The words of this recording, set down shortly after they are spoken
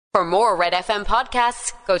For more Red FM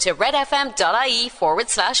podcasts, go to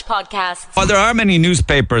redfm.ie/podcasts. Well, there are many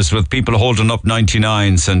newspapers with people holding up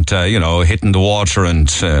 99s and, hitting the water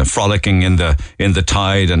and frolicking in the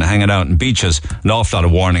tide and hanging out in beaches. An awful lot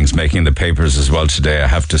of warnings making the papers as well today, I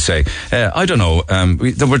have to say. I don't know.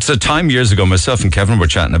 There was a time years ago, myself and Kevin were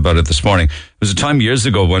chatting about it this morning. There was a time years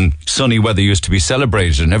ago when sunny weather used to be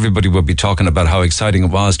celebrated and everybody would be talking about how exciting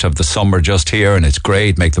it was to have the summer just here and it's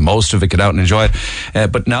great, make the most of it, get out and enjoy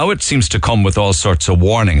it. But now it seems to come with all sorts of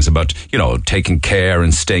warnings about, taking care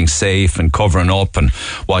and staying safe and covering up and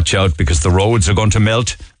watch out because the roads are going to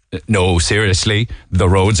melt. No, seriously, the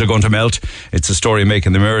roads are going to melt. It's a story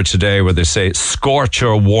making the Mirror today where they say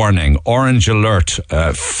scorcher warning, orange alert,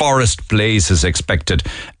 forest blazes expected,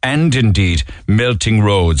 and indeed melting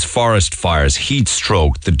roads, forest fires, heat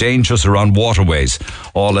stroke, the dangers around waterways.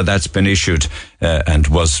 All of that's been issued and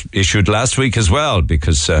was issued last week as well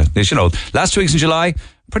because, last week's in July,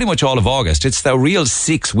 pretty much all of August. It's the real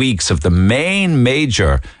 6 weeks of the main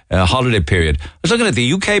major holiday period. I was looking at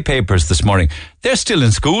the UK papers this morning. They're still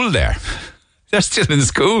in school there. They're still in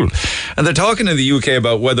school. And they're talking in the UK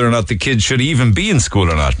about whether or not the kids should even be in school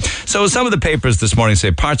or not. So some of the papers this morning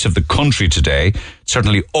say parts of the country today,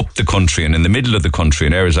 certainly up the country and in the middle of the country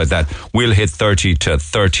and areas like that, will hit 30 to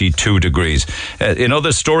 32 degrees. In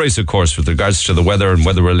other stories, of course, with regards to the weather and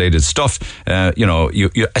weather-related stuff, I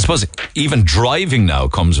suppose even driving now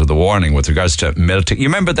comes with a warning with regards to melting. You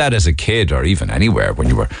remember that as a kid or even anywhere when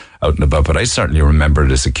you were out and about, but I certainly remember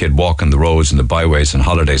it as a kid walking the roads and the byways and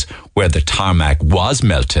holidays where the tarmac was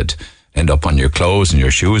melted. End up on your clothes and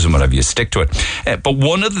your shoes and whatever, you stick to it. But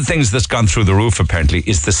one of the things that's gone through the roof apparently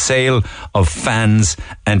is the sale of fans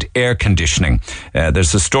and air conditioning.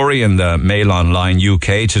 There's a story in the Mail Online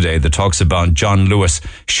UK today that talks about John Lewis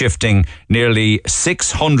shifting nearly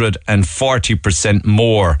 640%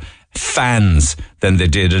 more fans than they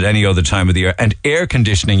did at any other time of the year, and air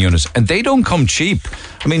conditioning units, and they don't come cheap.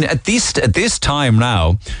 I mean, at this time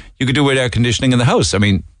now, you could do with air conditioning in the house. I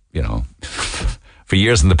mean, for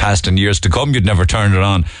years in the past and years to come, you'd never turn it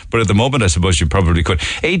on. But at the moment, I suppose you probably could.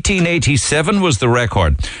 1887 was the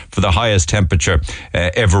record for the highest temperature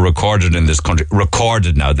ever recorded in this country.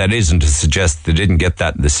 Recorded now. That isn't to suggest they didn't get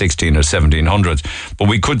that in the 16 or 1700s. But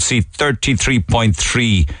we could see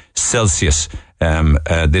 33.3 Celsius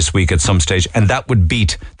this week at some stage, and that would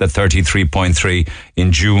beat the 33.3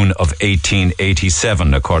 in June of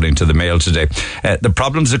 1887, according to the Mail today. The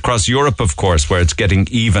problems across Europe, of course, where it's getting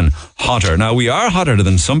even hotter. Now, we are hotter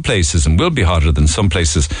than some places and will be hotter than some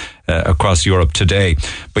places across Europe today.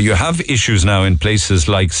 But you have issues now in places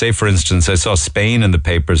like, say, for instance, I saw Spain in the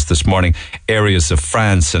papers this morning, areas of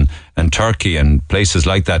France and Turkey and places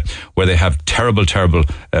like that where they have terrible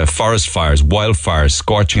forest fires, wildfires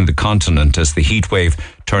scorching the continent as the heat wave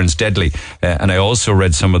turns deadly. And I also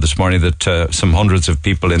read somewhere this morning that some hundreds of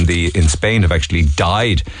people in Spain have actually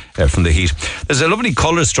died from the heat. There's a lovely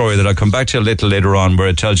colour story that I'll come back to a little later on where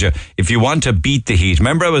it tells you if you want to beat the heat.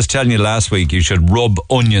 Remember I was telling you last week you should rub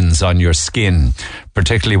onions on your skin,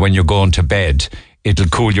 particularly when you're going to bed. It'll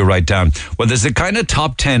cool you right down. Well, there's a kind of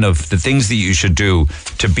top 10 of the things that you should do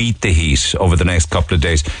to beat the heat over the next couple of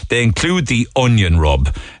days. They include the onion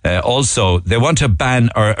rub. Also, they want to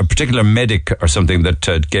ban or a particular medic or something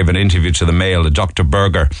that gave an interview to the Mail, Dr.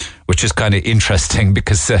 Berger, which is kind of interesting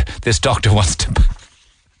because this doctor wants to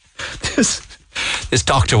this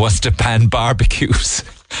doctor wants to ban barbecues.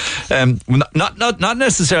 Not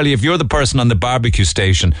necessarily if you're the person on the barbecue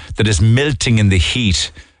station that is melting in the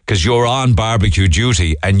heat because you're on barbecue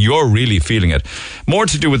duty and you're really feeling it. More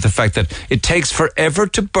to do with the fact that it takes forever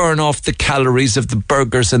to burn off the calories of the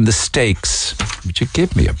burgers and the steaks. Would you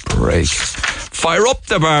give me a break? Fire up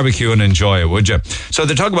the barbecue and enjoy it, would you? So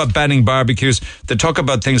they talk about banning barbecues. They talk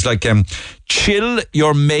about things like chill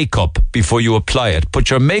your makeup before you apply it. Put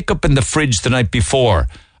your makeup in the fridge the night before.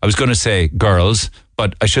 I was going to say girls,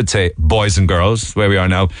 but I should say boys and girls, where we are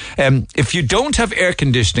now. If you don't have air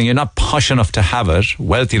conditioning, you're not posh enough to have it,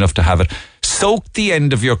 wealthy enough to have it, soak the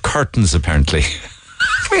end of your curtains, apparently.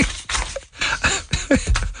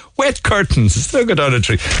 Wet curtains, they'll go down a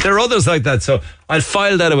tree. There are others like that, so I'll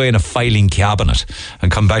file that away in a filing cabinet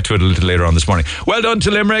and come back to it a little later on this morning. Well done to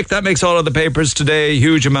Limerick. That makes all of the papers today.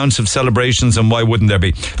 Huge amounts of celebrations, and why wouldn't there be?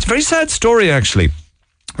 It's a very sad story, actually,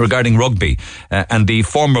 regarding rugby and the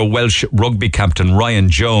former Welsh rugby captain Ryan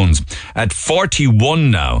Jones. At 41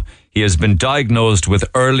 now, he has been diagnosed with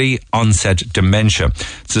early onset dementia.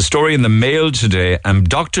 It's a story in the Mail today, and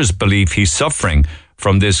doctors believe he's suffering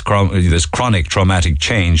from this chronic traumatic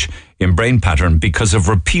change in brain pattern because of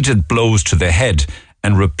repeated blows to the head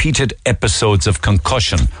and repeated episodes of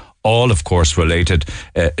concussion all, of course, related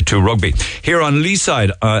to rugby. Here on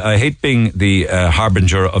Leeside, I hate being the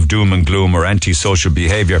harbinger of doom and gloom or antisocial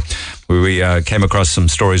behaviour. We came across some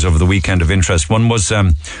stories over the weekend of interest. One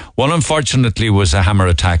unfortunately was a hammer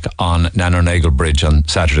attack on Shakey Bridge on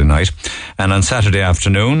Saturday night. And on Saturday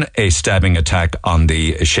afternoon, a stabbing attack on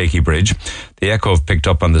the Shakey Bridge. The Echo have picked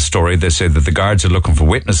up on the story. They say that the guards are looking for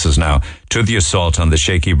witnesses now to the assault on the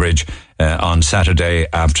Shakey Bridge on Saturday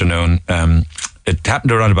afternoon. It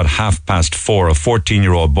happened around about 4:30. A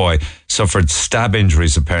 14-year-old boy suffered stab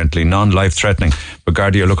injuries, apparently, non-life-threatening. But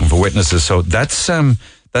Gardaí are looking for witnesses. So that's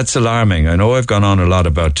alarming. I know I've gone on a lot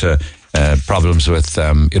about problems with,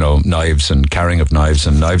 knives and carrying of knives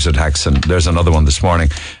and knives attacks. And there's another one this morning.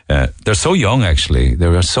 They're so young, actually. They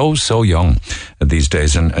are so young these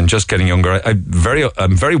days and just getting younger. I'm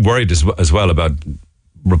very worried as well about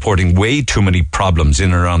reporting way too many problems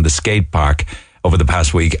in and around the skate park over the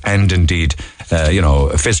past week, and indeed,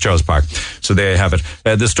 Fitzgerald's Park. So there you have it.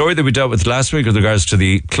 The story that we dealt with last week with regards to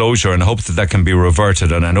the closure, and I hope that can be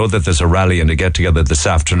reverted. And I know that there's a rally and a get-together this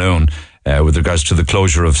afternoon with regards to the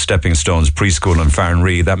closure of Stepping Stones Preschool in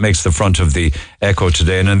Farranree. That makes the front of the Echo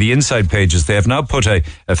today. And on the inside pages, they have now put a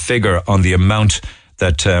figure on the amount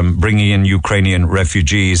that bringing in Ukrainian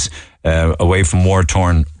refugees away from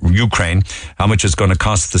war-torn Ukraine, how much it's going to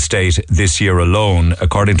cost the state this year alone.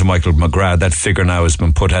 According to Michael McGrath, that figure now has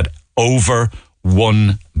been put at over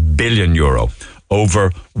 €1 billion. Over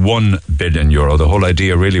 €1 billion. The whole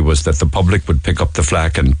idea really was that the public would pick up the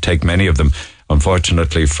slack and take many of them.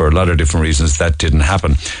 Unfortunately, for a lot of different reasons, that didn't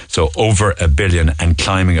happen. So over $1 billion and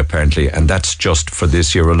climbing, apparently, and that's just for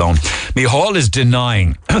this year alone. Micheál is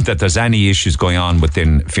denying that there's any issues going on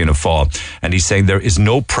within Fianna Fáil, and he's saying there is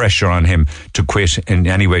no pressure on him to quit in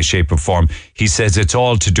any way, shape or form. He says it's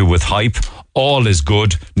all to do with hype. All is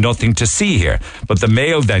good, nothing to see here. But the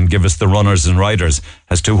Mail then give us the runners and riders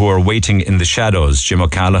as to who are waiting in the shadows. Jim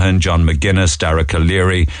O'Callaghan, John McGuinness, Dara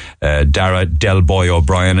Calleary, Dara Del Boy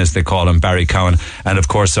O'Brien, as they call him, Barry Cowan, and of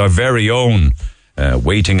course our very own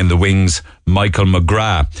waiting in the wings, Michael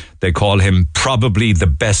McGrath. They call him probably the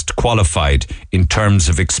best qualified in terms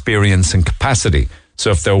of experience and capacity. So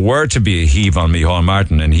if there were to be a heave on Micheál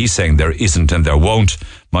Martin, and he's saying there isn't and there won't,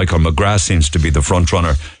 Michael McGrath seems to be the front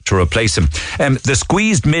runner to replace him. The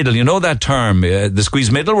squeezed middle, you know that term, the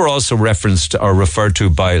squeezed middle were also referenced or referred to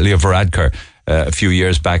by Leo Varadkar a few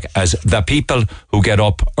years back as the people who get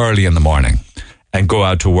up early in the morning and go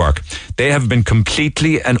out to work. They have been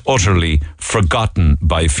completely and utterly forgotten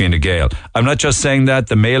by Fine Gael. I'm not just saying that,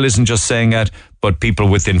 the Mail isn't just saying that, but people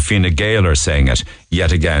within Fine Gael are saying it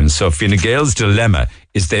yet again. So Fine Gael's dilemma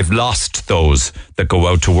is they've lost those that go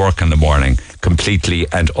out to work in the morning completely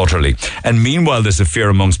and utterly. And meanwhile, there's a fear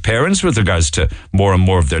amongst parents with regards to more and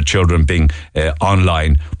more of their children being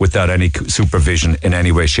online without any supervision in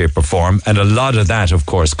any way, shape or form. And a lot of that, of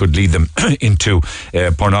course, could lead them into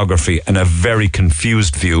pornography and a very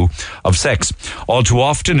confused view of sex. All too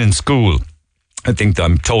often in school, I think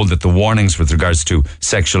I'm told that the warnings with regards to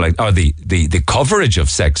the coverage of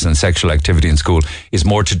sex and sexual activity in school is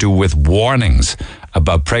more to do with warnings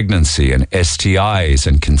about pregnancy and STIs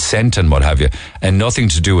and consent and what have you, and nothing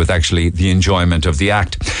to do with actually the enjoyment of the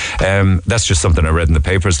act. That's just something I read in the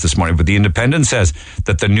papers this morning. But the Independent says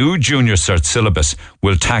that the new junior cert syllabus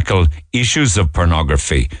will tackle issues of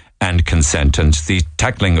pornography and consent, and the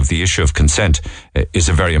tackling of the issue of consent is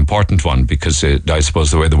a very important one, because I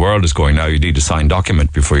suppose the way the world is going now, you need a signed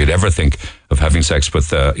document before you'd ever think of having sex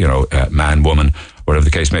with man, woman, whatever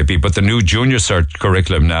the case may be. But the new junior cert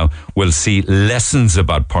curriculum now will see lessons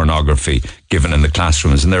about pornography given in the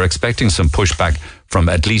classrooms, and they're expecting some pushback from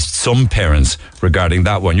at least some parents regarding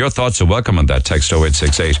that one. Your thoughts are welcome on that. Text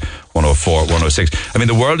 0868 104 106. I mean,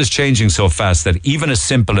 the world is changing so fast that even a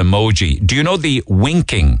simple emoji, do you know the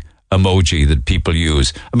winking emoji that people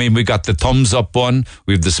use? I mean, we got the thumbs up one,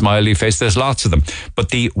 we have the smiley face, there's lots of them.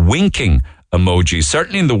 But the winking emoji,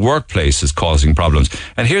 certainly in the workplace, is causing problems.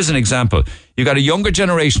 And here's an example. You got a younger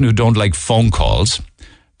generation who don't like phone calls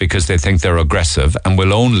because they think they're aggressive and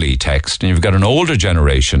will only text. And you've got an older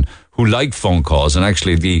generation who like phone calls and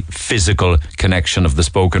actually the physical connection of the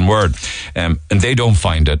spoken word. And they don't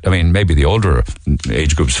find it. I mean, maybe the older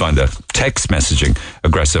age groups find the text messaging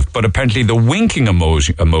aggressive, but apparently the winking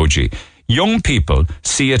emoji, young people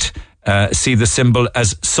see the symbol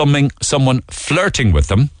as someone flirting with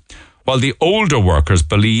them, while the older workers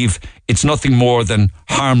believe it's nothing more than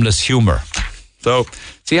harmless humour. So,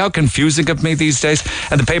 see how confusing it may these days?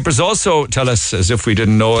 And the papers also tell us, as if we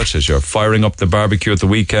didn't know it, as you're firing up the barbecue at the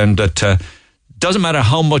weekend, that doesn't matter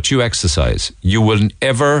how much you exercise, you will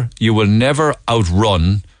never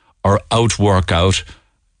outrun or outwork out,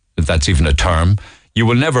 if that's even a term, you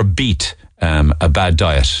will never beat a bad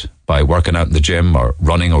diet by working out in the gym or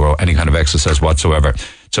running or any kind of exercise whatsoever.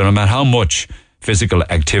 So no matter how much physical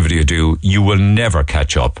activity you do, you will never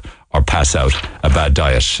catch up or pass out a bad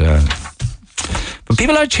diet. But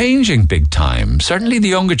people are changing big time. Certainly the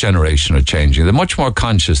younger generation are changing. They're much more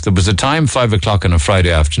conscious. There was a time, 5 o'clock on a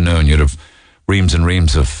Friday afternoon, you'd have reams and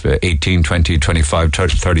reams of 18, 20, 25,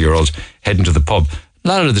 30-year-olds heading to the pub. A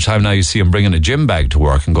lot of the time now you see them bringing a gym bag to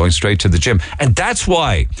work and going straight to the gym. And that's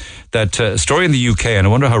why that story in the UK, and I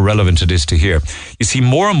wonder how relevant it is to hear, you see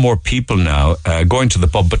more and more people now going to the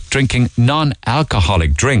pub but drinking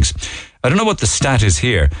non-alcoholic drinks. I don't know what the stat is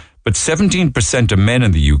here, but 17% of men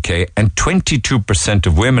in the UK and 22%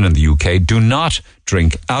 of women in the UK do not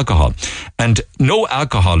drink alcohol. And no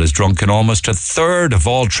alcohol is drunk in almost a third of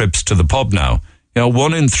all trips to the pub now.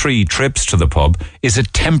 1 in 3 trips to the pub is a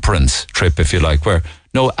temperance trip, if you like, where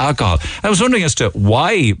no alcohol. I was wondering as to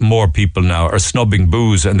why more people now are snubbing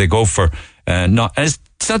booze and they go for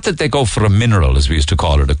it's not that they go for a mineral, as we used to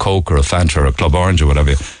call it, a Coke or a Fanta or a Club Orange or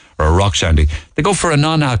whatever, or a Rock Shandy. They go for a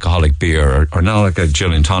non-alcoholic beer or not like a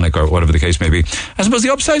gin and tonic or whatever the case may be. I suppose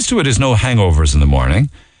the upsides to it is no hangovers in the morning.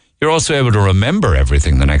 You're also able to remember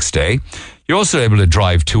everything the next day. You're also able to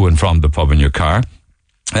drive to and from the pub in your car.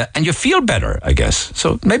 And you feel better, I guess.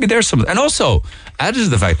 So maybe there's some... And also, added to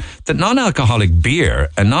the fact that non-alcoholic beer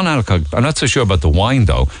and non-alcoholic... I'm not so sure about the wine,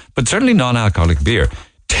 though, but certainly non-alcoholic beer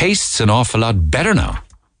tastes an awful lot better now.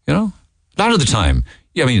 A lot of the time,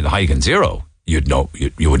 the Heigen Zero, you would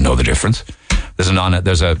know the difference. There's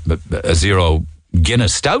a zero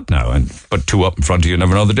Guinness Stout now, and put 2 up in front of you,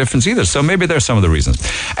 never know the difference either. So maybe there's some of the reasons.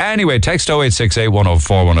 Anyway, text 0868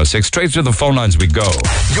 104 106. Straight to the phone lines we go.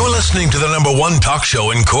 You're listening to the number 1 talk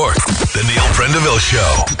show in Cork, the Neil Prendeville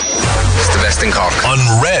Show. It's the best in Cork. On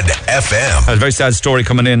RedFM. A very sad story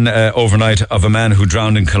coming in overnight of a man who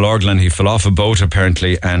drowned in Killorglin. He fell off a boat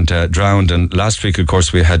apparently and drowned. And last week, of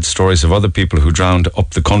course, we had stories of other people who drowned up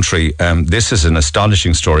the country. This is an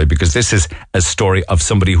astonishing story because this is a story of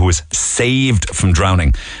somebody who was saved from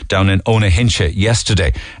drowning down in Onahincha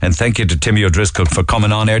yesterday. And thank you to Timmy O'Driscoll for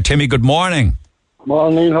coming on air. Timmy, good morning.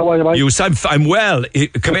 Morning, how are you, mate? I'm well.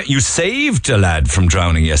 Come here, you saved a lad from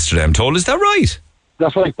drowning yesterday, I'm told. Is that right?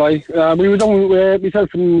 That's right, boy. We were down with myself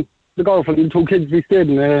and the girlfriend and 2 kids. We stayed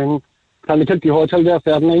in the hotel there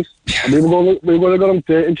Saturday night. And we were going to go down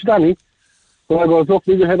to Inchidani. So I goes, look,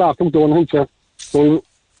 we will head off to Onahincha. So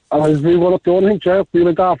as we went up to Onahincha, we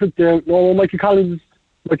went off with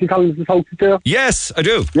Mikey Collins is out there. Yes, I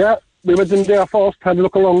do. Yeah, we went in there first, had a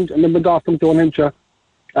look around, and then went off to Onahincha.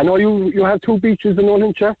 I know you have 2 beaches in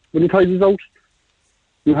Onahincha when the tide is out.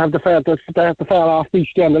 You have the far off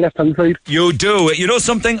beach there on the left-hand side. You do. You know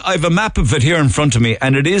something? I have a map of it here in front of me,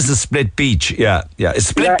 and it is a split beach. Yeah. It's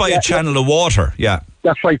split by a channel of water. Yeah.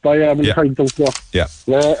 That's right, boy. When the tide's out there. Yeah.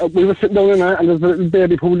 We were sitting down in there, and there's a little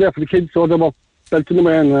baby pool there for the kids, so they were belting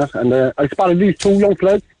away in there. And I spotted these 2 young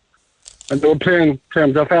fellas. And they were playing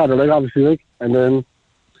with their father, obviously, and the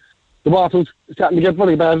water was starting to get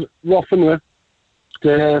very bad, rough anyway.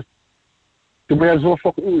 The waves were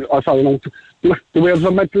the waves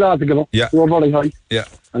were meant to last together. Yeah. They were very high. Yeah.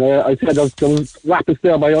 And I said there was rapids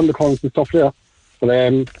there by undercurrents and stuff there. But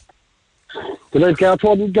the lifeguard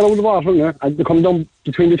told them to get out of the water, and they come down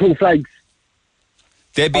between the 2 flags.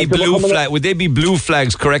 They'd be blue flags. Would they be blue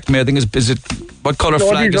flags? Correct me. I think is it what colour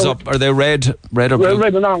flag is up? Are they red or blue?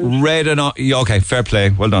 Red and orange. Red and orange. Yeah, okay, fair play.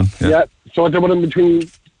 Well done. Yeah. So they were in between.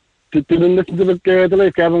 They didn't listen to the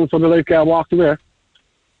lifeguard, and so the lifeguard walked away.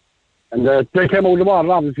 And they came out of the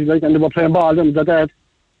water, obviously, and they were playing ball, and they're dead.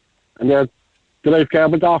 And the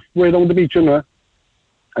lifeguard went off way down the beach, And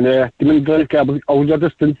the lifeguard was out of the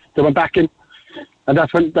distance. They went back in, and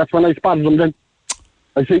that's when I spotted them. Then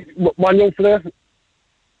I see one young fella.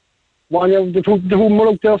 The two were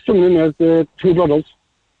out there swimming as the 2 brothers.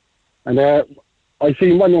 And I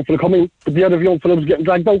seen one young fella come in, but the other young fella was getting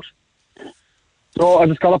dragged out. So I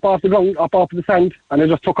just got up off the ground, up off the sand, and I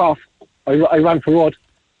just took off. I ran for the road.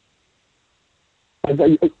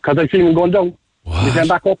 Because I seen him going down. What? He came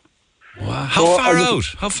back up. Wow. How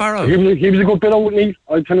far out? He was a good bit out, Neil.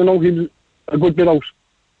 I tell you now, he was a good bit out.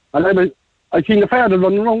 And I seen the father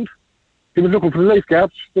running around. He was looking for the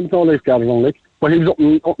lifeguards. There was no lifeguard around, But he was up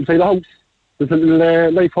inside the house. There's a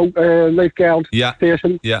little lifeguard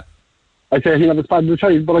station. Yeah. I said he never spotted the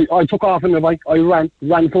child, but I took off in the bike. I ran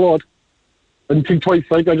for the road. I didn't think twice,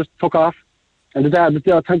 I just took off. And the dad was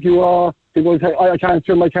there, thank you, he goes, I can't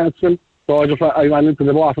swim. So I ran into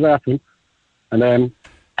the water after him. And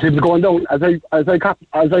he was going down. As I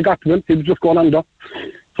got to him, he was just going under.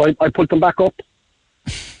 So I pulled him back up.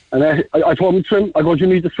 And I told him to swim. I go, you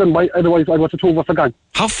need to swim, by, otherwise I got the two of us are gone.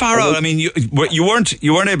 How far out? I mean, you weren't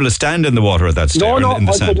able to stand in the water at that stage. No, in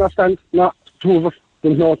the I sand. could not stand. No, two of us.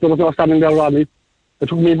 There was no standing there around me. It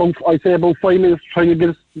took me about 5 minutes trying to get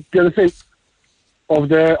us in of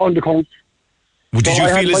the undercurrent. Well, did you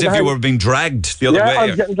feel as if you were being dragged the other way? Yeah, I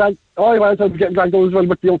was getting dragged. Oh, I was getting dragged as well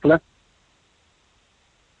with the young fella.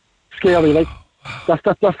 Scary, like. That's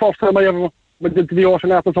the first time I ever went into the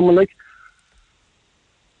ocean after someone, like.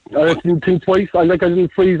 I didn't think twice. I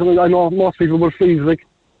didn't freeze. I know most people will freeze, like.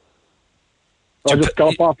 I just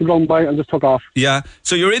got up off the ground by and just took off. Yeah.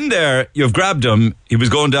 So you're in there, you've grabbed him, he was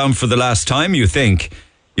going down for the last time, you think.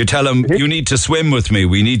 You tell him, you need to swim with me,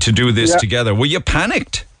 we need to do this together. Were you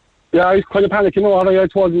panicked? Yeah, I was kind of panicked. You know what I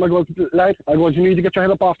told him? I goes, lad, you need to get your head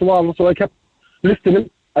up off the water. So I kept lifting him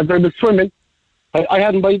as I was swimming. I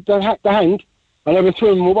had him by the hand, and I was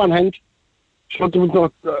swimming with one hand. So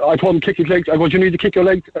I told him, kick his legs. I goes, you need to kick your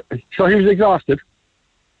legs. So he was exhausted.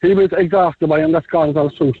 By him, that's gone as I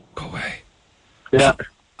was swimming. Go away. Yeah.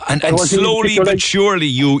 And slowly but surely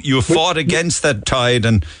you fought against that tide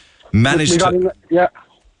and managed to...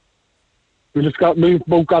 We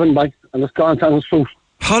both got him by, and it's gone down his foot.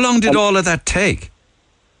 How long did all of that take?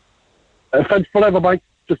 It felt forever by,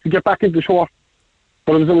 just to get back into the shore.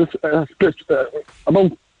 But it was in a split,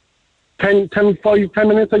 about 10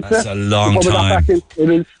 minutes, I'd say. That's a long time. It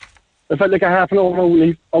is. It felt like a half an hour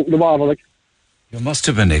out in the water, like. You must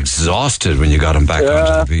have been exhausted when you got him back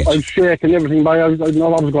onto the beach. I was shaking everything by. I didn't know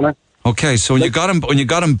what was going on. Okay, so when you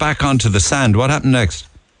got him back onto the sand, what happened next?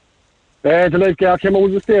 The lifeguard came out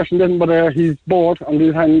of the station then, but he's bored on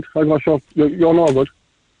his hand. I go, sure, you're no good.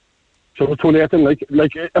 So it was too late then. Like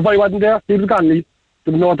if I wasn't there, he was gone. There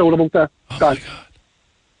was no doubt about that. Oh gone. my God.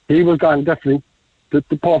 He was gone, definitely. The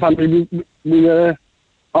poor family, we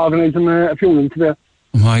organising a funeral today.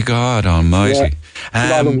 Oh my God almighty.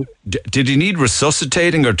 Yeah. Did he need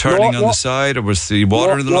resuscitating or turning on the side, or was the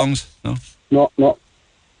water in the lungs? No. There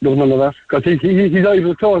was none of that. Because his eyes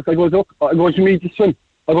were closed. I goes, look, you need to swim.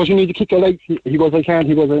 I goes, you need to kick your legs. He goes, I can't.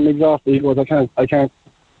 He goes, I'm exhausted. He goes, I can't. I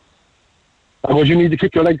goes, you need to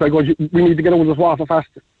kick your legs. I goes, we need to get out of this water fast.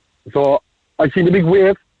 So I seen the big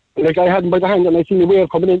wave. Like I had him by the hand and I seen the wave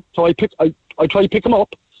coming in. So I tried to pick him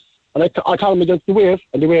up. And I caught him against the wave,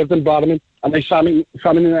 and the wave then brought him in, and I swam in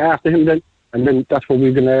after him then, and then that's what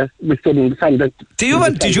we stood in the sand then.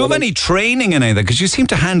 Did you have any training in anything? Because you seem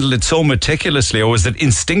to handle it so meticulously, or was it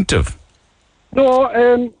instinctive?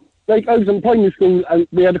 No, like I was in primary school, and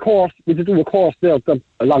we had a course, we did do a course there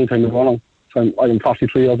a long time ago now. So I'm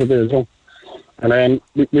 43 years of age, so. And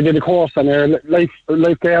we did a course on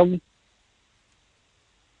lifeguard.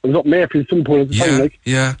 It was up Mayfield Swimming Pool at the time, like.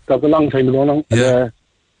 Yeah. That was a long time ago now. Yeah.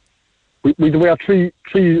 We'd wear three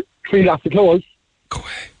laps of clothes. Go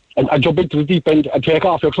away. And I jump into the deep end and take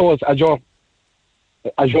off your clothes as you're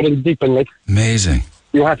in the deep end, like. Amazing.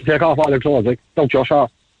 You have to take off all your clothes, like. Don't your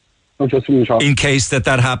shorts. Don't your swimming shorts. In case that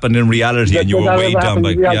happened in reality and you were weighed down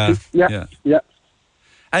by... Yeah.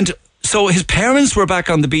 And so his parents were back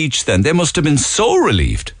on the beach then. They must have been so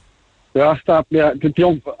relieved. Yeah, stop. Yeah. I said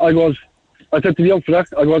to the young fella,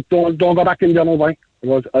 I goes, don't go back in there, no boy.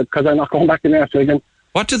 Because I'm not going back in there again.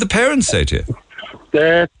 What did the parents say to you?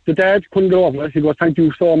 The dad couldn't go over it. He goes, thank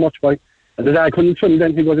you so much, boy. And the dad couldn't swim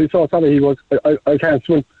then. He goes, he's so sorry. He goes, I can't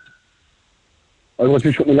swim. I goes,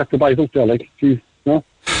 you shouldn't have left the boys out there, like, geez, no?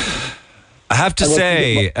 I have to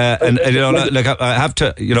say, I have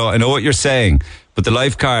to, I know what you're saying, but the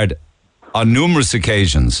lifeguard on numerous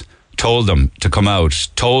occasions told them to come out,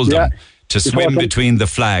 told them to swim between the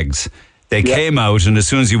flags. They came out, and as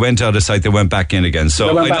soon as you went out of sight, they went back in again.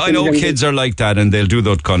 So I know kids are like that, and they'll do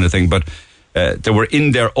that kind of thing, but they were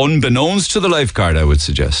in there unbeknownst to the lifeguard, I would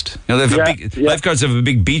suggest. Lifeguards have a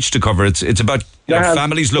big beach to cover. It's about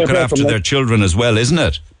families looking after their children as well, isn't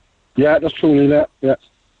it? Yeah, that's truly that, yeah.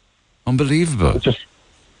 Unbelievable. It's just...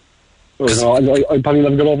 I probably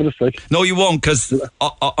never get over this, like. No, you won't, because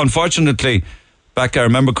unfortunately... Back, I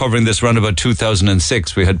remember covering this around about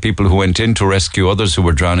 2006. We had people who went in to rescue others who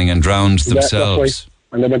were drowning and drowned themselves. That's right.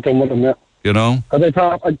 And they went down with them, yeah. You know? Because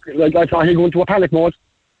I thought he'd go into a panic mode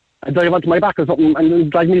and dive onto my back or something and then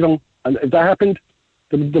drag me down. And if that happened,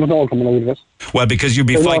 there was no one coming out of it. Well, because you'd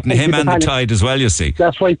be fighting him and the tide as well, you see.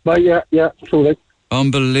 That's right, but yeah, truly.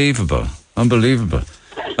 Unbelievable.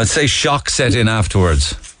 I'd say shock set in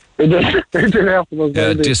afterwards. It did afterwards.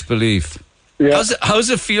 Yeah, disbelief. Yeah. How's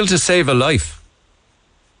it feel to save a life?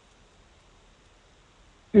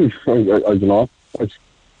 I don't know. I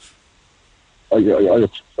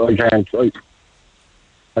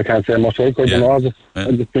can't say much. I don't know. I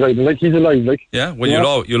just like he's alive. Like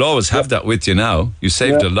well, you'll always have that with you now. You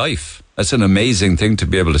saved a life. That's an amazing thing to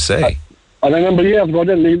be able to say. And I remember years ago,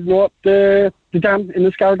 then, you know, the dam in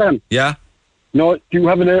the Scar Dam. Yeah. No, you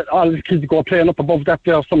have all the kids go playing up above that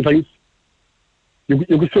there sometimes. You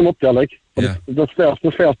can swim up there, like. Yeah. The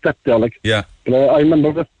stairs step there, like. Yeah. But I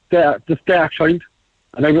remember this dark child,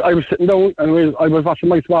 and I was sitting down, and I was watching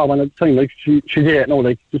my small one at the time, like, she's 8 now,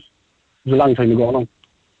 like, just, it was a long time ago now.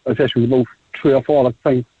 I'd say she was about 3 or 4 at the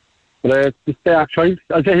time. But this dark child,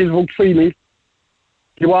 I'd say he was about 3 me.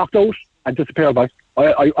 He walked out and disappeared, like.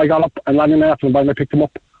 I got up and landed after him, and I picked him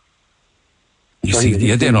up. You see,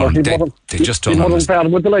 they just don't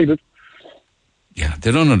understand. We're delighted. Yeah,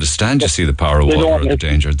 they don't understand, you see, the power of water or the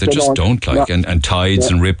danger. They just don't, like, yeah. and tides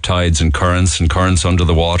and rip tides and currents under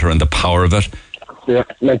the water and the power of it. Yeah,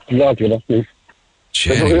 like, that's me.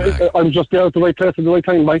 Jenny, I'm just there at the right place at the right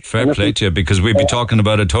time, Mike. Fair play to you, because we'd be talking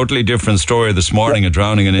about a totally different story this morning, a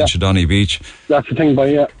drowning in Inchydonny Beach. That's the thing,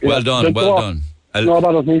 yeah. Well done, well done. No,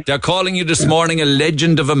 that was me. They're calling you this morning a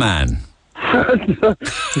legend of a man.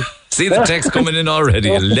 See the text coming in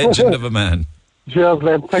already, a legend of a man. Cheers,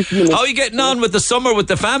 man. Thanks a minute. How are you getting on with the summer with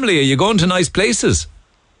the family? Are you going to nice places?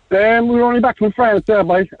 We were only back from France there,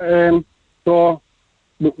 Mike. So,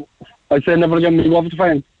 I say never again we go over to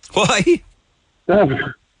France. Why?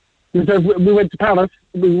 We went to Paris.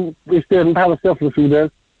 We stayed in Paris there for a few days.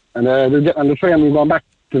 And we were getting on the train. We were going back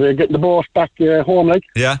to get the boat back home, like.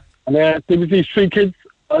 Yeah. And there was these 3 kids.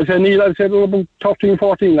 I said, Neil, they were about 13,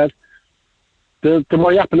 14, lads. They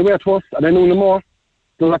were yapping away to us, and I knew no more.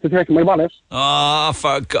 They were after taking my wallet. Oh,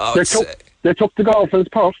 for God's sake. They took the girlfriend's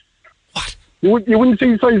purse. What? You wouldn't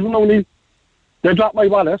see the size of them only. They dropped my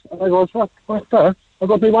wallet, and I goes, what's that? I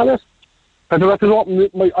got my wallet. And they had to open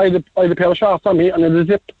I had a pair of shorts on me, and then a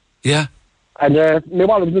zip. Yeah. And my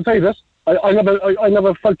wallet was inside it. I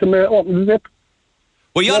never felt them open the zip.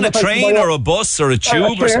 Were you on a train or a bus or a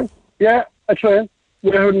tube? A train. Yeah, a train. We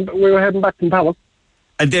were heading back from Palace.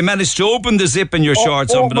 And they managed to open the zip in your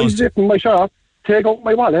shorts unbeknownst to you? Zip in my shorts, take out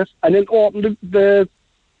my wallet, and then open the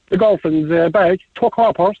girlfriend's bag, took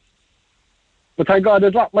her purse. But thank God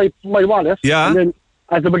they dropped my wallet. Yeah. And then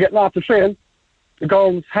as they were getting off the train, the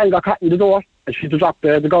girl's hand got caught in the door, and she dropped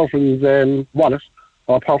the girlfriend's wallet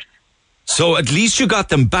or purse. So at least you got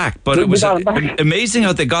them back, but it was amazing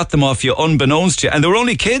how they got them off you unbeknownst to you. And they were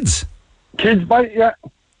only kids. Kids, yeah.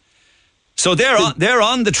 So they're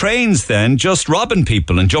on the trains then, just robbing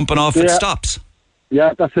people and jumping off at stops.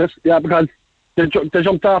 Yeah, that's it. Yeah, because they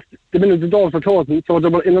jumped off the minute the doors were closing, so they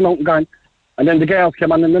were in and out and gone. And then the girls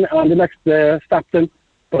came on the next stop then.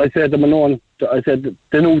 But I said they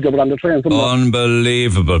knew they were on the train somewhere.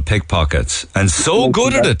 Unbelievable pickpockets. And so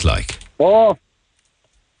good at it, like. Oh.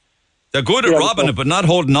 They're good at robbing it, but not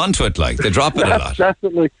holding on to it, like. They drop it a lot.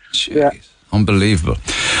 Definitely. Jeez. Yeah. Unbelievable.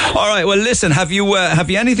 All right, well, listen, have you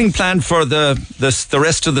anything planned for the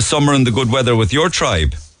rest of the summer and the good weather with your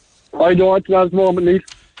tribe? I don't, at the moment, Neil.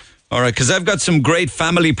 All right, because I've got some great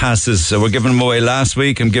family passes. We're giving them away last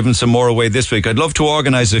week. I'm giving some more away this week. I'd love to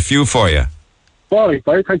organise a few for you. All right,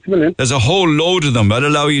 thanks a million. There's a whole load of them. I'll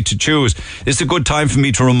allow you to choose. It's a good time for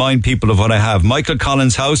me to remind people of what I have. Michael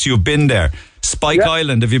Collins' house, you've been there. Spike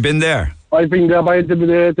Island, have you been there? I've been there by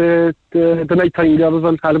the night time there as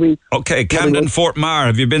well, Halloween. Okay, Camden Fort Mar,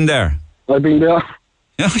 have you been there? I've been there.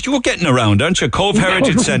 Yeah, you were getting around, aren't you? Cove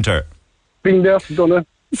Heritage Centre. Been there, done it.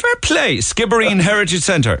 Fair play. Skibbereen Heritage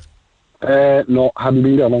Centre. No, haven't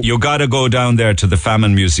been there, no. You got to go down there to the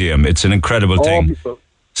Famine Museum. It's an incredible thing.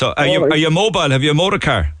 So, are you mobile? Have you a motor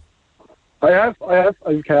car? I have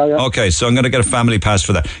a car, yeah. Okay, so I'm going to get a family pass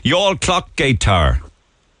for that. Youall Clock Gate Tower.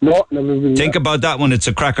 No, never been Think about that one, it's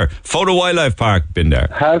a cracker. Photo Wildlife Park, been there.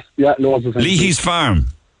 Have, yeah, loads of times. Leahy's Farm.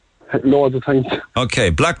 Loads of times. Okay,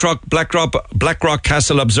 Blackrock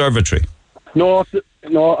Castle Observatory. No,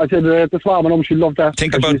 I said the small one, she loved that.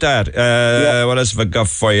 Think about that. What else have I got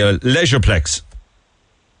for you? Leisureplex.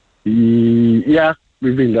 Yeah,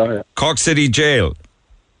 we've been there, yeah. Cork City Jail.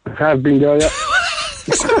 Have been there, yeah.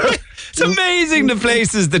 It's amazing the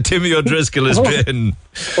places that Timmy O'Driscoll has been.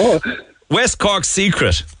 Oh. West Cork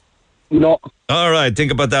Secret. No. All right,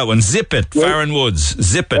 think about that one. Zip It, Farron Woods.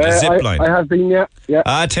 Zip It, a zip line. I have been,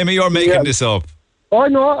 yeah. Timmy, you're making this up. Oh,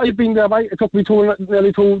 no, I've been there, mate. It took me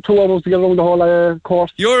nearly two hours to get around the whole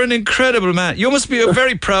course. You're an incredible man. You must be a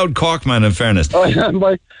very proud Cork man, in fairness. I am,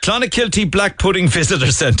 mate. Clonakilty Black Pudding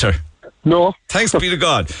Visitor Centre. No. Thanks be to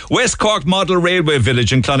God. West Cork Model Railway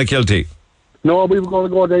Village in Clonakilty. No, we were going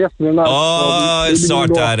to go there yesterday. Oh,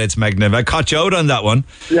 sort that. It's magnificent. I caught you out on that one.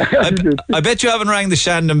 Yeah, I bet you haven't rang the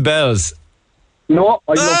Shandon Bells. No,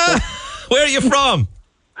 I don't. Where are you from?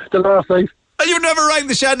 The last night. And you've never rang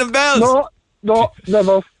the Shandon Bells? No,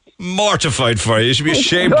 never. Mortified for you. You should be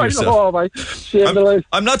ashamed of yourself.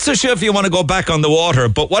 I'm not so sure if you want to go back on the water,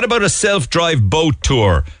 but what about a self-drive boat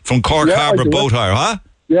tour from Cork Harbour Boat Hire, huh?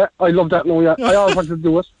 Yeah, I love that now, yeah. I always wanted to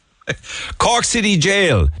do it. Cork City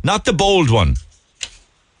Jail, not the bold one.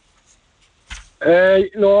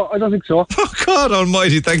 No, I don't think so. Oh, God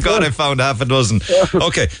almighty, thank God I found half a dozen.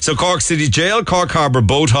 Okay, so Cork City Jail, Cork Harbour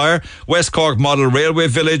Boat Hire, West Cork Model Railway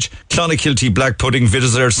Village, Clonakilty Black Pudding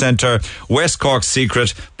Visitor Centre, West Cork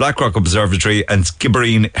Secret, Blackrock Observatory and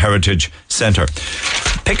Skibbereen Heritage Centre.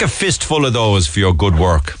 Pick a fistful of those for your good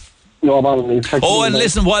work. No, and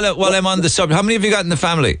listen, while I'm on the subject, how many have you got in the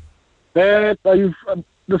family? There's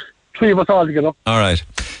 3 of us all together. All right.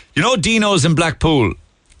 You know Dino's in Blackpool?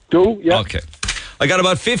 Yeah. Okay. I got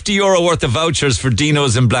about €50 worth of vouchers for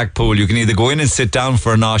Dino's in Blackpool. You can either go in and sit down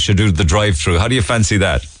for a nosh or do the drive-through. How do you fancy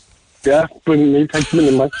that? Yeah, bring me. Thanks a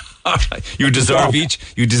million, man. All right. You deserve each.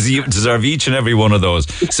 You deserve each and every one of those.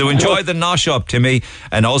 So enjoy the nosh up, Timmy,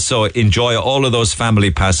 and also enjoy all of those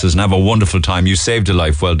family passes and have a wonderful time. You saved a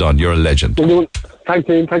life. Well done. You're a legend. Thanks,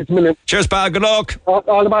 Ian. Thanks a million. Cheers, pal. Good luck.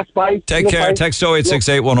 All the best. Bye. Take care. Bye. Text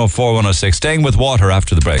 0868 104 106. Staying with water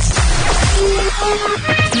after the break.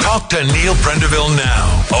 Talk to Neil Prendeville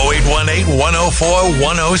now. 0818 104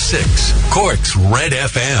 106. Cork's Red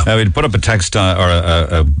FM. We put up a text or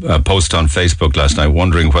a post on Facebook last night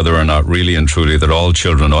wondering whether or not really and truly that all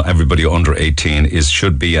children or everybody under 18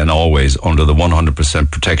 should be and always under the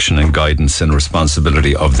 100% protection and guidance and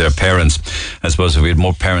responsibility of their parents. I suppose if we had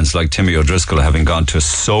more parents like Timmy O'Driscoll having gone to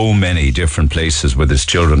so many different places with his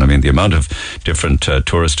children, I mean the amount of different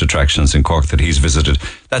tourist attractions in Cork that he's visited,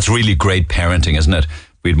 that's really great parenting, isn't it?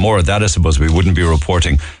 If we had more of that, I suppose we wouldn't be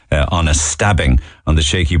reporting on a stabbing on the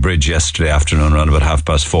Shakey Bridge yesterday afternoon around about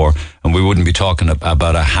 4:30, and we wouldn't be talking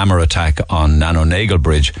about a hammer attack on Nanonagle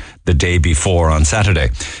Bridge the day before on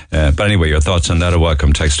Saturday. But anyway, your thoughts on that are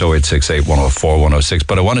welcome. Text 0868 104 106.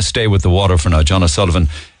 But I want to stay with the water for now. John O'Sullivan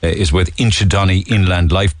is with Inchydoney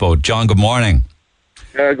Inland Lifeboat. John, good morning.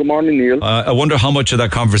 Good morning, Neil. I wonder how much of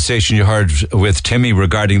that conversation you heard with Timmy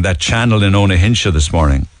regarding that channel in Onahinsha this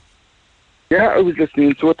morning. Yeah, I was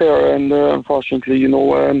listening to it there, and unfortunately,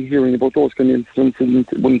 hearing about those kind of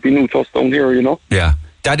incidents, it wouldn't be new to us down here, Yeah,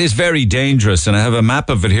 that is very dangerous, and I have a map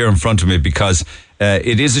of it here in front of me because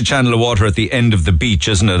it is a channel of water at the end of the beach,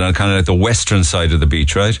 isn't it? On kind of like the western side of the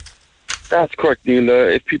beach, right? That's correct, Neil.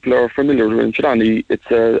 If people are familiar with Inchydoney,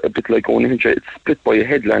 it's a bit like Onahinsha. It's split by a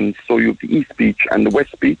headland, so you have the East Beach and the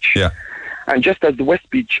West Beach. Yeah. And just as the West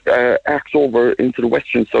Beach arcs over into the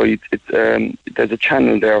western side, there's a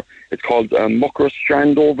channel there. It's called Mucker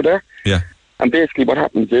Strand over there. Yeah. And basically what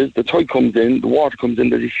happens is the tide comes in, the water comes in,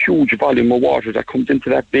 there's a huge volume of water that comes into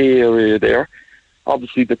that bay area there.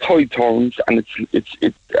 Obviously the tide turns, and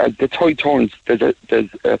as the tide turns, there's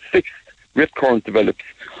a fixed rip current develops.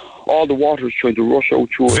 All the water is trying to rush out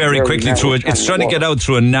through very quickly through it. It's trying to get out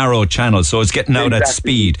through a narrow channel, so it's getting out at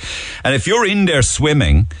speed. And if you're in there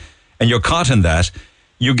swimming and you're caught in that,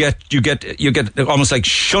 you get almost like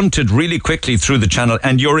shunted really quickly through the channel,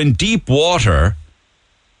 and you're in deep water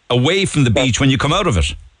away from the beach when you come out of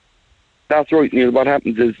it. That's right, Neil. What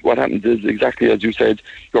happens is exactly as you said.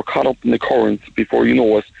 You're caught up in the currents before you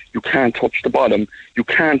know it. You can't touch the bottom. You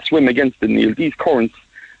can't swim against it, Neil. These currents,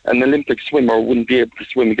 an Olympic swimmer wouldn't be able to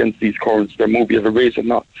swim against these currents. They're moving at a rate of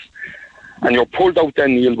knots. And you're pulled out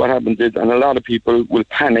then, Neil. What happens is, and a lot of people will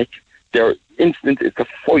panic. Their instinct is to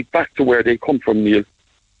fight back to where they come from, Neil.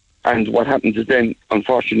 And what happens is then,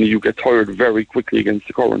 unfortunately, you get tired very quickly against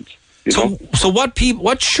the currents. So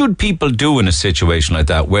what should people do in a situation like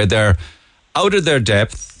that, where they're out of their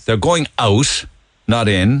depth, they're going out, not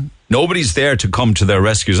in, nobody's there to come to their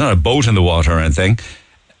rescue, there's not a boat in the water or anything.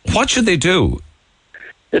 What should they do?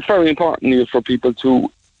 It's very important, Neil, for people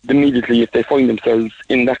to immediately, if they find themselves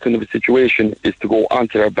in that kind of a situation, is to go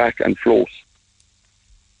onto their back and float.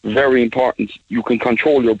 Very important. You can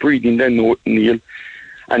control your breathing then, Neil,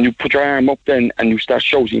 and you put your arm up then and you start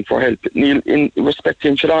shouting for help. Neil, in respect to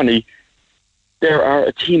Inchydoney, there are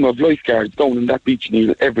a team of lifeguards down in that beach,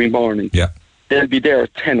 Neil, every morning. Yeah. They'll be there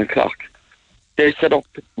at 10 o'clock. They set up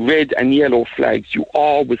red and yellow flags. You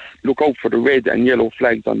always look out for the red and yellow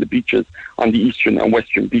flags on the beaches, on the eastern and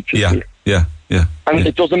western beaches. Yeah. And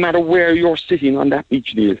it doesn't matter where you're sitting on that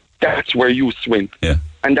beach, Neil. That's where you swim. Yeah.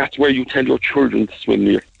 And that's where you tell your children to swim,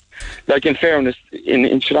 Neil. Like, in fairness, in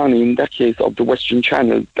Inchydoney, in that case of the Western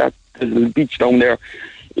Channel, there's a little beach down there,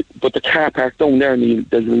 but the car park down there, Neil,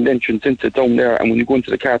 there's an entrance into it down there, and when you go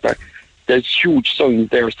into the car park, there's huge signs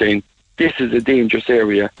there saying, this is a dangerous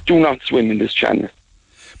area, do not swim in this channel.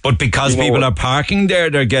 But because people are parking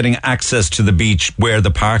there, they're getting access to the beach where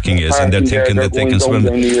the parking is, and they're thinking that they can swim.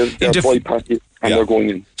 and they're going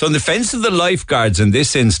in. So in defence of the lifeguards in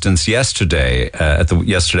this instance yesterday,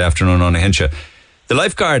 yesterday afternoon on Ahincha, the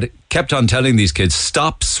lifeguard kept on telling these kids,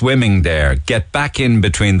 stop swimming there, get back in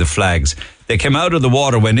between the flags. They came out of the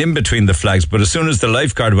water, went in between the flags, but as soon as the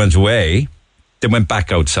lifeguard went away, they went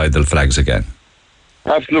back outside the flags again.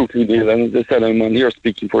 Absolutely, Neil. And as I said, I'm on here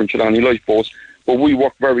speaking for Inchilani Lifeboat, but we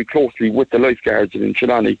work very closely with the lifeguards in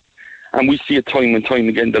Inchilani. And we see it time and time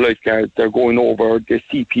again, the lifeguards, they're going over, they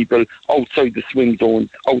see people outside the swim zones,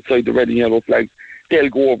 outside the red and yellow flags. They'll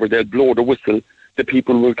go over, they'll blow the whistle. The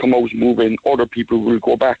people will come out, move in, other people will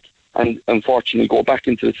go back and unfortunately go back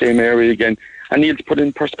into the same area again. And Neil, to put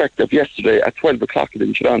in perspective, yesterday at 12 o'clock at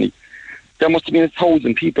Inchilani, there must have been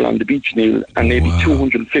 1,000 people on the beach, Neil, and maybe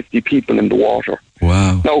 250 people in the water.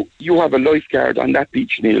 Wow. Now, you have a lifeguard on that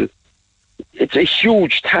beach, Neil. It's a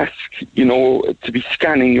huge task, you know, to be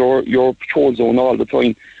scanning your patrol zone all the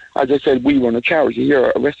time. As I said, we run a charity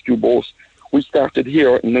here, a rescue boat. We started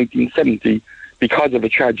here in 1970 because of a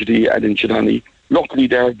tragedy at Inchilani. Luckily,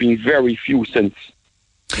 there have been very few since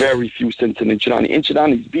in Inchilani.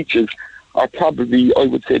 Inchilani's beaches are probably, I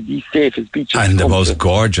would say, the safest beaches. And the most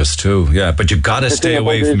gorgeous too, yeah. But you've got to stay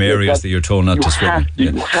away from areas that you're told not to swim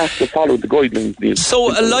in. You have to follow the guidelines.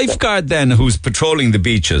 So a lifeguard then who's patrolling the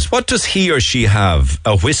beaches, what does he or she have?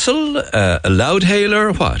 A whistle? A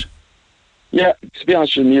loudhailer? What? Yeah, to be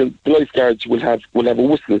honest with you, Neil, the lifeguards will have a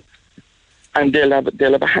whistle. And they'll have a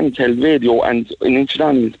handheld radio, and in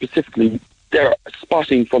Inchilani specifically, they're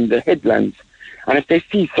spotting from the headlands. And if they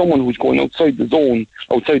see someone who's going outside the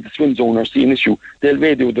swim zone, or see an issue, they'll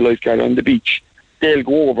radio the lifeguard on the beach. They'll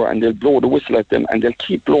go over and they'll blow the whistle at them, and they'll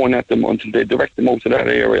keep blowing at them until they direct them out to that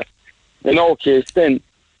area. In our case, then,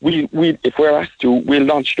 we if we're asked to, we'll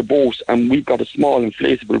launch the boat, and we've got a small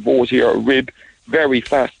inflatable boat here, a rib, very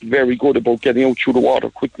fast, very good about getting out through the water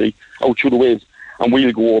quickly, out through the waves, and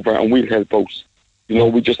we'll go over and we'll help out. You know,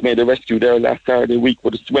 we just made a rescue there last Saturday week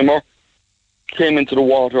with a swimmer, came into the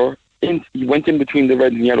water, he went in between the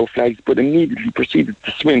red and yellow flags, but immediately proceeded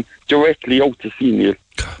to swim directly out to sea, Neil.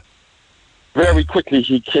 Very quickly,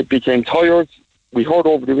 he became tired. We heard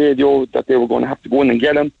over the radio that they were going to have to go in and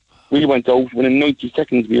get him. We went out. Within 90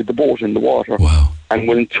 seconds, we had the boat in the water. Wow. And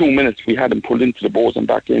within 2 minutes, we had him pulled into the boat and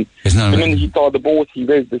back in. The minute he saw the boat, he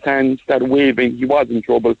raised his hand, started waving. He was in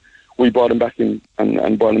trouble. We brought him back in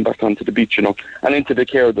and brought him back onto the beach, you know, and into the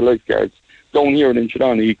care of the lifeguards. Down here in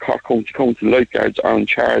Inchilani, Cork County Council lifeguards are in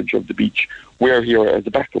charge of the beach. We're here as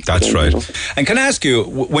a backup. That's right. You know? And can I ask you,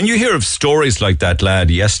 when you hear of stories like that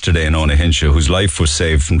lad yesterday in Onahincha, whose life was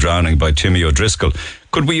saved from drowning by Timmy O'Driscoll,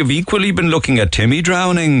 could we have equally been looking at Timmy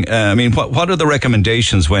drowning? I mean, what are the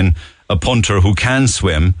recommendations when a punter who can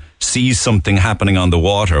swim sees something happening on the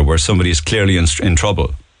water where somebody is clearly in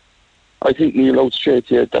trouble? I think, Neil, out straight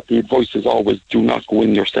here, that the advice is always do not go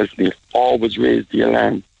in yourself, Neil. Always raise the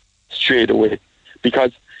alarm straight away,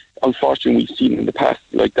 because unfortunately we've seen in the past,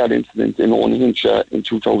 like that incident in Onahincha in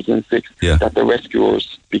 2006, that the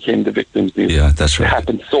rescuers became the victims. Yeah, that's right. It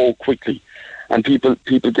happened so quickly, and people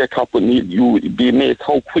get caught with Neil. You would be amazed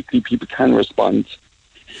how quickly people can respond.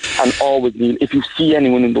 And always, Neil, if you see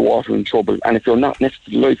anyone in the water in trouble, and if you're not next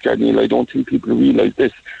to the lifeguard, Neil, I don't think people realise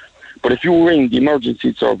this, but if you ring the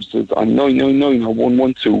emergency services on 999 or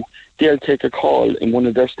 112, they'll take a call in one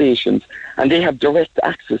of their stations, and they have direct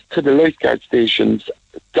access to the lifeguard stations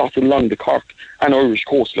dotted along the Cork and Irish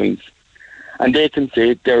coastlines. And they can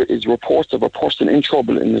say there is reports of a person in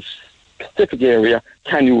trouble in a specific area.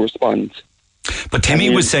 Can you respond? But Timmy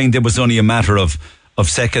was saying there was only a matter of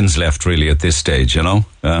seconds left, really, at this stage, you know?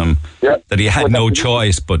 That he had no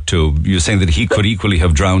choice but to. You're saying that he could equally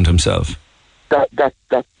have drowned himself.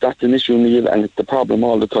 That's an issue, Neil, and it's the problem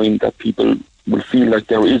all the time that people will feel like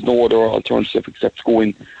there is no other alternative except go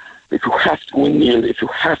in. If you have to go in, Neil, if you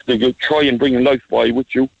have to go, try and bring a lifebuoy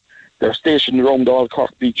with you. They're stationed around all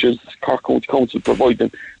Cork beaches. Cork County Council provide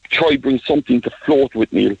them. Try bring something to float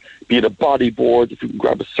with, Neil. Be it a bodyboard, if you can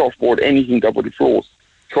grab a surfboard, anything that would float.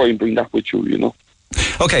 Try and bring that with you, you know.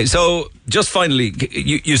 Okay, so just finally,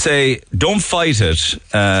 you say don't fight it.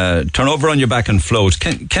 Turn over on your back and float.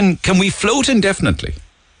 Can we float indefinitely?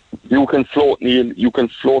 You can float, Neil. You can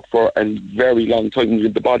float for a very long time.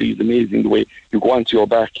 The body is amazing the way you go onto your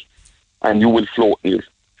back, and you will float, Neil.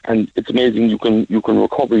 And it's amazing. You can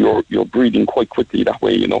recover your breathing quite quickly that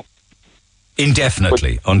way, you know.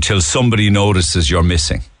 Indefinitely, until somebody notices you're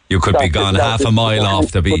missing. You could be gone half a mile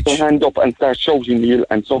off the beach. Put your hand up and start shouting, Neil,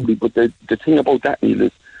 and somebody. But the thing about that, Neil,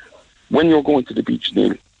 is when you're going to the beach,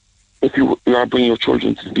 Neil, if you are bringing your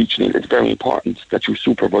children to the beach, Neil, it's very important that you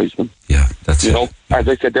supervise them. Yeah, that's it. You know, as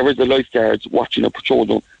I said, there is a lifeguard watching a patrol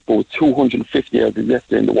zone, but with 250 of them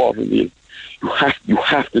yesterday in the water, Neil. You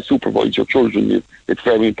have to supervise your children. It's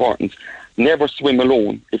very important. Never swim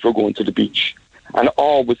alone if you're going to the beach, and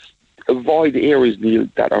always avoid areas, Neil,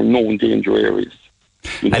 that are known danger areas.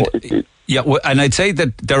 And I'd say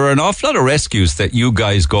that there are an awful lot of rescues that you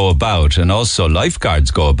guys go about, and also lifeguards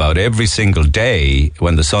go about every single day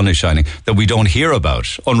when the sun is shining, that we don't hear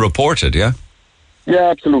about, unreported, yeah? Yeah,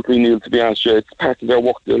 absolutely, Neil, to be honest. It's part of their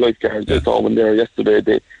work, the lifeguards. I saw them there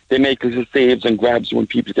yesterday. They make little saves and grabs when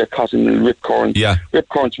people get caught in the rip currents. Yeah. Rip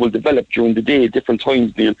currents will develop during the day at different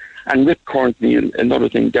times, Neil. And rip currents, Neil, another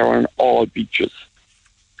thing, they're on all beaches.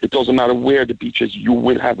 It doesn't matter where the beach is, you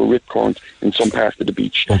will have a rip current in some parts of the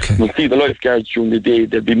beach. Okay. You'll see the lifeguards during the day,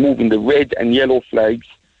 they'll be moving the red and yellow flags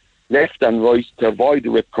left and right to avoid the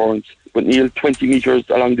rip currents. But Neil, 20 metres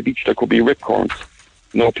along the beach, there could be a rip current.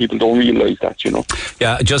 People don't realise that,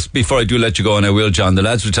 Yeah, just before I do let you go, and I will, John, the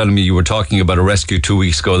lads were telling me you were talking about a rescue 2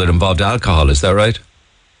 weeks ago that involved alcohol, is that right?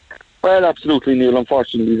 Well, absolutely, Neil.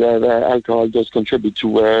 Unfortunately, the alcohol does contribute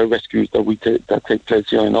to rescues that take place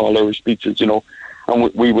here in all Irish beaches,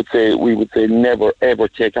 And we would say never ever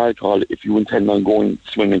take alcohol if you intend on going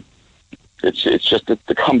swimming. It's just that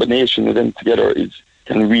the combination of them together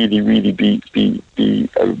can really be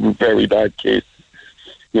a very bad case.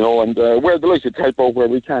 And we're delighted to help out where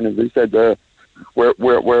we can. As I said,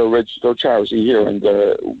 we're a registered charity here, and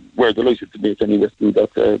we're delighted to make any rescue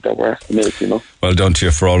that we're asked to make. Well done to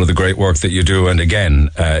you for all of the great work that you do. And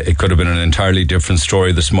again, it could have been an entirely different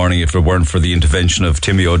story this morning if it weren't for the intervention of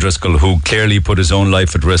Timmy O'Driscoll, who clearly put his own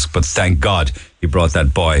life at risk. But thank God he brought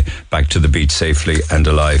that boy back to the beach safely and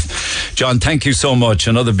alive. John, thank you so much.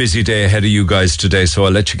 Another busy day ahead of you guys today, so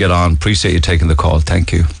I'll let you get on. Appreciate you taking the call.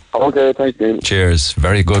 Thank you. Okay, thanks, Neil. Cheers.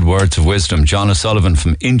 Very good words of wisdom. John O'Sullivan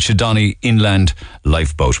from Inchydonny Inland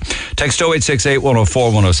Lifeboat. Text 0868 104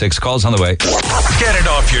 106. Calls on the way. Get it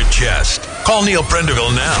off your chest. Call Neil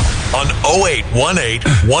Prendeville now on 0818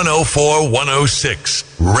 104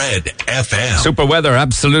 106. Red FM. Super weather,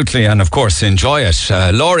 absolutely. And of course, enjoy it.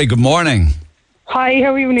 Laurie, good morning. Hi,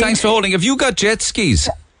 how are you, Neil? Thanks for holding. Have you got jet skis?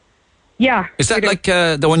 Yeah. Is that like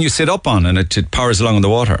the one you sit up on and it powers along in the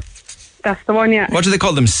water? That's the one, yeah. What do they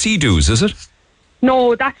call them? Sea-Doos, is it?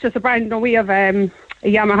 No, that's just a brand. No, we have a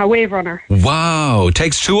Yamaha Wave Runner. Wow.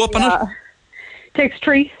 Takes two up on it? Takes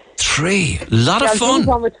three. Three. A lot of fun.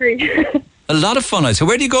 On with three. A lot of fun. So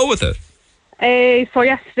where do you go with it? So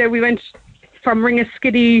yesterday we went from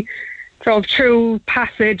Ringaskiddy, drove through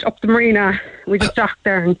Passage, up the marina. We just docked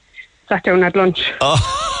there and sat down at lunch.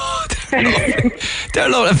 Oh, they're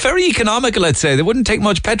lovely. Very economical, I'd say. They wouldn't take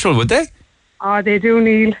much petrol, would they? Oh, they do,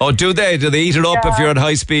 Neil. Oh, do they? Do they eat it up if you're at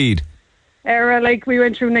high speed? We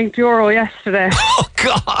went through €90 yesterday. Oh,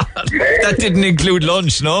 God. That didn't include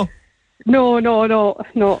lunch, no? No.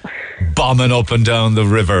 Bombing up and down the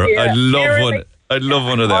river. Yeah. I'd love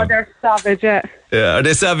one of them. Oh, they're savage, yeah. Yeah. Are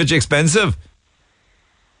they savage expensive?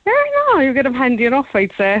 Yeah, no, you get them handy enough,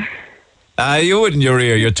 I'd say. You wouldn't, your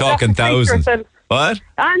ear. You're talking thousands. What?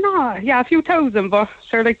 No, yeah, a few thousand, but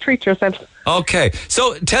sure, treat yourself. Okay,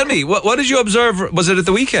 so tell me, what did you observe? Was it at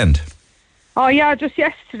the weekend? Oh yeah, just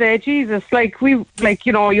yesterday. Jesus,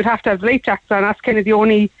 you'd have to have life jackets on. That's kind of the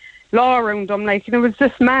only law around them. And it was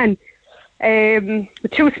this man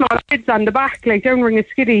with two small kids on the back, down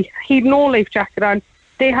Ringaskiddy. He'd no life jacket on.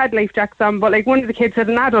 They had life jackets on, but one of the kids had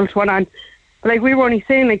an adult one on. But we were only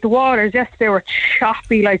saying the waters yesterday were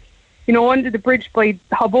choppy, under the bridge by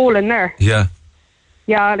Hobolen there. Yeah.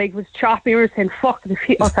 Yeah, it was choppy. We were saying, fuck,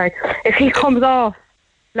 if he comes off,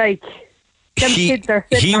 them kids are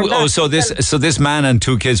sitting on that. So this man and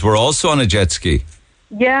two kids were also on a jet ski?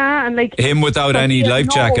 Yeah, and him without any life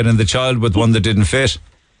jacket and the child with one that didn't fit?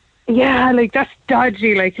 Yeah, that's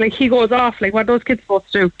dodgy. He goes off, what are those kids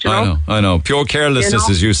supposed to do, you know? I know. Pure carelessness,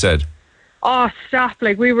 as you said. Oh, stop.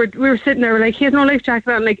 We were sitting there, he has no life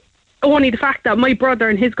jacket on, only the fact that my brother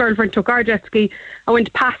and his girlfriend took our jet ski and went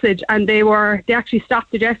to Passage, and they actually stopped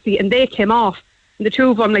the jet ski and they came off. And the two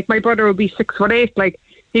of them, my brother would be 6'8",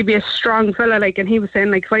 he'd be a strong fella, and he was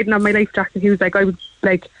saying, if I didn't have my life jacket, he was I was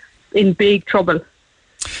in big trouble.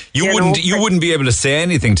 You wouldn't be able to say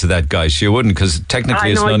anything to that guy, you wouldn't, because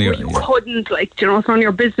technically it's none of your... You couldn't, it's none of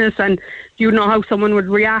your business, and you know how someone would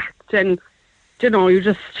react, and you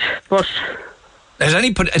just... But...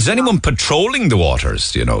 Is anyone patrolling the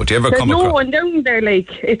waters? Do you ever come across? There's no one down there.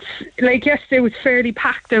 It's yesterday was fairly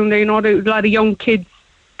packed down there. There was a lot of young kids,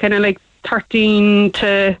 kind of 13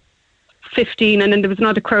 to 15, and then there was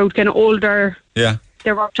another crowd, kind of older. Yeah.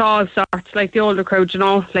 There were all sorts, the older crowd,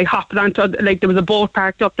 hopping onto, there was a boat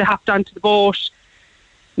parked up. They hopped onto the boat.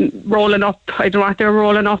 rolling up. I don't know what they're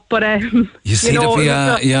rolling up, but you see,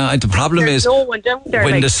 the problem is no one down there,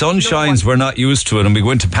 when the sun shines, we're not used to it, and we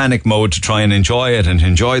go into panic mode to try and enjoy it and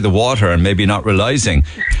enjoy the water, and maybe not realising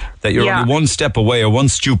that you're only one step away or one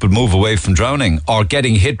stupid move away from drowning or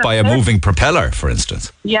getting hit by a moving propeller, for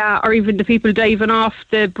instance. Yeah, or even the people diving off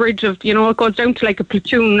the bridge of, it goes down to like a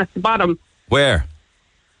platoon at the bottom. Where?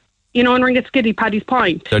 In Ringaskiddy, Paddy's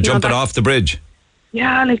Point. They're jumping off the bridge.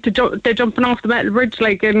 Yeah, like they're jumping off the metal bridge,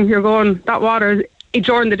 like, and you're going, that water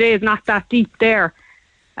during the day is not that deep there.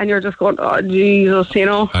 And you're just going, oh, Jesus, I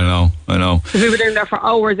know. Because we were down there for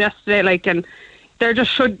hours yesterday, like, and there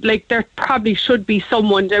probably should be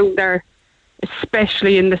someone down there,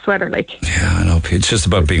 especially in this weather, like. Yeah, I know. It's just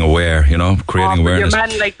about being aware, creating awareness. Your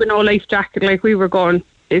man, like, with no life jacket, like, we were going,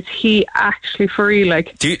 is he actually for real,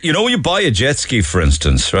 like? Do when you buy a jet ski, for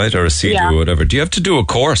instance, right, or a Sea-Doo or whatever, do you have to do a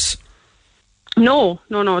course? No.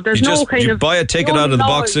 There's you buy it, take it out of the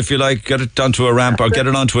box if you like, get it onto a ramp or get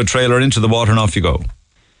it onto a trailer into the water and off you go.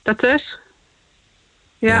 That's it.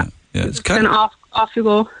 Yeah. It's kind of off you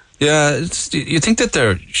go. Yeah, you think that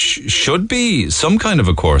there should be some kind of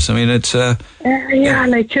a course. I mean, it's like,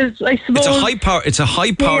 cause I suppose it's a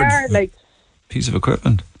high powered piece of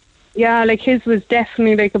equipment. Yeah, like his was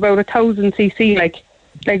definitely like about 1,000 cc. Like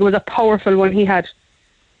it was a powerful one he had.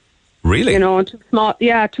 Really? Two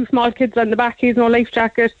small kids on the back. He's no life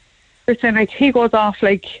jacket. They're saying like he goes off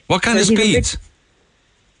like. What kind of speeds?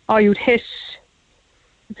 You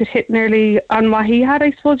could hit nearly on what he had.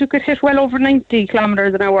 I suppose you could hit well over 90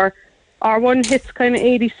 kilometres an hour. Or one hits kind of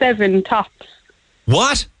 87 tops.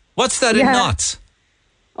 What? What's that in knots?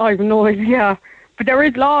 I have no idea. But there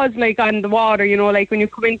is laws like on the water, like when you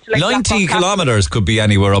come into like 90 kilometres could be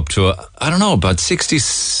anywhere up to, about 60,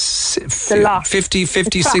 50,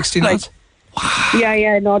 60 knots. Wow.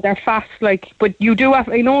 Yeah, no, they're fast, like, but you do have,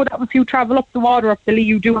 I know that if you travel up the water, up the Lee,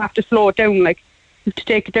 you do have to slow it down, like, you have to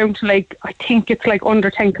take it down to like, I think it's like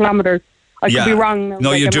under 10 kilometres. I could be wrong. No,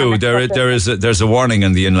 like, you do. There's a warning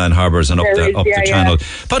in the inland harbours and up the channel.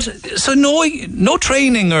 But so no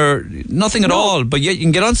training or nothing at all. But yet you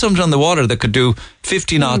can get on something on the water that could do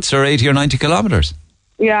 50 knots or 80 or 90 kilometres.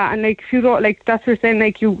 Yeah, and like if you don't, like that's what we're saying.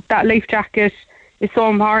 Like that life jacket is so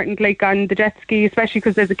important. Like on the jet ski, especially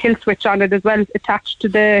because there's a kill switch on it as well attached to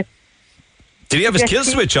the. Did he have his kill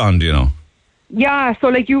switch on? Do you know? Yeah, so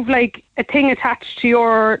like you've like a thing attached to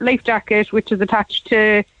your life jacket, which is attached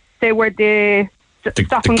to. Say where the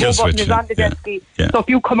stop and go button is on the jet ski. Yeah. So if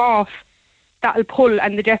you come off, that'll pull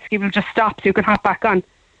and the jet ski will just stop so you can hop back on.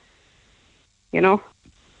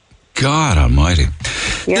 God almighty.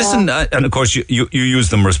 Yeah. Listen, and of course you use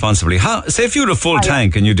them responsibly. Say if you had a full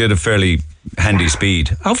tank and you did a fairly handy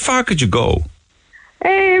speed, how far could you go?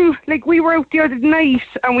 Like we were out the other night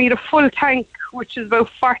and we had a full tank, which is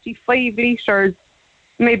about 45 litres,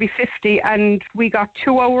 maybe 50, and we got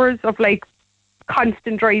 2 hours of like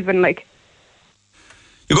constant driving, like.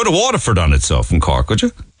 You go to Waterford on itself in Cork, would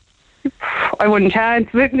you? I wouldn't chance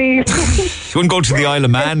it, Neil. You wouldn't go to the Isle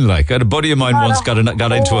of Man, like. I had a buddy of mine once got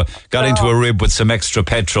into a rib with some extra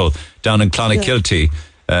petrol down in Clonakilty.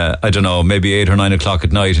 I don't know, maybe 8 or 9 o'clock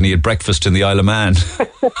at night, and he had breakfast in the Isle of Man.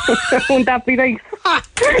 Wouldn't that be nice?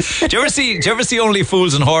 Do you ever see Only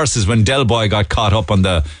Fools and Horses when Del Boy got caught up on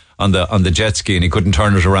the jet ski and he couldn't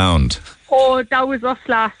turn it around? Oh, that was us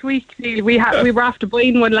last week, Neil. We were after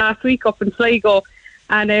buying one last week up in Sligo,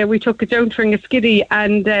 and we took it down to Ringaskiddy,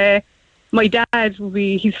 and my dad,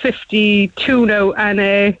 he's 52 now, and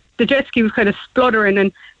the jet ski was kind of spluttering,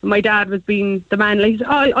 and my dad was being the man, like,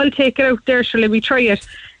 I'll take it out there, shall we try it?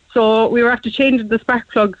 So we were after changing the spark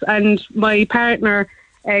plugs, and my partner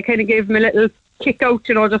kind of gave him a little kick out,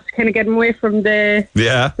 just to kind of get him away from the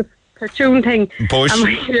cartoon thing. Push. And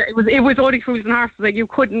it was Only Fools and Horses, like you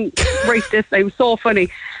couldn't write this. It was so funny.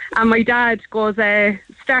 And my dad goes,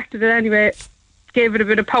 started it anyway, gave it a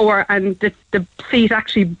bit of power, and the seat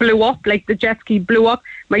actually blew up, like the jet ski blew up.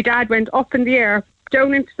 My dad went up in the air,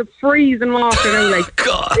 down into the freezing water now, like.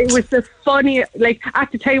 God. It was the funny, like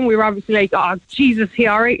at the time we were obviously like, oh Jesus, he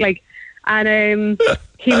alright, like, and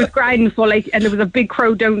he was grinding, so like, and there was a big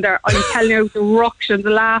crowd down there. I'm telling you, the ruction,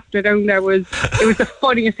 the laughter down there was the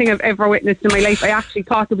funniest thing I've ever witnessed in my life. I actually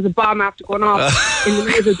thought there was a bomb after going off in the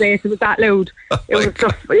naval base. It was that loud.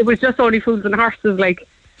 It was just Only Fools and Horses, like.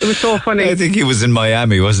 It was so funny. I think he was in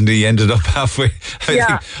Miami, wasn't he? He ended up halfway.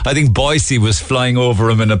 I think Boise was flying over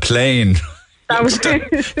him in a plane. Looks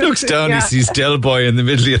down, he sees Del Boy in the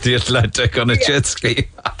middle of the Atlantic on a jet ski.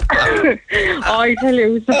 I tell you,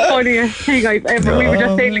 it was the funniest thing I've ever. We were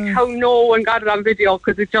just saying like how no one got it on video,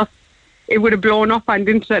 because it it would have blown up on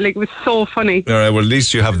the internet. Like, it was so funny. All right, well, at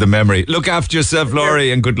least you have the memory. Look after yourself,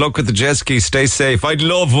 Laurie, and good luck with the jet ski. Stay safe. I'd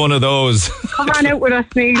love one of those. Come on out with us,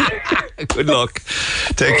 Neil. Good luck.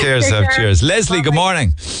 Take care of yourself. Cheers. Leslie, Bye. Good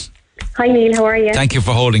morning. Hi Neil, how are you? Thank you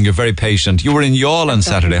for holding. You're very patient. You were in Youghal on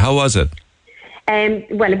Saturday. How was it?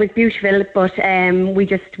 Well, it was beautiful, but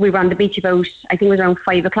we were on the beach about, I think it was around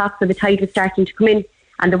 5 o'clock, so the tide was starting to come in,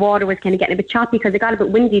 and the water was kind of getting a bit choppy because it got a bit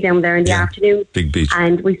windy down there in the afternoon. Big beach.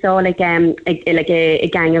 And we saw a gang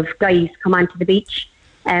of guys come onto the beach.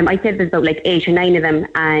 I said there's about 8 or 9 of them,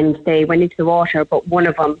 and they went into the water, but one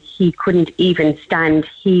of them, he couldn't even stand.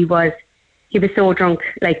 He was so drunk,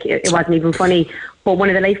 it wasn't even funny. But one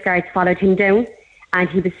of the lifeguards followed him down, and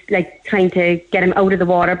he was trying to get him out of the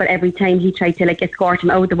water, but every time he tried to escort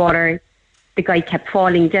him out of the water, the guy kept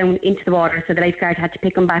falling down into the water, so the lifeguard had to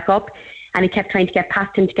pick him back up, and he kept trying to get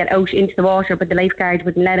past him to get out into the water, but the lifeguard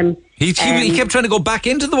wouldn't let him. He kept trying to go back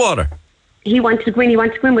into the water. He wanted to go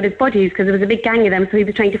in with his buddies because there was a big gang of them, so he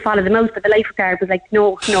was trying to follow them out, but the lifeguard was like,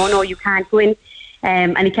 no, you can't go in,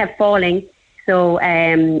 and he kept falling. So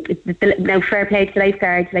now fair play to the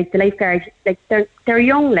lifeguards. The lifeguards, they're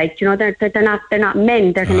young, they're not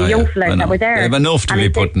men. They're kind of young fellas that were there. They have enough to be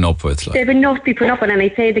putting up with. They have enough to be putting up with, and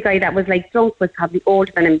I'd say the guy that was drunk was probably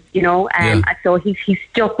older than him, so he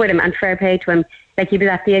stuck with him, and fair play to him. He was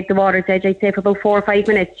at the water's edge, I'd say, for about 4 or 5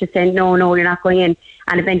 minutes, just saying, no, you're not going in.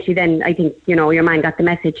 And eventually then, I think, your man got the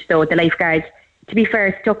message. So the lifeguards, to be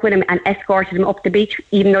fair, stuck with him and escorted him up the beach,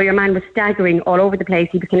 even though your man was staggering all over the place.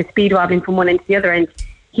 He was kind of speed wobbling from one end to the other end.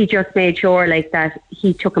 He just made sure that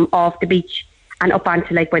he took him off the beach and up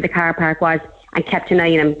onto where the car park was, and kept an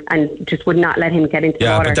eye on him and just would not let him get into the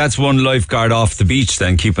water. Yeah, but that's one lifeguard off the beach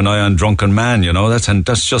then. Keep an eye on drunken man,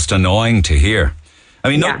 that's just annoying to hear. I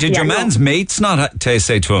mean, did your man's mates not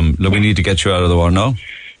say to him, look, we need to get you out of the water, no?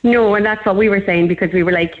 No, and that's what we were saying, because we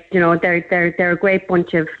were they're a great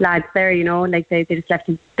bunch of lads there, they just left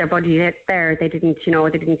their buddy there. They didn't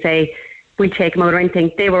say we'll take them out or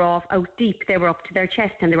anything. They were out deep. They were up to their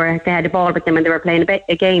chest, and they had a ball with them, and they were playing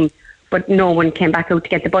a game. But no one came back out to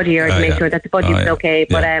get the buddy or to make sure that the buddy was okay.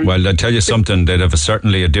 But well, I'll tell you something. They'd have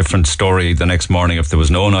certainly a different story the next morning if there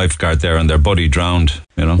was no lifeguard there and their buddy drowned.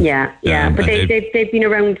 Yeah. But they've been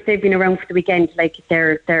around. They've been around for the weekend.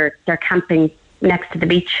 They're camping next to the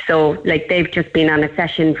beach. So they've just been on a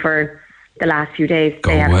session for the last few days.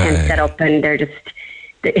 They have a tent set up, and they're just.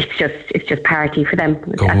 It's just party for them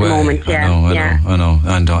at the moment. I know.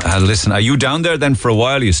 And listen, are you down there then for a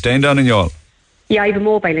while? Are you staying down in Youghal? Yeah, I have a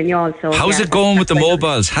mobile in Youghal. So how's it going with the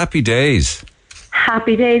mobiles? Happy days.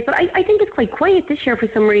 Happy days, but I think it's quite quiet this year for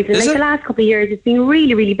some reason. The last couple of years, it's been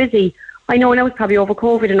really, really busy. I know now it's probably over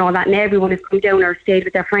COVID and all that, and everyone has come down or stayed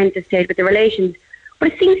with their friends or stayed with their relations.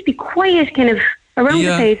 But it seems to be quiet kind of around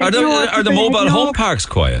the place. Are the mobile home parks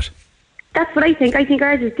quiet? That's what I think. I think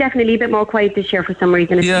ours is definitely a bit more quiet this year for some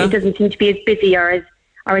reason. It doesn't seem to be as busy or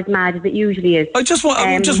as mad as it usually is. I just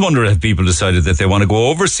wonder if people decided that they want to go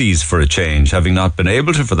overseas for a change, having not been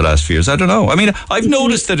able to for the last few years. I don't know. I mean, I've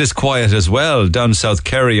noticed that it's quiet as well down South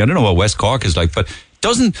Kerry. I don't know what West Cork is like, but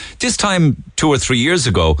this time 2 or 3 years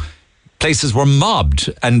ago, places were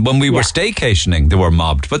mobbed, and when we were staycationing, they were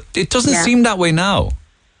mobbed. But it doesn't seem that way now.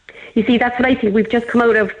 You see, that's what I think. We've just come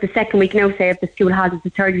out of the second week now, say, of the school holidays, the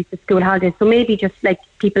third week of the school holidays. So maybe just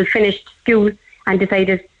people finished school and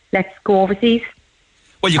decided, let's go overseas.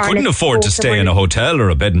 Well, you couldn't afford to stay in a hotel or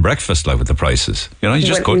a bed and breakfast with the prices. You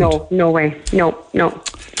just couldn't. No way. No.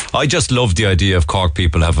 I just love the idea of Cork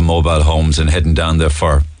people having mobile homes and heading down there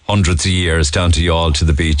for hundreds of years down to Youghal to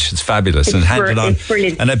the beach. It's fabulous. It's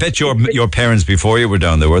brilliant. And I bet your parents before you were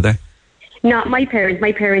down there, were they? Not my parents.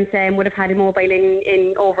 My parents would have had a mobile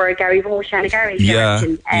in over Gary Roche and a garage.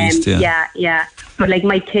 Yeah. But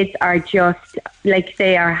my kids are just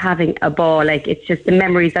they are having a ball. It's just the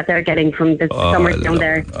memories that they're getting from the summers down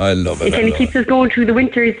there. I love it. It kind of keeps us going through the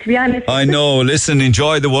winters, to be honest. I know. Listen,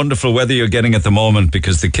 enjoy the wonderful weather you're getting at the moment,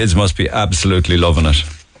 because the kids must be absolutely loving it.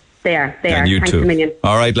 They are. And you Thanks too. a million.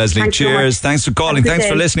 All right, Leslie. Thanks cheers. So Thanks for calling. Thanks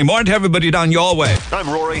for listening. Morning to everybody down your way. I'm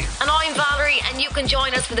Rory. And I'm Valerie, and you can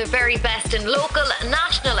join us for the very best in local,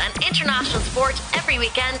 national and international sport every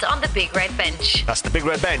weekend on the Big Red Bench. That's the Big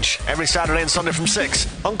Red Bench, every Saturday and Sunday from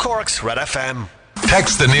 6 on Cork's Red FM.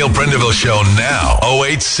 Text the Neil Prendeville Show now.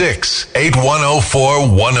 086 8104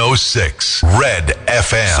 106. Red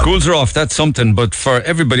FM. Schools are off, that's something, but for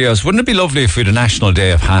everybody else, wouldn't it be lovely if we had a national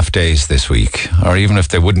day of half days this week? Or even if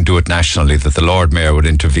they wouldn't do it nationally, that the Lord Mayor would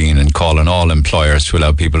intervene and call on all employers to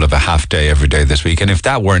allow people to have a half day every day this week. And if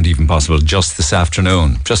that weren't even possible, just this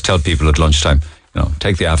afternoon, just tell people at lunchtime,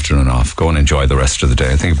 take the afternoon off, go and enjoy the rest of the day.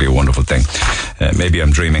 I think it'd be a wonderful thing. Maybe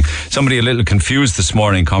I'm dreaming. Somebody a little confused this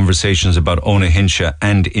morning, conversations about Onahinsha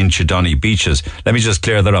and Inchydoney beaches. Let me just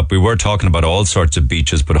clear that up. We were talking about all sorts of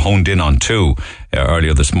beaches, but honed in on two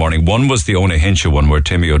earlier this morning. One was the Onahinsha one, where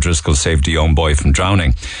Timmy O'Driscoll saved a young boy from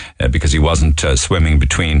drowning because he wasn't swimming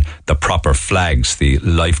between the proper flags, the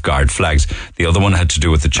lifeguard flags. The other one had to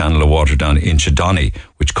do with the channel of water down Inchydoney,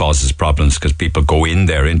 which causes problems because people go in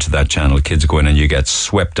there into that channel, kids go in and you get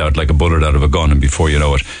swept out like a bullet out of a gun, and before you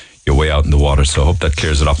know it, you're way out in the water. So I hope that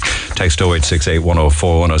clears it up. Text 0868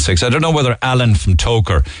 104 106. I don't know whether Alan from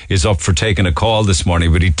Toker is up for taking a call this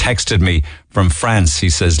morning, but he texted me from France. He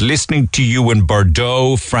says, listening to you in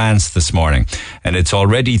Bordeaux, France this morning, and it's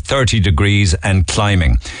already 30 degrees and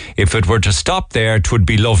climbing. If it were to stop there, 'twould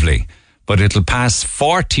be lovely, but it'll pass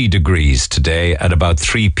 40 degrees today at about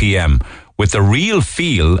 3 p.m. with a real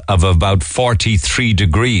feel of about 43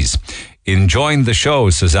 degrees. Enjoying the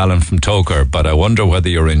show, says Alan from Toker, but I wonder whether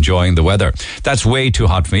you're enjoying the weather. That's way too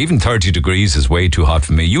hot for me. Even 30 degrees is way too hot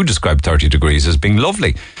for me. You describe 30 degrees as being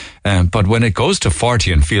lovely. But when it goes to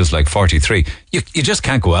 40 and feels like 43, you just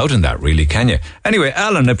can't go out in that, really, can you? Anyway,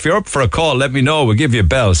 Alan, if you're up for a call, let me know. We'll give you a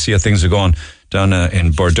bell, see how things are going down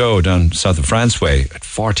in Bordeaux, down south of France way, at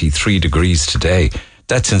 43 degrees today.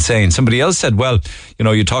 That's insane. Somebody else said, well,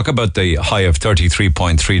 you talk about the high of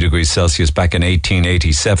 33.3 degrees Celsius back in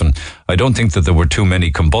 1887. I don't think that there were too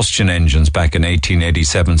many combustion engines back in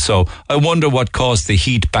 1887. So I wonder what caused the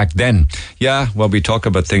heat back then. Yeah, well, we talk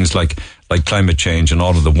about things like climate change and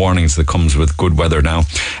all of the warnings that comes with good weather now.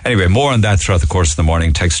 Anyway, more on that throughout the course of the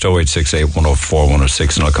morning. Text 0868 104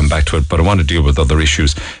 106 and I'll come back to it. But I want to deal with other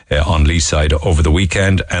issues on Lee's side over the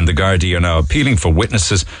weekend. And the Gardaí are now appealing for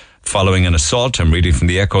witnesses following an assault. I'm reading from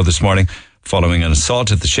the Echo this morning. Following an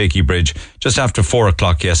assault at the Shakey Bridge just after 4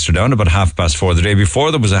 o'clock yesterday, on about 4:30. The day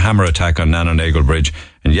before, there was a hammer attack on Nannaneagle Bridge,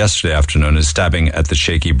 and yesterday afternoon a stabbing at the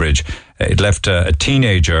Shakey Bridge. It left a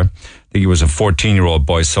teenager, I think he was a 14-year-old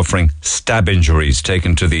boy, suffering stab injuries,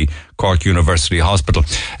 taken to the Cork University Hospital.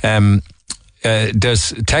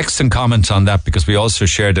 There's texts and comments on that because we also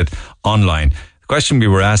shared it online. The question we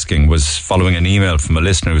were asking was following an email from a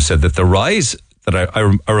listener who said that the rise that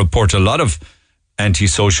I report a lot of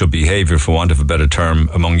antisocial behaviour, for want of a better term,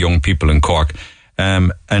 among young people in Cork.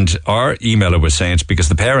 And our emailer was saying it's because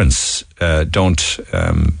the parents don't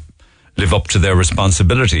live up to their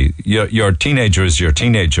responsibility. Your teenager is your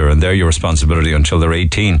teenager, and they're your responsibility until they're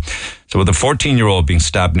 18. So with a 14-year-old being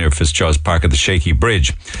stabbed near Fitzgerald's Park at the Shakey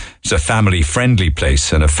Bridge, it's a family-friendly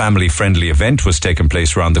place, and a family-friendly event was taking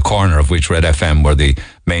place around the corner, of which RedFM were the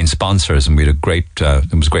main sponsors, and we had there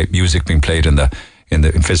was great music being played in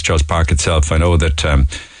Fitzgerald's Park itself. I know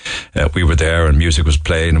that we were there and music was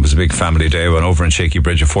playing. It was a big family day. When over in Shakey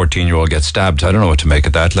Bridge, a 14-year-old gets stabbed. I don't know what to make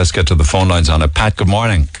of that. Let's get to the phone lines on it. Pat, good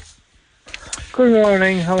morning. Good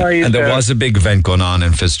morning. How are you? And there was a big event going on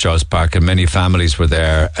in Fitzgerald's Park, and many families were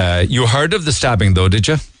there. You heard of the stabbing, though, did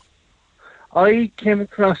you? I came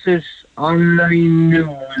across it online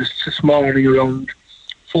news this morning around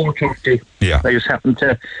 4:30. Yeah. I just happened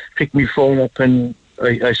to pick my phone up and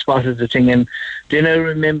I spotted the thing, and then I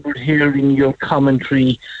remembered hearing your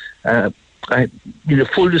commentary.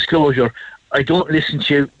 Full disclosure, I don't listen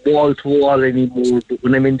to you wall to wall anymore, but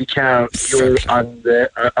when I'm in the car, you're on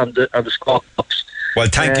the squawk box. Well,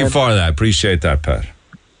 thank you for that. Appreciate that, Pat.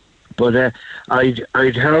 But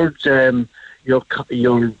I'd heard your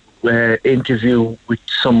interview with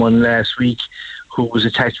someone last week who was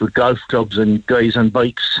attached with golf clubs and guys on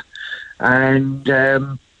bikes, and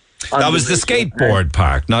that was the skateboard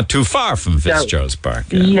park, not too far from Fitzgerald's Park.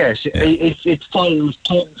 Yeah. Yes, it's fine. It was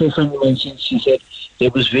talking to a friend of mine since she said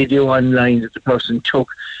there was video online that the person took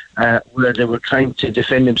where they were trying to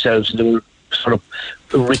defend themselves, and they were sort of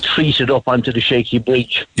retreated up onto the Shakey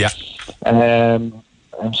Bridge. Yeah. And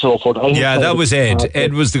so forth. That was Ed.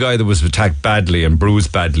 Ed was the guy that was attacked badly and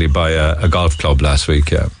bruised badly by a golf club last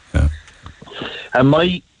week. Yeah. And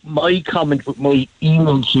my comment with my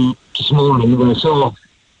email to you this morning when I saw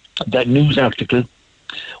that news article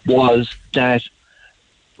was that,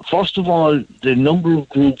 first of all, the number of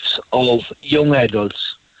groups of young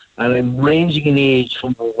adults, and I'm ranging in age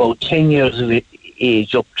from about 10 years of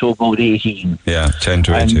age up to about 18. Yeah, 10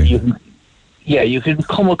 to 18. You can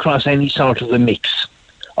come across any sort of a mix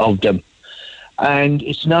of them. And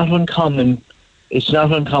it's not uncommon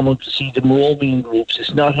to see them roaming groups.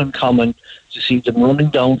 It's not uncommon to see them running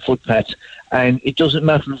down footpaths. And it doesn't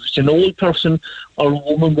matter if it's an old person or a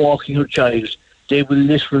woman walking her child, they will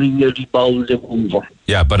literally nearly bowl them over.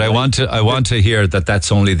 Yeah, but I want to hear that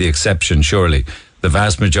that's only the exception, surely. The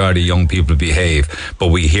vast majority of young people behave, but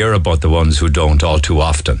we hear about the ones who don't all too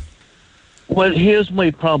often. Well, here's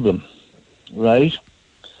my problem, right?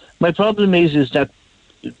 My problem is that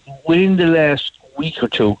within the last week or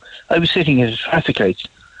two, I was sitting at a traffic light,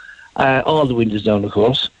 all the windows down, of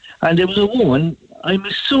course, and there was a woman, I'm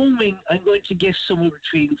assuming, I'm going to guess somewhere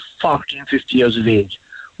between 40 and 50 years of age,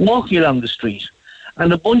 walking along the street,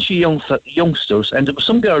 and a bunch of youngsters, and there were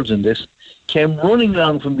some girls in this, came running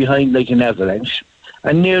along from behind like an avalanche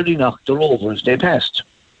and nearly knocked her over as they passed,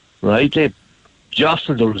 right? They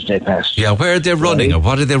jostled her as they passed. Yeah, where are they running, or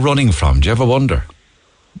what are they running from? Do you ever wonder?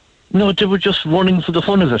 No, they were just running for the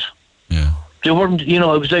fun of it. Yeah. They weren't, it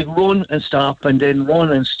was like run and stop and then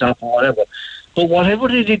run and stop or whatever. But whatever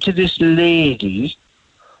they did to this lady,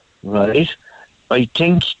 right, I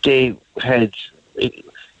think they had, it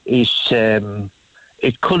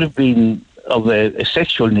could have been of a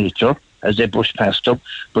sexual nature as they brushed past them,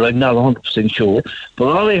 but I'm not 100% sure.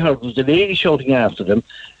 But all I heard was the lady shouting after them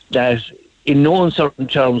that in no uncertain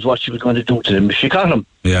terms what she was going to do to them if she caught them.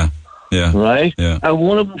 Yeah. Yeah. Right? Yeah. And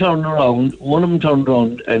one of them turned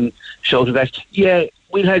around and shouted back, yeah,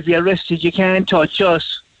 we'll have you arrested, you can't touch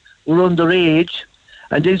us, we're underage.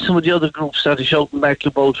 And then some of the other groups started shouting back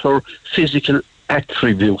about her physical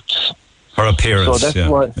attributes. Her appearance, so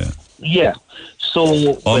that's yeah.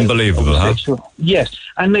 So unbelievable, huh? Yes.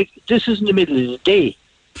 And this is in the middle of the day.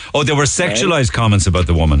 Oh, there were sexualized comments about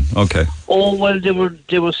the woman. Okay. Oh well, they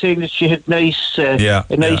were saying that she had nice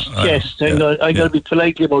chest. I got to be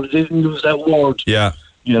politely about it. They didn't use that word. Yeah.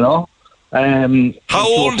 How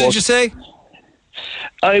old did you say?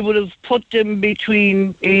 I would have put them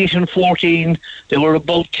between 8 and 14. There were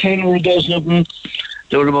about 10 or a dozen of them.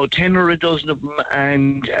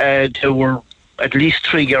 And there were at least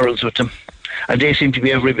 3 girls with them. And they seem to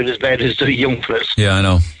be every bit as bad as the young fellas. Yeah, I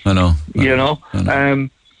know. You know?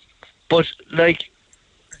 But, like,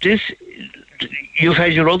 this, you've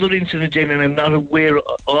had your other incident in, and I'm not aware,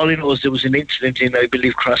 all I know is there was an incident in, I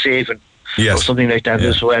believe, Crosshaven. Yes. Or something like that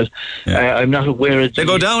as well. Yeah. I'm not aware of... They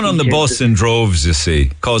go down on the bus in droves, you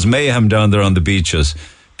see, cause mayhem down there on the beaches,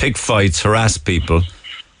 pick fights, harass people,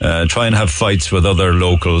 try and have fights with other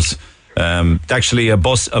locals. Actually, a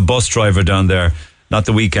bus driver down there, not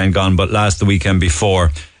the weekend gone, but the weekend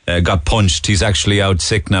before, got punched. He's actually out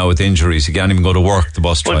sick now with injuries. He can't even go to work, the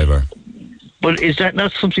bus driver. But is that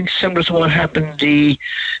not something similar to what happened the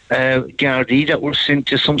Gardaí that were sent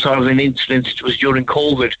to some sort of an incident? It was during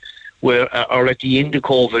COVID, or at the end of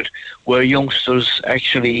COVID, where youngsters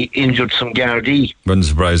actually injured some Gardaí. Wouldn't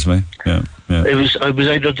surprise me. Yeah. I was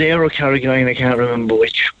either there or Carrigaline, I can't remember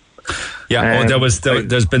which. Yeah,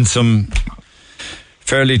 there's been some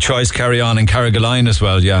fairly choice carry-on in Carrigaline as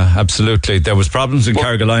well. Yeah, absolutely. There was problems in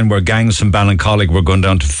Carrigaline where gangs from Ballincollig were going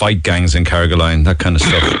down to fight gangs in Carrigaline, that kind of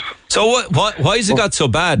stuff. So why has it got so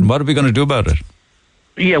bad, and what are we going to do about it?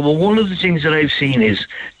 Yeah, well, one of the things that I've seen is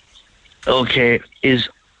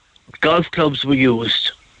golf clubs were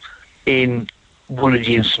used in one of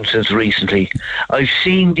the instances recently. I've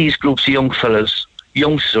seen these groups of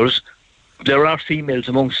youngsters, there are females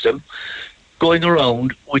amongst them, going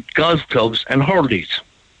around with golf clubs and hurleys.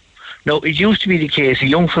 Now, it used to be the case, a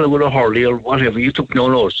young fella with a hurley or whatever, you took no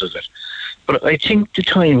notice of it. But I think the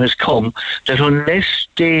time has come that unless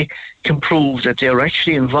they can prove that they're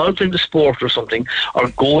actually involved in the sport or something, or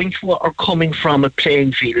going to or coming from a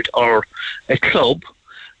playing field or a club,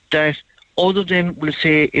 that other than, we'll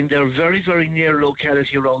say, in their very, very near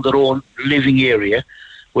locality around their own living area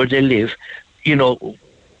where they live,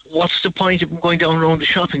 what's the point of them going down around the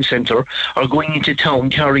shopping centre or going into town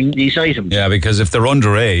carrying these items? Yeah, because if they're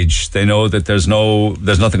underage, they know that there's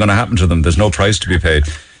nothing going to happen to them. There's no price to be paid.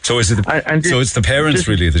 So it's the parents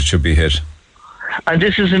really that should be hit. And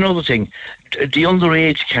this is another thing, the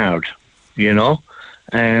underage card.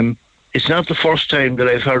 It's not the first time that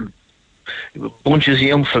I've heard bunches of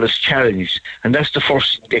young fellas challenged, and that's the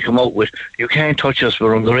first thing they come out with. You can't touch us,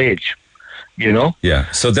 we're underage.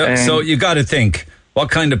 Yeah. So you got to think. What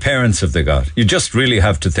kind of parents have they got? You just really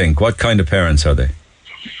have to think, what kind of parents are they?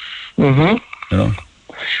 Mm-hmm.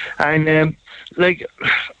 And,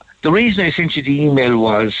 the reason I sent you the email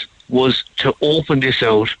was to open this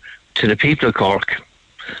out to the people of Cork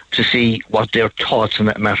to see what their thoughts on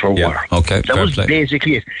that matter were. Okay, that was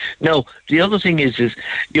basically it. Now, the other thing is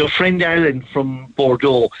your friend Alan from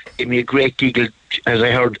Bordeaux gave me a great giggle, as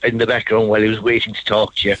I heard in the background while he was waiting to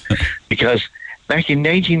talk to you, because back in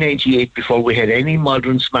 1998, before we had any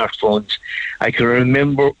modern smartphones, I can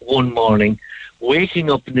remember one morning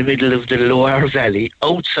waking up in the middle of the Loire Valley,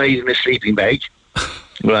 outside in a sleeping bag,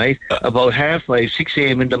 right, about 5:30, 6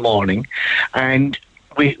 a.m. in the morning, and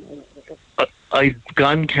I'd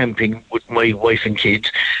gone camping with my wife and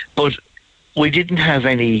kids, but we didn't have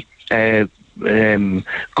any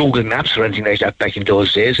Google Maps or anything like that back in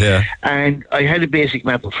those days. Yeah. And I had a basic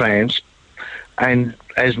map of France. And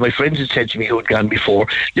as my friends had said to me who had gone before,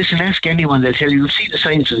 listen, ask anyone, they'll tell you, you'll see the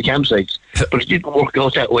signs for the campsites. But it didn't work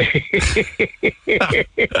out that way.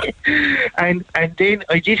 and then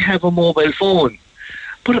I did have a mobile phone.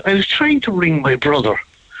 But I was trying to ring my brother.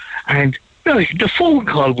 And the phone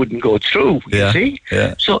call wouldn't go through, you see?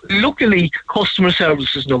 Yeah. So luckily, customer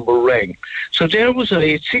services number rang. So there was I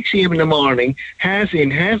at 6 a.m. in the morning, half in,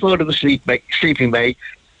 half out of a sleeping bag.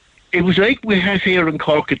 It was like we have here in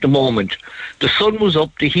Cork at the moment. The sun was up,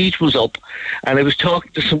 the heat was up, and I was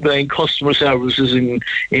talking to some guy in customer services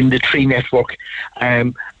in the Tree network.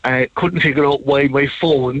 I couldn't figure out why my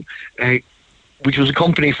phone, which was a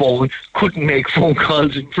company phone, couldn't make phone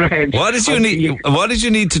calls in France. What did you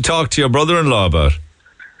need to talk to your brother-in-law about?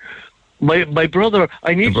 My brother,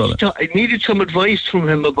 I needed some advice from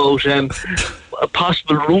him about a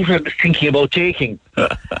possible route I was thinking about taking,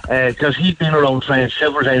 because he'd been around France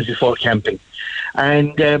several times before camping,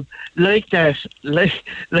 and like that,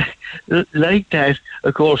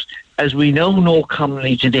 of course, as we now know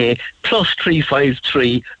commonly today,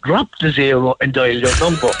 +353, drop the 0 and dial your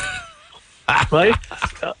number. Right?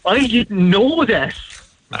 I didn't know that.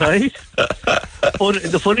 Right? But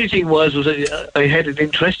the funny thing was I had an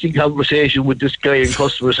interesting conversation with this guy in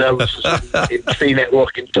customer services in Tree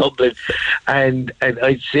Network in Dublin, and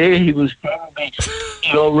I'd say he was probably,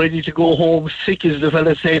 ready to go home sick, as the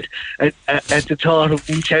fella said, at the thought of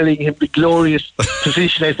me telling him the glorious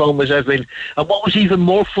position I found myself in. And what was even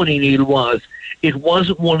more funny, Neil, was it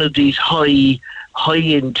wasn't one of these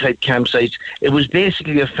high-end type campsites. It was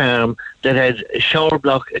basically a farm that had a shower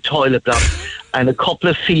block, a toilet block, and a couple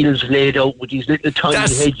of fields laid out with these little tiny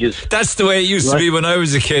hedges. That's the way it used to be when I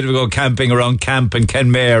was a kid. We go camping around Camp and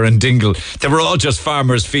Kenmare and Dingle. They were all just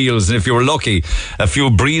farmers' fields, and if you were lucky, a few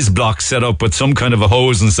breeze blocks set up with some kind of a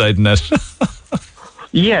hose inside in it.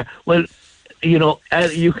 Yeah, well, you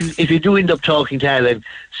can, if you do end up talking to Alan,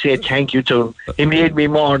 say thank you to him. He made me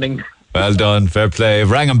morning. Well done, fair play.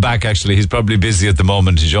 Rang him back, actually. He's probably busy at the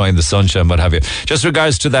moment, enjoying the sunshine, what have you. Just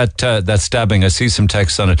regards to that stabbing, I see some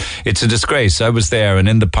text on it. It's a disgrace. I was there and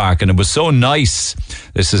in the park, and it was so nice.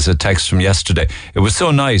 This is a text from yesterday. It was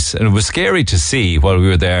so nice, and it was scary to see while we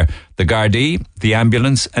were there. The Gardaí, the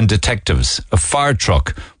ambulance, and detectives, a fire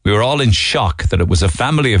truck. We were all in shock that it was a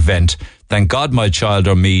family event. Thank God my child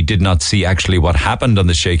or me did not see actually what happened on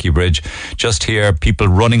the Shakey Bridge. Just hear people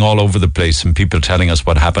running all over the place and people telling us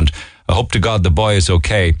what happened. I hope to God the boy is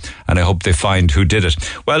okay, and I hope they find who did it.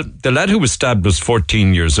 Well, the lad who was stabbed was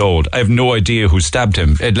 14 years old. I have no idea who stabbed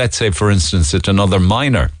him. Let's say, for instance, it's another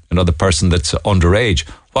minor, another person that's underage.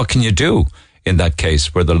 What can you do in that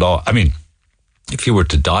case where the law... I mean, if he were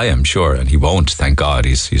to die, I'm sure, and he won't, thank God,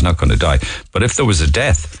 he's not going to die. But if there was a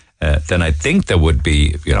death, then I think there would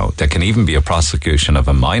be, there can even be a prosecution of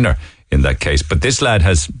a minor in that case. But this lad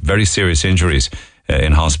has very serious injuries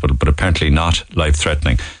in hospital, but apparently not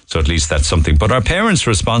life-threatening. So at least that's something. But are parents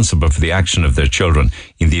responsible for the action of their children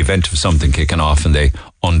in the event of something kicking off and they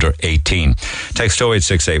under 18? Text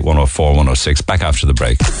 0868 104 106. Back after the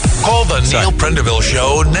break. Call the Neil Prendeville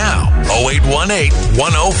Show now. 0818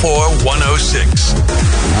 104 106.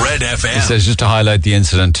 Red FM. It says, just to highlight the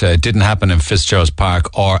incident, it didn't happen in Fitzgerald's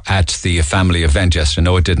Park or at the family event yesterday.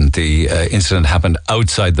 No, it didn't. The incident happened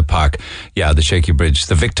outside the park. Yeah, the Shakey Bridge.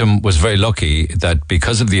 The victim was very lucky that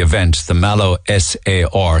because of the event, the Mallow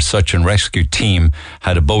SAR Search and Rescue Team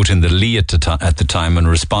had a boat in the Lee at the time and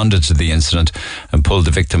responded to the incident and pulled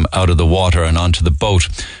the victim out of the water and onto the boat.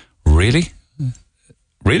 Really?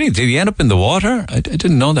 Did he end up in the water? I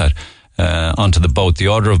didn't know that. Onto the boat. The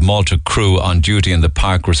Order of Malta crew on duty in the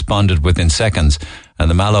park responded within seconds,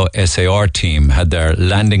 and the Mallow SAR team had their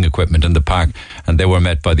landing equipment in the park, and they were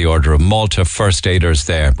met by the Order of Malta first aiders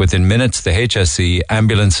there. Within minutes, the HSE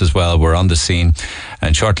ambulance as well were on the scene,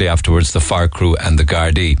 and shortly afterwards, the fire crew and the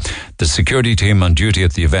Gardaí. The security team on duty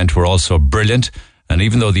at the event were also brilliant. And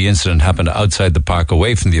even though the incident happened outside the park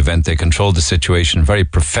away from the event, they controlled the situation very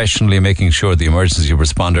professionally, making sure the emergency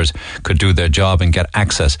responders could do their job and get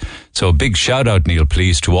access. So a big shout out, Neil,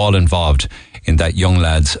 please, to all involved in that young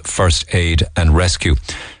lad's first aid and rescue.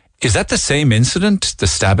 Is that the same incident, the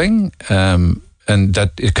stabbing? And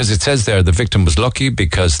that, because it says there the victim was lucky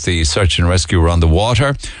because the search and rescue were on the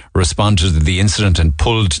water, responded to the incident and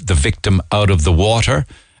pulled the victim out of the water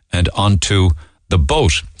and onto the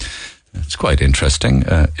boat. It's quite interesting.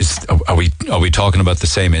 Are we talking about the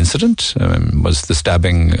same incident? Was the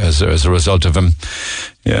stabbing as a result of him?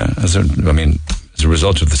 Yeah, as a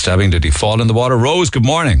result of the stabbing, did he fall in the water? Rose, good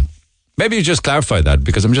morning. Maybe you just clarify that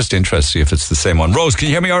because I'm just interested if it's the same one. Rose, can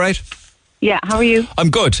you hear me all right? Yeah, how are you? I'm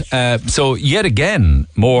good. So yet again,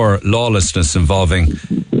 more lawlessness involving.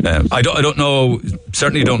 I don't know.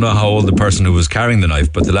 Certainly don't know how old the person who was carrying the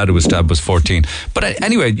knife, but the lad who was stabbed was 14. But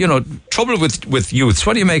anyway, trouble with youths.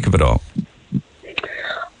 What do you make of it all?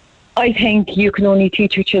 I think you can only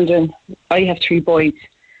teach your children. I have 3 boys.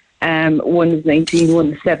 One is 19,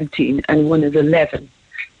 one is 17, and one is 11.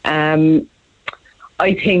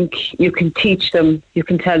 I think you can teach them. You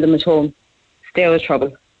can tell them at home, stay out of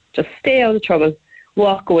trouble. Just stay out of trouble.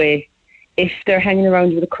 Walk away. If they're hanging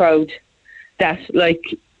around with a crowd that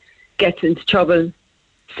gets into trouble,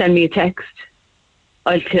 send me a text.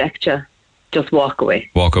 I'll collect you. Just walk away.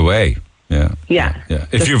 Walk away. Yeah. Yeah.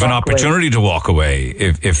 If you have an opportunity to walk away,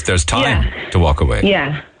 if there's time to walk away.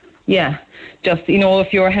 Yeah. Yeah. Just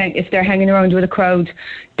if they're hanging around with a crowd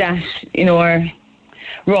that are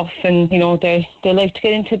rough and they like to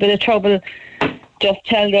get into a bit of trouble, just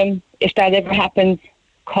tell them if that ever happens.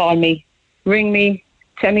 Call me, ring me,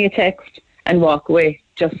 send me a text, and walk away.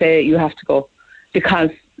 Just say you have to go,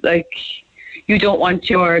 because you don't want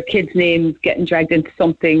your kids' names getting dragged into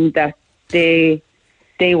something that they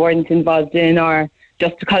weren't involved in, or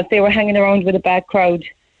just because they were hanging around with a bad crowd,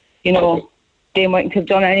 they mightn't have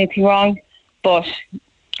done anything wrong. But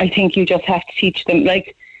I think you just have to teach them.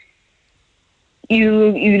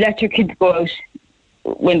 You let your kids go out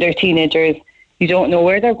when they're teenagers. You don't know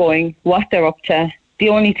where they're going, what they're up to. The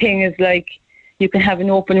only thing is you can have an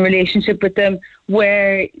open relationship with them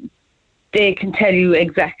where they can tell you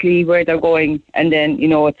exactly where they're going, and then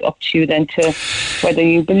it's up to you then to whether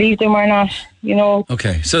you believe them or not.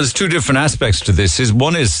 Okay, so there's 2 different aspects to this.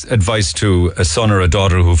 One is advice to a son or a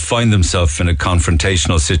daughter who find themselves in a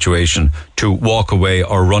confrontational situation to walk away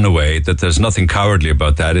or run away. That there's nothing cowardly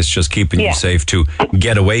about that. It's just keeping you safe to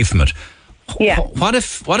get away from it. Yeah. What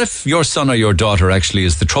if your son or your daughter actually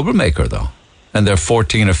is the troublemaker though? And they're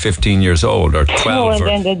 14 or 15 years old, or 12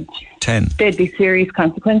 or 10. There'd be serious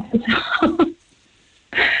consequences.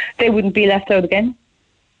 They wouldn't be left out again.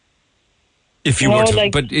 If you were to,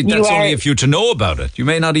 but that's only if you to know about it. You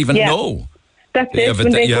may not even know. That's it.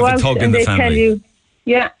 When they go out and they tell you,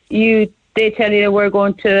 they tell you we're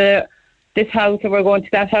going to this house or we're going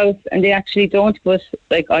to that house, and they actually don't. But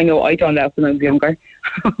I know I done that when I was younger.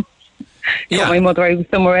 My mother, I was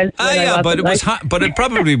somewhere else. But it was, but it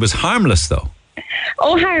probably was harmless though.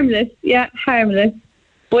 Oh, harmless, harmless.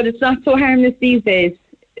 But it's not so harmless these days.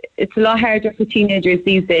 It's a lot harder for teenagers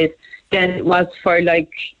these days than it was for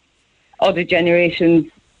other generations.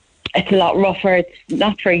 It's a lot rougher. It's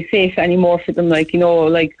not very safe anymore for them.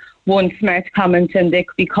 One smart comment and they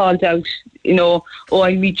could be called out.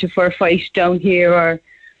 I'll meet you for a fight down here, or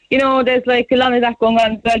there's a lot of that going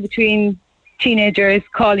on as well between teenagers,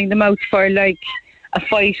 calling them out for a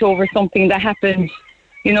fight over something that happened.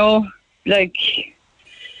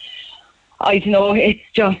 I don't know, it's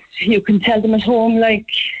just, you can tell them at home,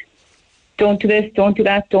 don't do this, don't do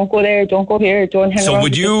that, don't go there, don't go here, don't hang around.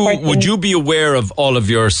 So would you be aware of all of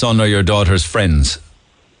your son or your daughter's friends?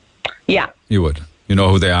 Yeah. You would? You know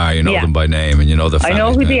who they are, you know them by name, and you know the family. I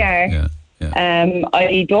know who they are. Yeah.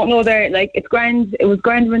 I don't know it's grand. It was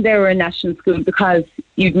grand when they were in national school because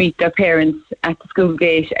you'd meet their parents at the school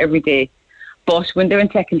gate every day. But when they're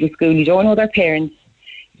in secondary school, you don't know their parents.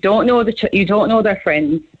 You don't know their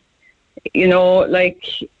friends.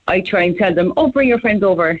 I try and tell them, bring your friends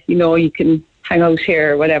over. You can hang out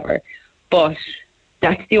here or whatever. But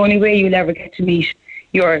that's the only way you'll ever get to meet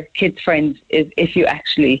your kids' friends is if you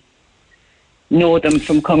actually know them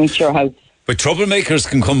from coming to your house. But troublemakers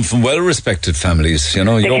can come from well-respected families, your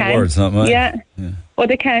words, not mine. Yeah. Oh,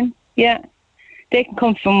 they can, yeah. They can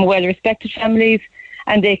come from well-respected families,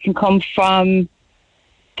 and they can come from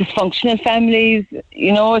dysfunctional families.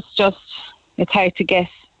 It's hard to guess.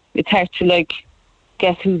 It's hard to,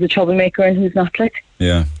 guess who's a troublemaker and who's not,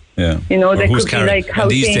 Yeah. They could be house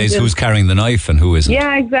these angels. days, who's carrying the knife and who isn't?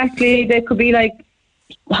 Yeah, exactly. They could be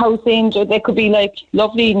house angel. They could be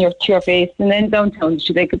lovely to your face, and then downtown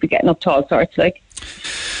they could be getting up to all sorts.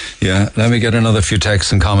 Yeah, let me get another few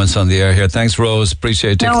texts and comments on the air here. Thanks, Rose.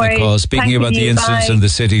 Appreciate taking the call. Speaking about the incidents in the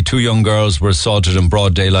city, 2 young girls were assaulted in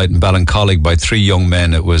broad daylight in Ballincollig by 3 young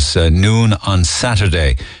men. It was noon on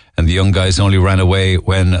Saturday, and the young guys only ran away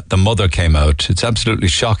when the mother came out. It's absolutely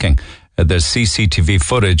shocking. There's CCTV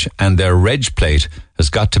footage, and their reg plate has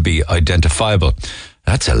got to be identifiable.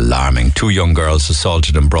 That's alarming. 2 young girls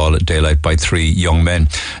assaulted in broad daylight by 3 young men.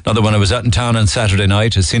 Another one, I was out in town on Saturday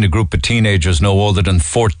night, has seen a group of teenagers no older than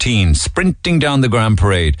 14 sprinting down the Grand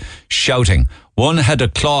Parade, shouting. One had a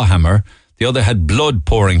claw hammer, the other had blood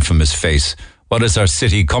pouring from his face. What is our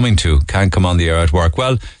city coming to? Can't come on the air at work.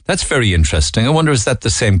 Well, that's very interesting. I wonder, is that the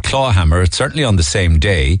same claw hammer? It's certainly on the same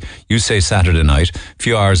day. You say Saturday night. A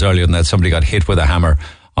few hours earlier than that, somebody got hit with a hammer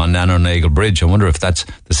on Shakey Bridge. I wonder if that's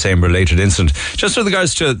the same related incident. Just with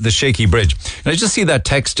regards to the Shakey Bridge, and I just see that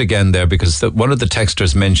text again there, because one of the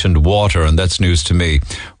texters mentioned water, and that's news to me.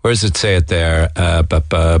 Where does it say it there?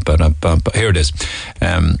 Here it is.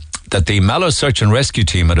 That the Mallow Search and Rescue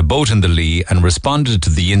Team had a boat in the Lee and responded to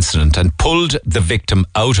the incident and pulled the victim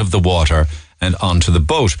out of the water and onto the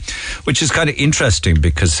boat, which is kind of interesting,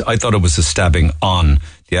 because I thought it was a stabbing on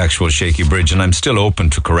the actual Shakey Bridge, and I'm still open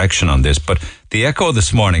to correction on this. But the Echo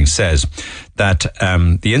this morning says that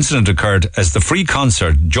the incident occurred as the free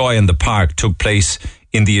concert Joy in the Park took place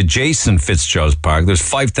in the adjacent Fitzgerald's Park. There's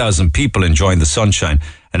 5,000 people enjoying the sunshine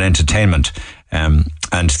and entertainment.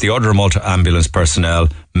 And the Order Malta ambulance personnel,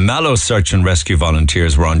 Mallow Search and Rescue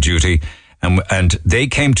volunteers were on duty, and they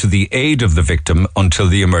came to the aid of the victim until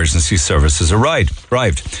the emergency services arrived.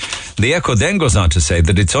 The Echo then goes on to say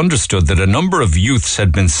that it's understood that a number of youths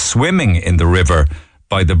had been swimming in the river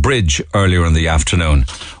by the bridge earlier in the afternoon.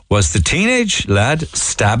 Was the teenage lad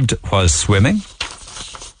stabbed while swimming?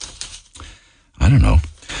 I don't know.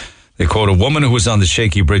 They quote a woman who was on the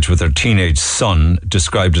Shakey Bridge with her teenage son,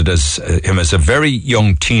 described it as him as a very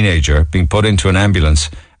young teenager being put into an ambulance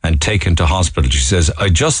and taken to hospital. She says, I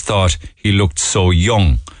just thought he looked so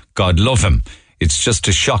young. God love him. It's just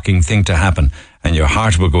a shocking thing to happen, and your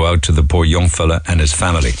heart will go out to the poor young fella and his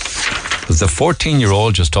family. Was the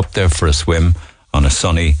 14-year-old just up there for a swim on a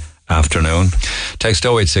sunny afternoon? Text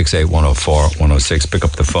 0868 104 106. Pick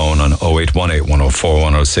up the phone on 0818 104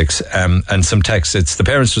 106. And some texts. It's the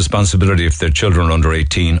parents' responsibility if their children are under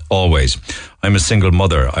 18, always. I'm a single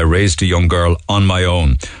mother. I raised a young girl on my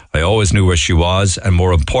own. I always knew where she was, and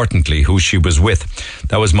more importantly, who she was with.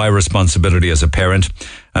 That was my responsibility as a parent.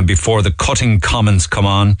 And before the cutting comments come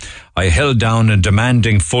on, I held down a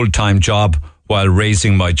demanding full-time job while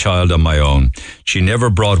raising my child on my own. She never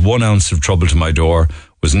brought 1 ounce of trouble to my door,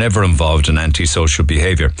 was never involved in antisocial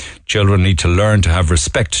behaviour. Children need to learn to have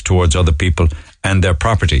respect towards other people and their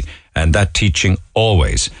property, and that teaching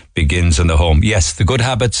always begins in the home. Yes, the good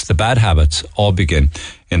habits, the bad habits, all begin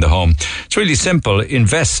in the home. It's really simple.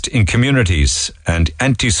 Invest in communities and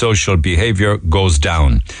antisocial behaviour goes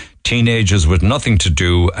down. Teenagers with nothing to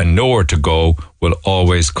do and nowhere to go will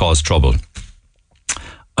always cause trouble.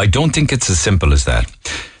 I don't think it's as simple as that.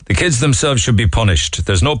 The kids themselves should be punished.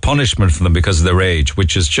 There's no punishment for them because of their age,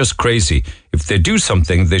 which is just crazy. If they do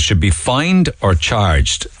something, they should be fined or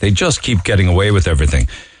charged. They just keep getting away with everything.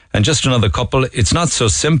 And just another couple, it's not so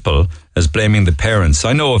simple as blaming the parents.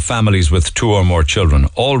 I know of families with 2 or more children,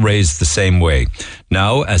 all raised the same way.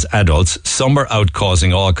 Now, as adults, some are out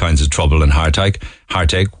causing all kinds of trouble and heartache,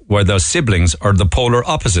 where their siblings are the polar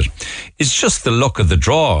opposite. It's just the luck of the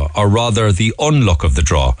draw, or rather the unluck of the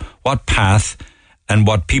draw. What path and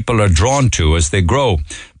what people are drawn to as they grow.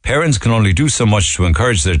 Parents can only do so much to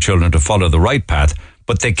encourage their children to follow the right path,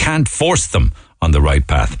 but they can't force them on the right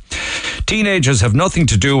path. Teenagers have nothing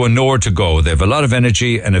to do and nowhere to go. They have a lot of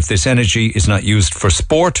energy, and if this energy is not used for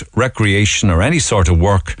sport, recreation, or any sort of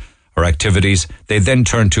work or activities, they then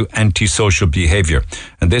turn to antisocial behaviour.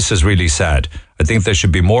 And this is really sad. I think there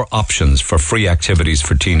should be more options for free activities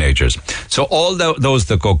for teenagers. So all those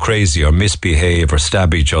that go crazy or misbehave or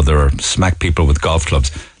stab each other or smack people with golf clubs,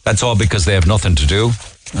 that's all because they have nothing to do.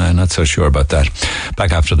 I'm not so sure about that.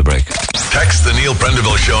 Back after the break. Text the Neil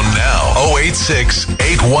Prendeville Show now. 086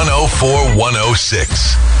 8104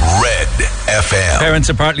 106. Red FM. Parents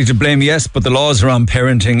are partly to blame, yes, but the laws are on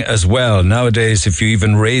parenting as well. Nowadays, if you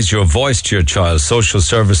even raise your voice to your child, social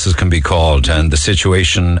services can be called and the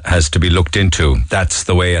situation has to be looked into. That's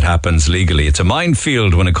the way it happens legally. It's a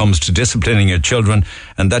minefield when it comes to disciplining your children,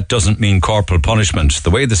 and that doesn't mean corporal punishment. The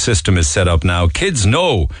way the system is set up now, kids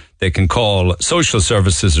know they can call social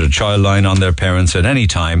services or Childline on their parents at any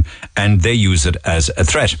time, and they use it as a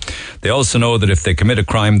threat. They also know that if they commit a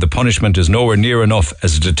crime, the punishment is nowhere near enough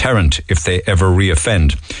as a deterrent if they ever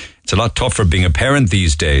reoffend. It's a lot tougher being a parent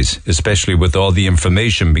these days, especially with all the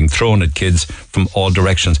information being thrown at kids from all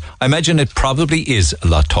directions. I imagine it probably is a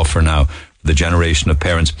lot tougher now for the generation of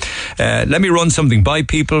parents. Let me run something by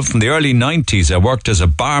people. From the early 90s, I worked as a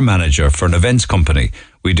bar manager for an events company.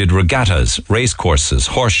 We did regattas, race courses,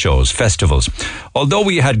 horse shows, festivals. Although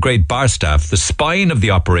we had great bar staff, the spine of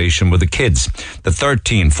the operation were the kids, the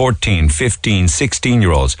 13, 14, 15,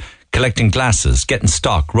 16-year-olds, collecting glasses, getting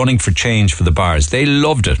stock, running for change for the bars. They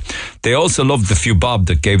loved it. They also loved the few bob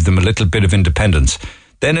that gave them a little bit of independence.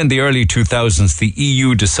 Then in the early 2000s, the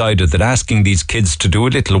EU decided that asking these kids to do a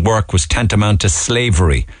little work was tantamount to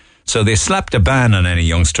slavery. So they slapped a ban on any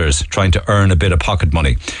youngsters trying to earn a bit of pocket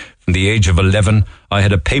money. From the age of 11, I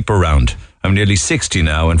had a paper round. I'm nearly 60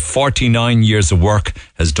 now, and 49 years of work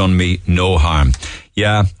has done me no harm.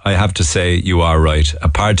 Yeah, I have to say you are right. A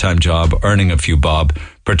part-time job, earning a few bob,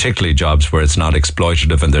 particularly jobs where it's not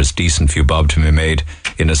exploitative and there's decent few bob to be made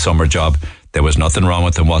in a summer job. There was nothing wrong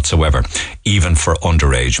with them whatsoever, even for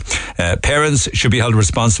underage. Parents should be held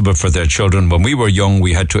responsible for their children. When we were young,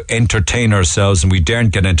 we had to entertain ourselves and we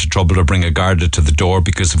daren't get into trouble or bring a guard to the door,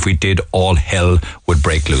 because if we did, all hell would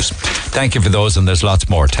break loose. Thank you for those, and there's lots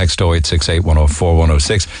more. Text 0868 104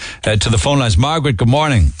 106. To the phone lines. Margaret, good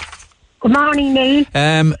morning. Good morning, Neil.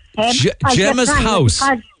 Gemma's house.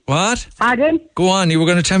 What? Pardon? Go on. You were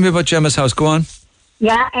going to tell me about Gemma's house. Go on.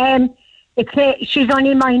 Yeah, she's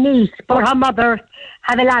only my niece, but her mother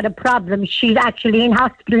have a lot of problems. She's actually in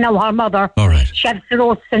hospital now, her mother. All right. She has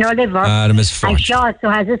cirrhosis in her liver. And she also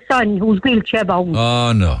has a son who's wheelchair bound.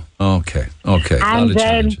 Oh, no. Okay.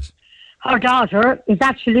 And her daughter is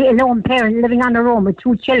actually a lone parent living on her own with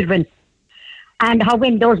 2 children. And her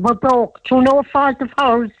windows were broke through no fault of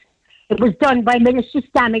hers. It was done by malicious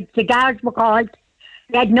damage. The guards were called.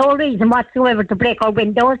 They had no reason whatsoever to break her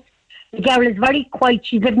windows. The girl is very quiet.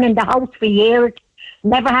 She's living in the house for years.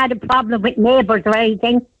 Never had a problem with neighbours or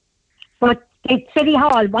anything. But the City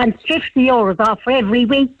Hall wants €50 off her every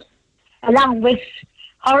week, along with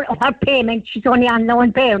her payment. She's only on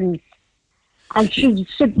loan parents. And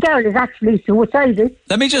the girl is actually suicidal.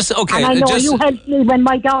 Let me just, okay. And I know you helped me when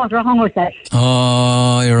my daughter hung herself.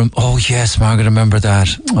 Oh, yes, Margaret, I remember that.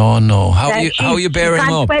 Oh, no. How are you bearing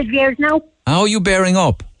up? 12 years now. How are you bearing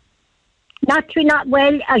up? Not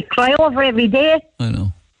well. I cry over every day. I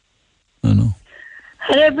know. And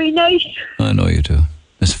every night. I know you do.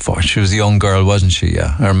 She was a young girl, wasn't she?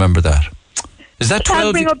 Yeah, I remember that. Is that 12?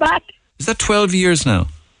 Can't bring her back. Is that 12 years now?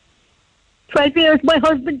 12 years. My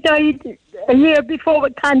husband died a year before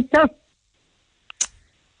with cancer.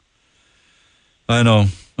 I know,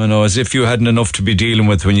 as if you hadn't enough to be dealing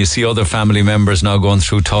with when you see other family members now going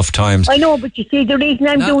through tough times. I know, but you see, the reason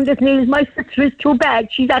I'm doing this, Neil, is my sister is too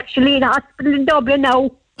bad. She's actually in a hospital in Dublin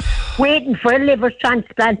now, waiting for a liver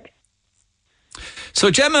transplant. So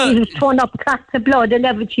Gemma... She's torn up clots of blood and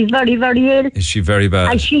everything. She's very, very ill. Is she very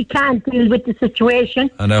bad? And she can't deal with the situation.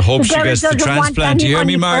 And I hope she gets the transplant. Do you hear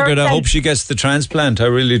me, Margaret? I hope she gets the transplant. I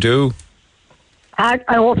really do. I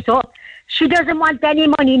hope so. She doesn't want any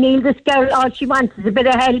money, Neil. This girl, all she wants is a bit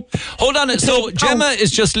of help. Hold on. So Gemma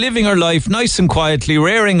is just living her life nice and quietly,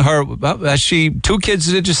 rearing her... Has she 2 kids,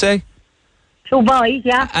 did you say? 2 boys,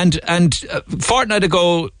 yeah. And a fortnight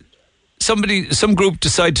ago, some group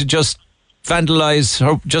decided to just vandalise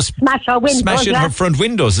her, just smash her windows, smash in her front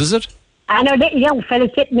windows, is it? And her little young fella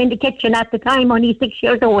sitting in the kitchen at the time, only 6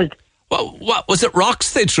 years old. Well, what was it?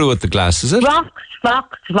 Rocks they threw at the glass, is it?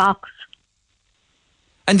 Rocks.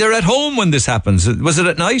 And they're at home when this happens. Was it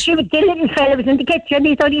at night? The little fella was in the kitchen.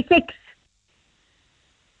 He's only 6.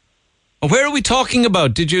 Where are we talking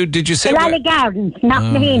about? Did you say? Lally Gardens,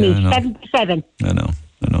 Knocknaheeny, 77. I know.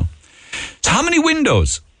 So how many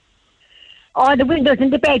windows? Oh, the windows in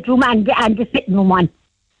the bedroom and the sitting room one.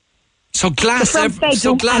 So glass.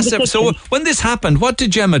 So when this happened, what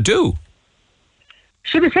did Gemma do?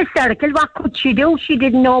 She was hysterical. What could she do? She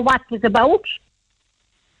didn't know what it was about.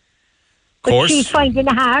 But she's finding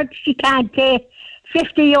it hard. She can't pay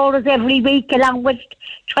 €50 every week, along with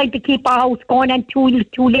trying to keep her house going, and two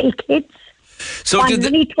little kids. So one's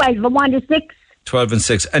only 12 and one is 6. 12 and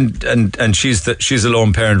 6, and she's a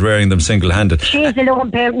lone parent rearing them single-handed. She is a lone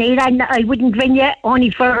parent, Neil, and I wouldn't bring you only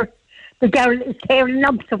for the girl is tearing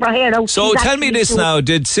lumps of her hair out. So tell me this now: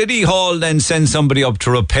 did City Hall then send somebody up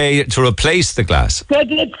to replace the glass? They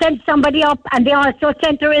did send somebody up, and they also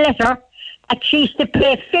sent her a letter that she used to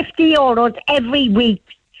pay €50 every week,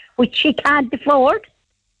 which she can't afford.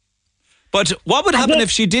 But what would happen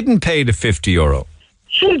if she didn't pay the €50?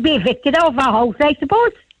 She'd be evicted out of her house, I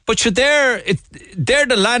suppose. But they're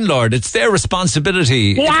the landlord. It's their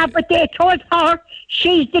responsibility. Yeah, but they told her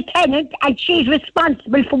she's the tenant and she's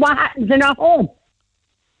responsible for what happens in her home.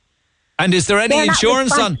 And is there any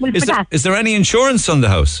insurance on? Is there any insurance on the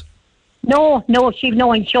house? No, she's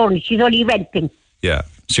no insurance. She's only renting. Yeah,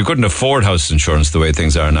 she couldn't afford house insurance the way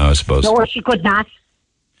things are now, I suppose. No, she could not.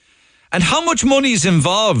 And how much money is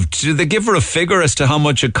involved? Did they give her a figure as to how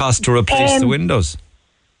much it cost to replace the windows?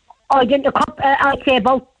 I'd say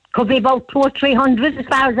could be about 200 or 300, as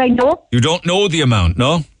far as I know. You don't know the amount,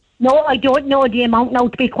 no? No, I don't know the amount now,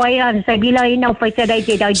 to be quite honest. I'd be lying now if I said I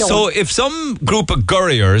did. I don't. So if some group of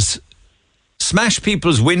gurriers smash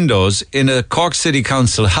people's windows in a Cork City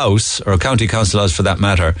Council house, or a County Council house for that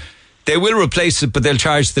matter, they will replace it, but they'll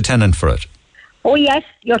charge the tenant for it. Oh, yes,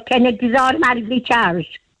 your tenant is automatically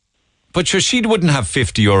charged. But sure, she wouldn't have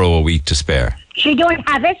 €50 a week to spare. She don't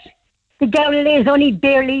have it. The girl is only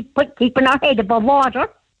barely keeping her head above water.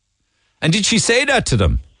 And did she say that to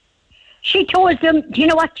them? She told them, do you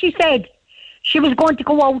know what she said? She was going to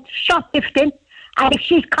go out shoplifting, and if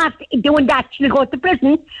she's caught doing that, she'll go to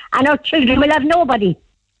prison, and her children will have nobody.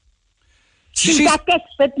 She's that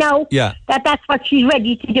desperate now that's what she's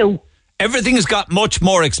ready to do. Everything has got much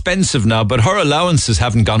more expensive now, but her allowances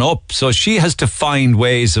haven't gone up, so she has to find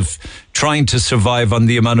ways of trying to survive on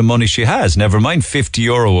the amount of money she has, never mind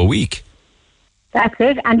 €50 a week. That's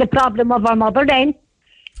it, and the problem of her mother then,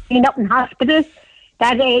 being up in hospital,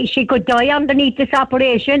 that she could die underneath this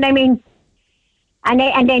operation, I mean,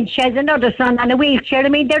 and then she has another son on a wheelchair. I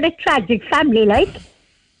mean, they're a tragic family, like.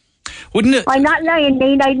 Wouldn't it? I'm not lying,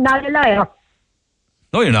 Neil, I'm not a liar.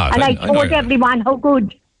 No, you're not. And I told everyone how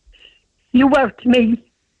good you were to me.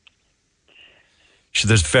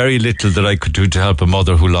 There's very little that I could do to help a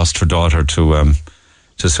mother who lost her daughter to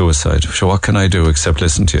suicide. So what can I do except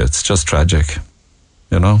listen to you? It's just tragic,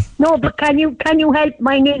 you know? No, but can you help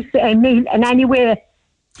my niece, Neil, in any way?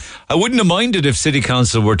 I wouldn't have minded if City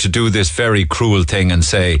Council were to do this very cruel thing and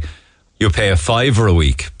say, you pay a €5 a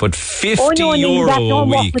week, but €50 Neil, that don't a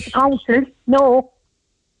work week. with the council. No.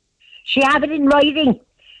 She have it in writing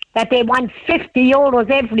that they want €50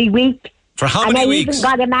 every week. For how many weeks? And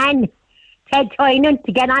I even got a man, Ted Tynan,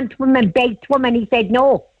 to get onto him and beg to him, and he said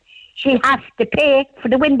no. She'll have to pay for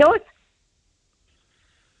the windows.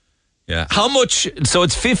 Yeah. How much? So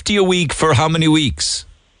it's 50 a week for how many weeks?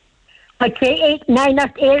 I'd say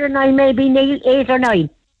 8 or 9 maybe, Neil. 8 or 9.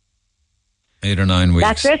 8 or 9 weeks.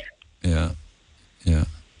 That's it. Yeah. Yeah.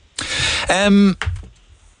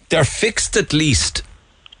 They're fixed at least.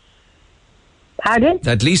 Pardon?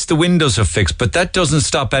 At least the windows are fixed, but that doesn't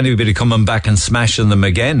stop anybody coming back and smashing them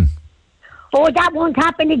again. Oh, that won't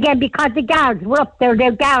happen again because the guards were up there.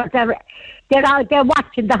 The guards they're out there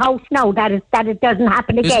watching the house now. That it doesn't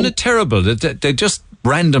happen again. Isn't it terrible that they just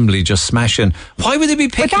randomly just smash in? Why would they be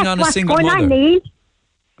picking on a single mother? That's what's going on, Neil.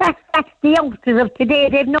 That's the youngsters of today.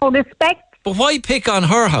 They've no respect. But why pick on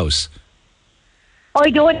her house? I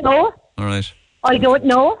don't know. All right. I don't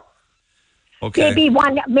know. Okay. Maybe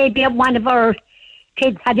one of our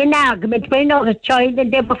kids had an argument with another child,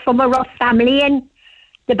 and they were from a rough family, and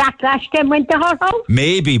the backlash then went to her house.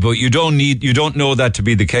 Maybe, but you don't know that to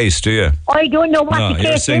be the case, do you? I don't know what the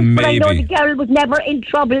case is, but I know the girl was never in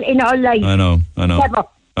trouble in her life. I know. Never.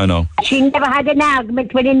 I know. She never had an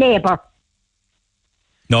argument with a neighbour.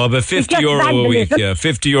 No, but €50 a week, yeah.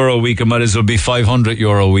 €50 a week, it might as well be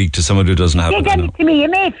 €500 a week to someone who doesn't have it. They did it to me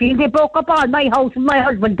in Mayfield. They broke up all my house when my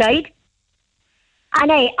husband died. And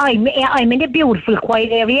I'm in a beautiful,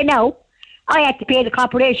 quiet area now. I had to pay the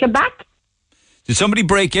corporation back. Did somebody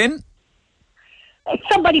break in?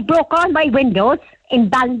 Somebody broke all my windows in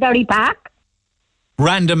Ballinderry Park.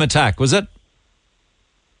 Random attack, was it?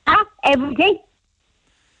 Everything.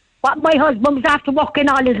 What my husband was after working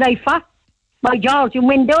all his life for. My Georgian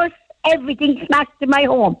windows, everything smashed in my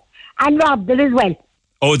home. And robbed it as well.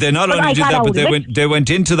 Oh, they not only did that, but they went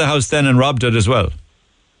into the house then and robbed it as well.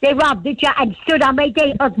 They robbed it, yeah, and stood on my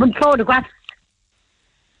dead husband's photographs.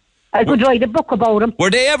 I could write a book about him. Were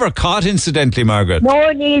they ever caught, incidentally, Margaret? No,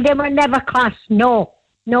 Neil, they were never caught. No.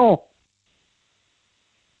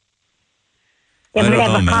 They were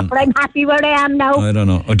never caught, but I'm happy where I am now. I don't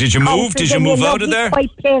know. Oh, did you move? Did you move out of there?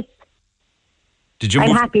 Did you?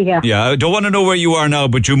 I'm happy here. Yeah, I don't want to know where you are now,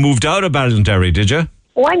 but you moved out of Ballinderry, did you?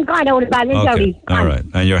 Oh, I'm gone out of Ballinderry. Okay. All right,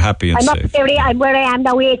 and you're happy and safe. I'm up there. I'm where I am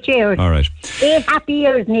now. 8 years. All right. 8 happy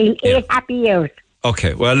years, Neil. 8 happy years.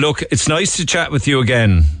 Okay. Well, look, it's nice to chat with you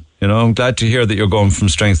again. You know, I'm glad to hear that you're going from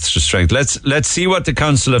strength to strength. Let's see what the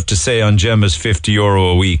council have to say on Gemma's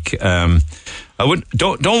 €50 a week.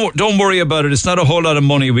 Don't worry about it. It's not a whole lot of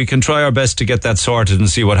money. We can try our best to get that sorted and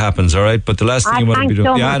see what happens. All right, but the last thing you want to be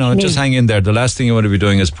doing, just hang in there. The last thing you want to be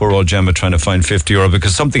doing is poor old Gemma trying to find €50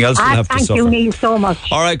 because something else will have to suffer. Thank you, Neil, so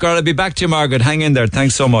much. All right, girl, I'll be back to you, Margaret. Hang in there.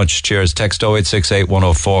 Thanks so much. Cheers. Text 0868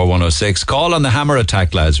 104 106. Call on the hammer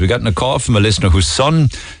attack, lads. We got a call from a listener whose son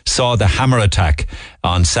saw the hammer attack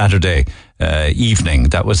on Saturday evening.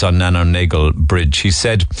 That was on Shakey Bridge. He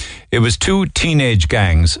said it was 2 teenage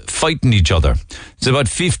gangs fighting each other. There's about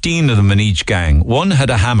 15 of them in each gang. One had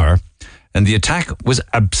a hammer and the attack was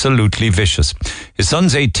absolutely vicious. His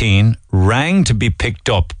son's 18, rang to be picked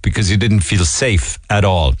up because he didn't feel safe at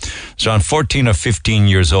all. He's around 14 or 15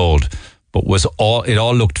 years old, but it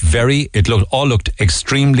all looked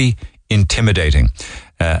extremely intimidating.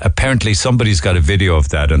 Apparently somebody's got a video of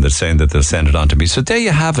that and they're saying that they'll send it on to me. So there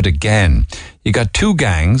you have it again. You got two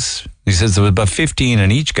gangs. He says there was about 15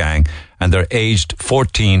 in each gang and they're aged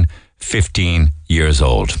 14, 15 years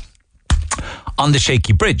old. On the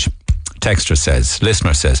Shakey Bridge,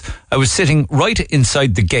 listener says, I was sitting right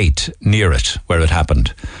inside the gate near it where it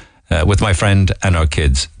happened with my friend and our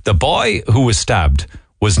kids. The boy who was stabbed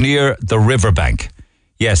was near the riverbank.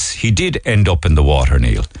 Yes, he did end up in the water,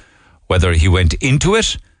 Neil. Whether he went into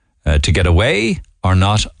it to get away or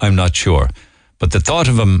not, I'm not sure. But the thought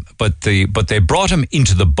of him, but they brought him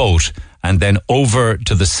into the boat and then over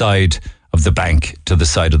to the side of the bank, to the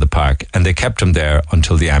side of the park, and they kept him there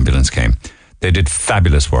until the ambulance came. They did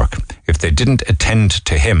fabulous work. If they didn't attend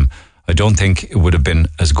to him, I don't think it would have been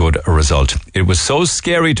as good a result. It was so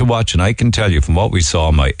scary to watch, and I can tell you from what we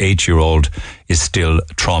saw, my 8-year-old is still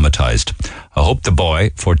traumatized. I hope the boy,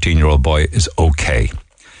 14-year-old boy, is okay.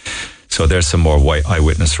 So there's some more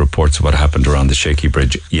eyewitness reports of what happened around the Shakey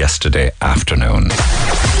Bridge yesterday afternoon.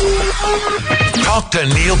 Talk to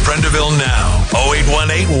Neil Prendeville now.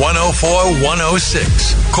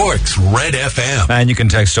 0818-104-106. Cork's Red FM. And you can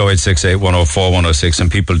text 0868-104-106,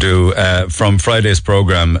 and people do from Friday's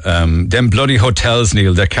programme. Them bloody hotels,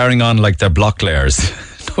 Neil, they're carrying on like they're block layers.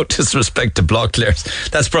 No disrespect to block layers.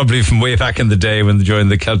 That's probably from way back in the day during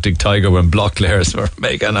the Celtic Tiger, when block layers were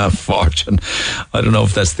making a fortune. I don't know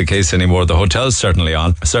if that's the case anymore. The hotels certainly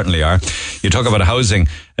are. You talk about housing,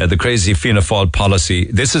 the crazy Fianna Fáil policy.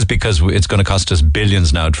 This is because it's going to cost us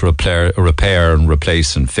billions now to repair and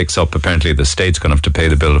replace and fix up. Apparently the state's going to have to pay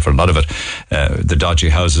the bill for a lot of it. The dodgy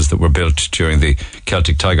houses that were built during the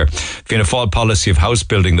Celtic Tiger. Fianna Fáil policy of house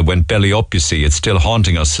building that went belly up, you see, it's still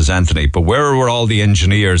haunting us, says Anthony. But where were all the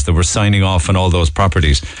engineers that were signing off on all those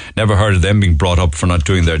properties? Never heard of them being brought up for not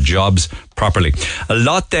doing their jobs properly. A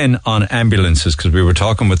lot then on ambulances, because we were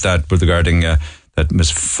talking with regarding that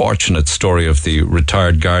misfortunate story of the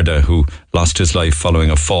retired Garda who lost his life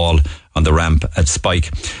following a fall on the ramp at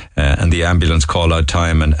Spike, and the ambulance call-out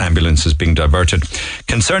time and ambulances being diverted.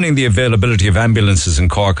 Concerning the availability of ambulances in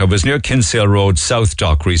Cork, I was near Kinsale Road, South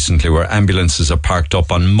Dock recently, where ambulances are parked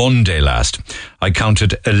up on Monday last. I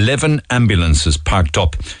counted 11 ambulances parked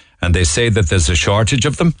up, and they say that there's a shortage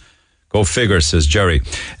of them. Go figure, says Jerry.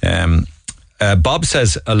 Bob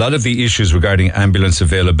says a lot of the issues regarding ambulance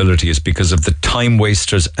availability is because of the time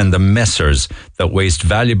wasters and the messers that waste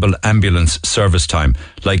valuable ambulance service time,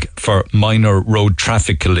 like for minor road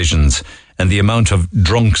traffic collisions, and the amount of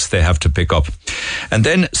drunks they have to pick up. And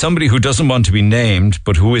then somebody who doesn't want to be named,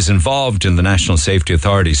 but who is involved in the National Safety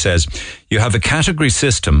Authority, says you have a category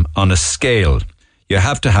system on a scale. You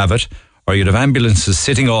have to have it, or you'd have ambulances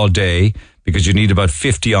sitting all day, because you need about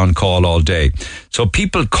 50 on call all day. So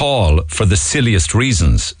people call for the silliest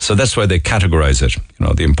reasons. So that's why they categorize it,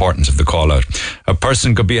 the importance of the call out. A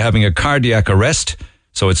person could be having a cardiac arrest,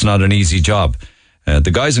 so it's not an easy job. The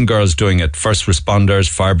guys and girls doing it, first responders,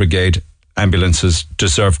 fire brigade, ambulances,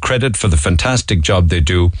 deserve credit for the fantastic job they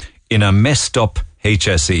do in a messed up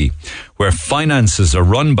HSE, where finances are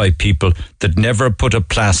run by people that never put a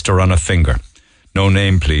plaster on a finger. No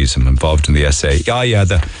name, please. I'm involved in the SA.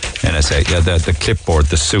 The NSA. The clipboard,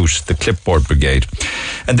 the suit, the clipboard brigade.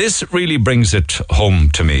 And this really brings it home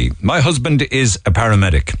to me. My husband is a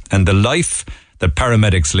paramedic, and the life that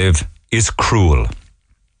paramedics live is cruel.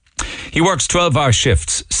 He works 12-hour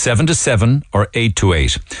shifts, 7 to 7 or 8 to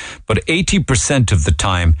 8. But 80% of the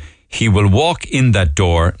time, he will walk in that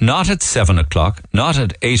door, not at 7 o'clock, not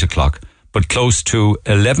at 8 o'clock, but close to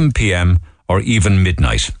 11 p.m. or even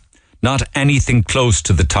midnight. Not anything close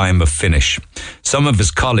to the time of finish. Some of his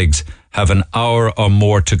colleagues have an hour or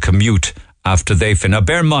more to commute after they finish. Now,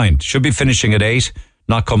 bear in mind, should be finishing at 8,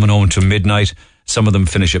 not coming home till midnight. Some of them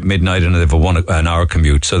finish at midnight and they have an hour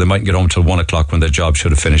commute, so they might get home till 1 o'clock when their job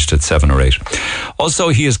should have finished at 7 or 8. Also,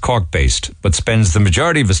 he is Cork-based, but spends the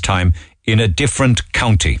majority of his time in a different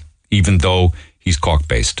county, even though he's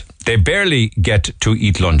Cork-based. They barely get to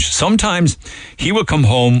eat lunch. Sometimes he will come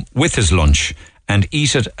home with his lunch and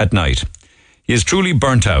eat it at night. He is truly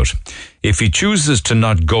burnt out. If he chooses to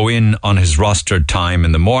not go in on his rostered time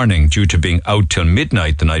in the morning due to being out till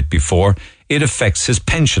midnight the night before, it affects his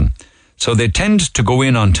pension. So they tend to go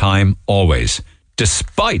in on time always,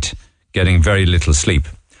 despite getting very little sleep.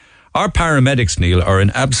 Our paramedics, Neil, are in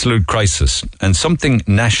absolute crisis, and something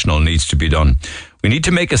national needs to be done. We need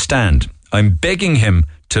to make a stand. I'm begging him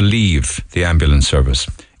to leave the ambulance service.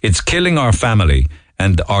 It's killing our family,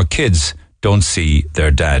 and our kids don't see their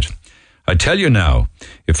dad. I tell you now,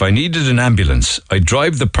 if I needed an ambulance, I'd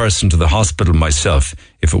drive the person to the hospital myself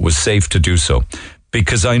if it was safe to do so,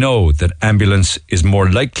 because I know that ambulance is more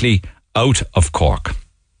likely out of Cork,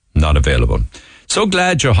 not available. So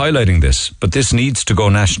glad you're highlighting this, but this needs to go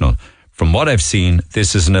national. From what I've seen,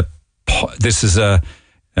 this is an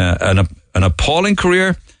appalling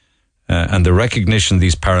career, and the recognition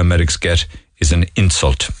these paramedics get is an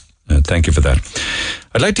insult. Thank you for that.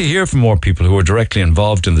 I'd like to hear from more people who are directly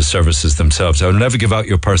involved in the services themselves. I will never give out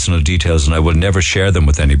your personal details, and I will never share them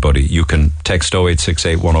with anybody. You can text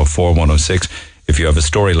 0868 104 106 if you have a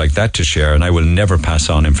story like that to share, and I will never pass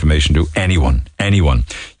on information to anyone.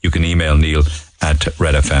 You can email Neil at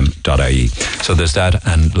redfm.ie. So there's that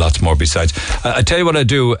and lots more besides. I tell you what I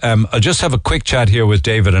do. I'll just have a quick chat here with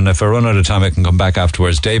David, and if I run out of time, I can come back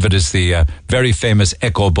afterwards. David is the very famous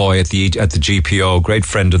Echo Boy at the GPO, great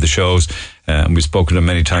friend of the shows, and we've spoken to him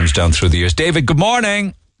many times down through the years. David, good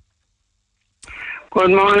morning. Good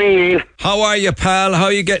morning, Neil. How are you, pal? How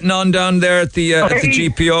are you getting on down there at the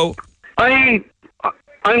GPO? I'm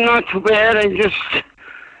not too bad. I just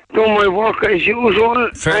do my work as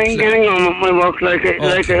usual. I'm getting on with my work like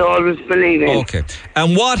I always believe in. Okay.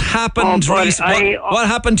 And what happened? What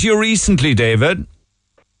happened to you recently, David?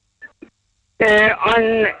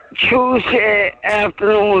 On Tuesday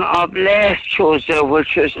afternoon of last Tuesday,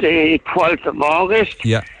 which was the 12th of August.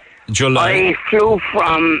 Yeah, July. I flew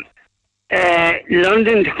from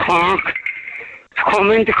London to Cork to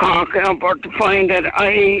come into Cork Airport to find that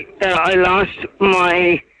I lost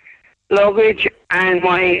my luggage and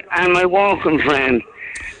my walking frame,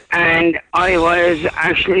 and I was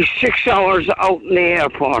actually 6 hours out in the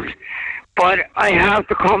airport. But I have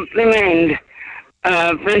to compliment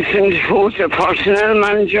Vincent, who's the personnel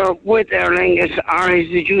manager with Aer Lingus, or he's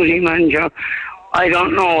the duty manager. I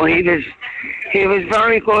don't know. He was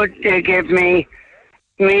very good. They gave me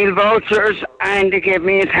meal vouchers, and they gave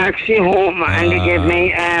me a taxi home, and they gave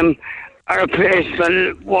me a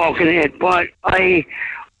replacement walking aid. But I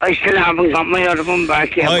still haven't got my other one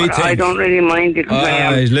back yet, I don't really mind it.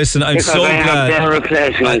 Listen, I'm so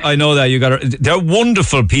glad. I know that you got. They're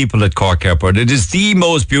wonderful people at Cork Airport. It is the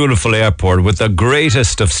most beautiful airport with the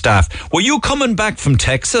greatest of staff. Were you coming back from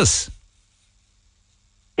Texas?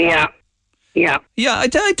 Yeah. I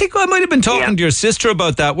think I might have been talking to your sister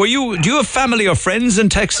about that. Do you have family or friends in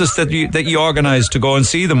Texas that you organised to go and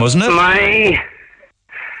see them? Wasn't it?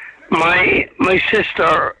 My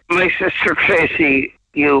sister Tracy.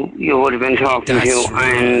 You would have been talking to,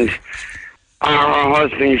 and our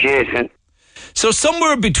husband Jason. So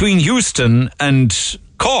somewhere between Houston and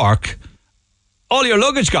Cork, all your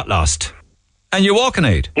luggage got lost, and your walking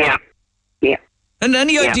aid. Yeah. And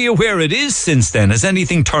any idea where it is since then? Has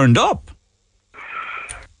anything turned up?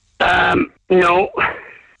 No.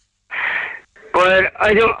 But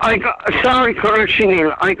sorry, correction,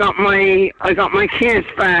 Neil. I got my case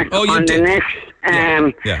back on the next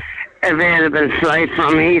available flight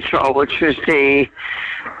from Heathrow, which was the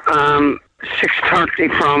 6:30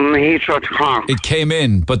 from Heathrow to Cork. It came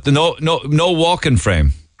in, but no walking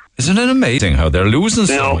frame. Isn't it amazing how they're losing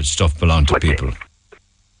so much stuff belonging to people?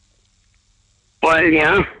 Well,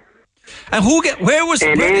 yeah. And where was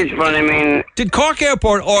it? It is, but I mean, did Cork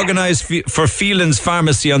Airport organise for Phelan's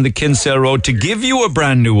Pharmacy on the Kinsale Road to give you a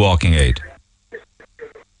brand new walking aid?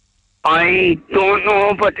 I don't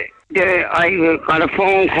know, but I got a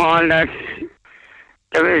phone call that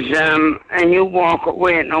there is a new walker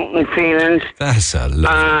waiting out in Phelan's. That's a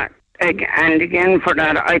lot. And again, for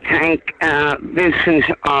that, I thank Vincent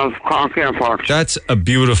of Cork Airport. That's a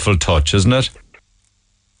beautiful touch, isn't it?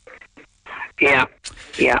 Yeah.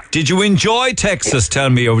 Did you enjoy Texas, tell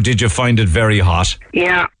me, or did you find it very hot?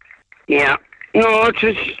 Yeah. No,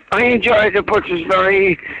 I enjoyed it, but it's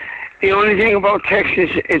very... The only thing about Texas,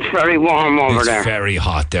 it's very warm over there. It's very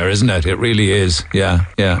hot there, isn't it? It really is. Yeah.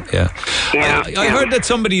 I heard that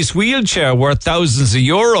somebody's wheelchair worth thousands of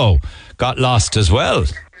euro got lost as well.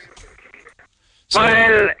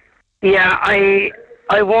 Well, yeah,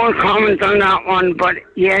 I won't comment on that one, but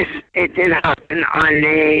yes, it did happen on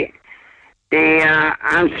the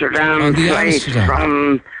Amsterdam flight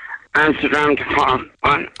from Amsterdam to Cork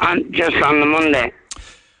on just on the Monday.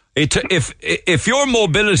 If your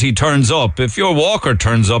mobility turns up, if your walker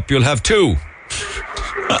turns up, you'll have two.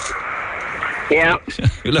 Yeah.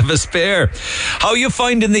 You'll have a spare. How are you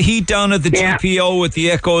finding the heat down at the GPO with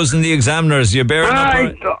the echoes and the examiners? You bearing up?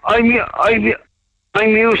 I'm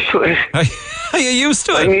used to it. Are you used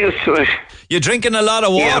to it? I'm used to it. You're drinking a lot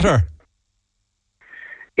of water?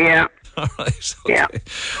 Yeah. All right. Okay. Yeah.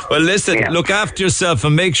 Well, listen, look after yourself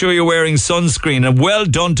and make sure you're wearing sunscreen. And well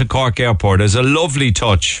done to Cork Airport. It's a lovely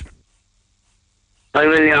touch. I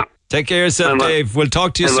will, yeah. Take care of yourself, Dave. We'll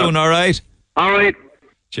talk to you soon, all right? All right.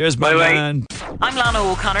 Cheers, my man. I'm Lana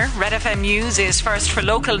O'Connor. Red FM News is first for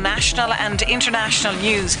local, national and international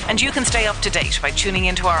news, and you can stay up to date by tuning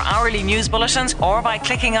into our hourly news bulletins or by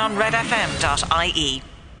clicking on redfm.ie.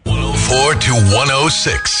 104 to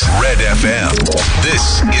 106 Red FM.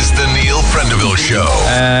 This is the Neil Prendeville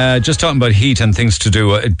Show. Just talking about heat and things to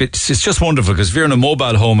do. It's just wonderful because if you're in a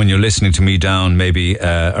mobile home and you're listening to me down maybe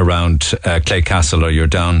around Clay Castle, or you're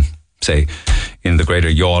down, say, in the greater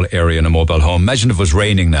Youghal area in a mobile home. Imagine if it was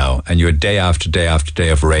raining now and you had day after day after day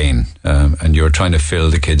of rain, and you're trying to fill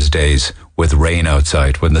the kids' days with rain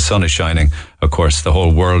outside. When the sun is shining, of course, the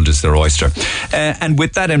whole world is their oyster. And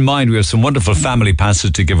with that in mind, we have some wonderful family passes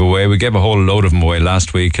to give away. We gave a whole load of them away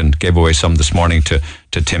last week and gave away some this morning to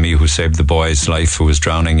Timmy, who saved the boy's life, who was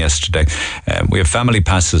drowning yesterday. We have family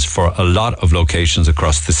passes for a lot of locations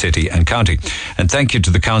across the city and county. And thank you to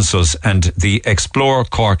the councils and the Explore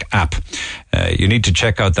Cork app. You need to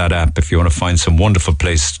check out that app if you want to find some wonderful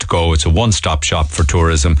places to go. It's a one-stop shop for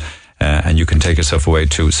tourism. And you can take yourself away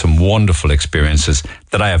to some wonderful experiences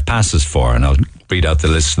that I have passes for, and I'll read out the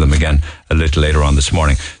list of them again a little later on this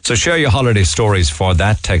morning. So share your holiday stories for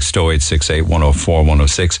that. Text 0868 104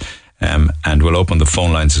 106, and we'll open the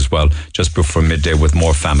phone lines as well just before midday with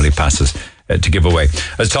more family passes to give away.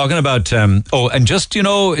 I was talking about, and just,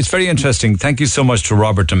 it's very interesting. Thank you so much to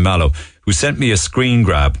Robert and Mallow, who sent me a screen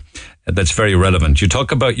grab that's very relevant. You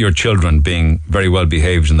talk about your children being very well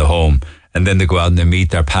behaved in the home, and then they go out and they meet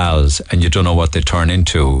their pals and you don't know what they turn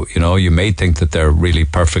into. You may think that they're really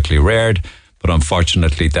perfectly reared, but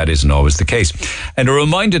unfortunately that isn't always the case. And it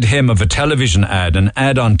reminded him of a television ad, an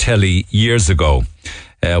ad on telly years ago,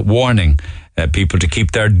 warning people to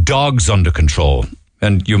keep their dogs under control.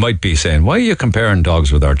 And you might be saying, why are you comparing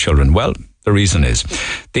dogs with our children? Well, the reason is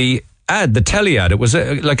the telly ad, it was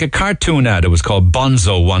like a cartoon ad. It was called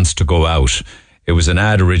Bonzo Wants to Go Out. It was an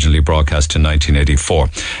ad originally broadcast in 1984.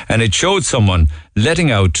 And it showed someone letting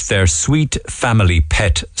out their sweet family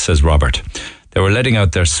pet, says Robert. They were letting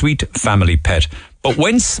out their sweet family pet. But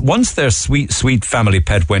once their sweet family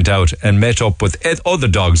pet went out and met up with other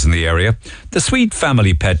dogs in the area, the sweet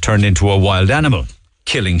family pet turned into a wild animal,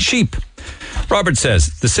 killing sheep. Robert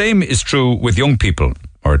says the same is true with young people,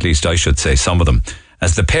 or at least I should say some of them,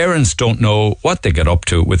 as the parents don't know what they get up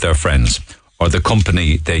to with their friends or the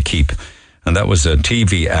company they keep. And that was a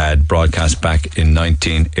TV ad broadcast back in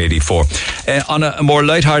 1984. On a more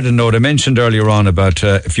lighthearted note, I mentioned earlier on about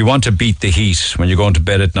if you want to beat the heat when you're going to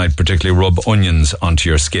bed at night, particularly rub onions onto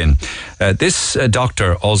your skin. This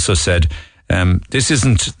doctor also said this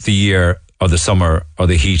isn't the year or the summer or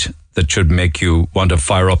the heat that should make you want to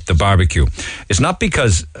fire up the barbecue. It's not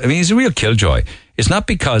because, he's a real killjoy. It's not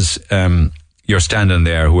because you're standing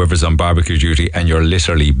there, whoever's on barbecue duty, and you're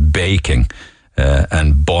literally baking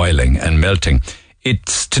and boiling and melting.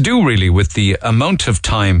 It's to do really with the amount of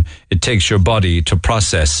time it takes your body to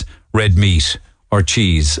process red meat or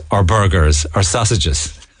cheese or burgers or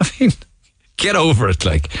sausages. Get over it.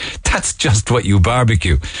 That's just what you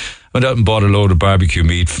barbecue. Went out and bought a load of barbecue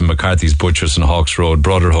meat from McCarthy's Butchers on Hawks Road,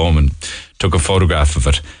 brought it home and took a photograph of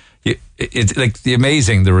it. It's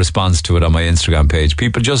amazing, the response to it on my Instagram page.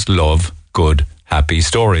 People just love good, happy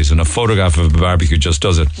stories, and a photograph of a barbecue just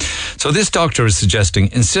does it. So this doctor is suggesting,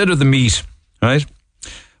 instead of the meat, right,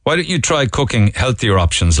 why don't you try cooking healthier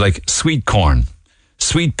options like sweet corn,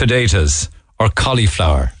 sweet potatoes, or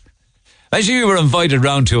cauliflower? Imagine you were invited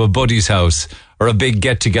round to a buddy's house or a big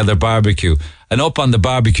get-together barbecue, and up on the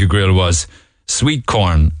barbecue grill was sweet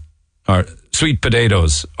corn or sweet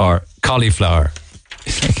potatoes or cauliflower.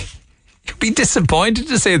 You'd be disappointed,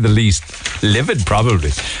 to say the least. Livid,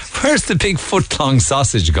 probably. Where's the big foot-long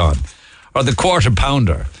sausage gone? Or the quarter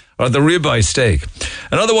pounder? Or the ribeye steak?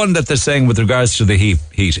 Another one that they're saying with regards to the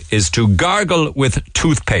heat is to gargle with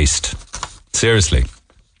toothpaste. Seriously.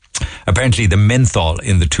 Apparently the menthol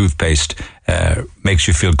in the toothpaste makes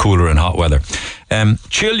you feel cooler in hot weather.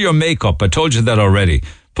 Chill your makeup. I told you that already.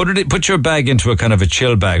 Put your bag into a kind of a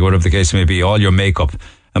chill bag, whatever the case may be, all your makeup,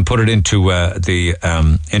 and put it into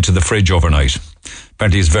the fridge overnight.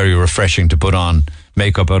 Apparently it's very refreshing to put on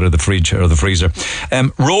makeup out of the fridge or the freezer.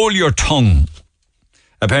 Roll your tongue.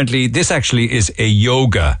 Apparently this actually is a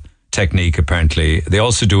yoga technique, apparently. They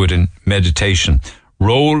also do it in meditation.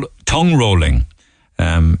 Tongue rolling.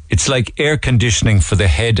 It's like air conditioning for the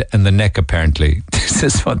head and the neck, apparently. This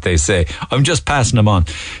is what they say. I'm just passing them on.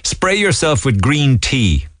 Spray yourself with green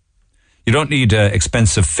tea. You don't need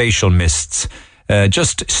expensive facial mists.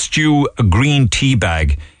 Just stew a green tea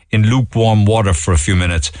bag in lukewarm water for a few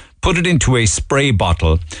minutes. Put it into a spray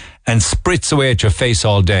bottle and spritz away at your face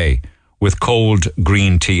all day. with cold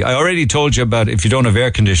green tea. I already told you about, if you don't have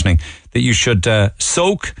air conditioning, that you should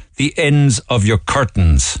soak the ends of your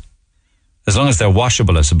curtains, as long as they're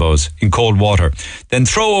washable, I suppose, in cold water. Then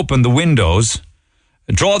throw open the windows,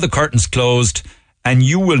 draw the curtains closed, and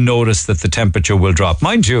you will notice that the temperature will drop.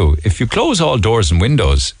 Mind you, if you close all doors and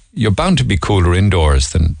windows, you're bound to be cooler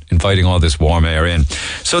indoors than inviting all this warm air in.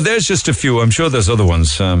 So there's just a few. I'm sure there's other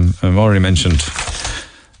ones. I've already mentioned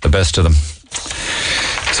the best of them.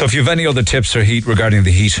 So if you have any other tips or heat regarding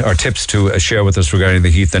the heat, or tips to share with us regarding the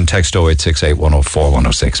heat, then text 0868 104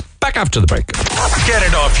 106. Back after the break. Get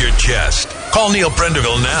it off your chest. Call Neil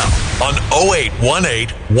Prendeville now on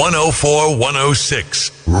 0818 104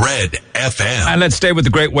 106. Red FM. And let's stay with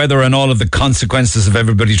the great weather and all of the consequences of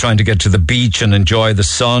everybody trying to get to the beach and enjoy the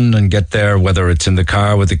sun and get there, whether it's in the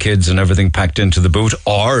car with the kids and everything packed into the boot,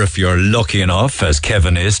 or if you're lucky enough, as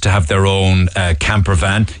Kevin is, to have their own camper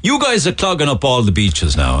van. You guys are clogging up all the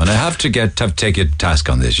beaches now, and I have to take a task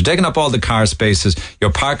on this. You're taking up all the car spaces,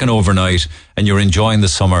 you're parking overnight, and you're enjoying the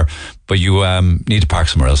summer, but you need to park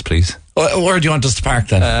somewhere else, please. Where do you want us to park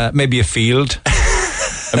then? Maybe a field.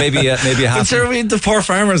 Maybe a half. The poor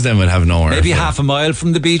farmers then would have nowhere. Maybe half a mile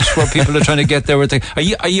from the beach where people are trying to get there. Are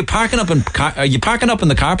you parking up in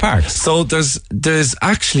the car parks? So there's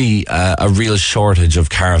actually a real shortage of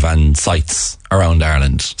caravan sites around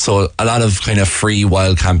Ireland. So a lot of kind of free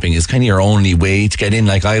wild camping is kind of your only way to get in.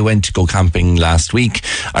 Like I went to go camping last week.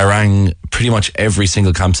 I rang pretty much every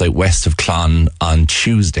single campsite west of Clon on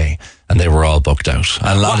Tuesday, and they were all booked out.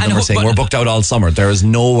 And a lot of them were saying, we're booked out all summer. There is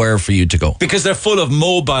nowhere for you to go. Because they're full of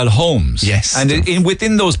mobile homes. Yes. And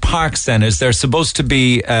within those parks then, is there supposed to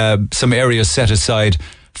be some areas set aside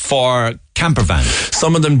for camper vans?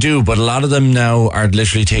 Some of them do, but a lot of them now are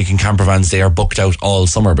literally taking camper vans. They are booked out all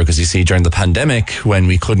summer because you see during the pandemic when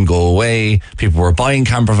we couldn't go away, people were buying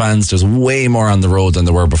camper vans. There's way more on the road than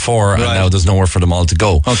there were before, and now there's nowhere for them all to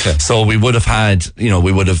go. Okay. So we would have had,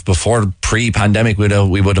 before pre-pandemic,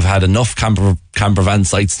 we would have had enough camper van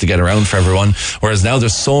sites to get around for everyone. Whereas now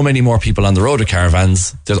there's so many more people on the road with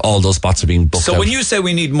caravans. There's all those spots are being booked out. So when you say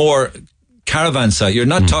we need more caravan site, you're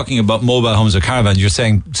not talking about mobile homes or caravans, you're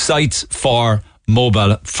saying sites for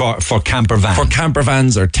mobile, for camper vans. For camper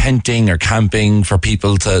vans or tenting or camping for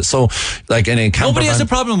people to, so like in a camper Nobody has a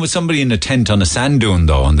problem with somebody in a tent on a sand dune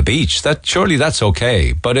though, on the beach. Surely that's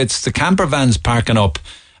okay. But it's the camper vans parking up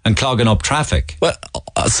and clogging up traffic. Well,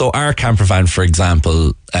 so our camper van, for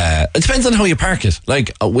example, it depends on how you park it.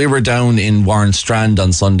 Like we were down in Warren Strand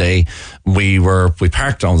on Sunday. We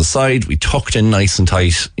parked on the side. We tucked in nice and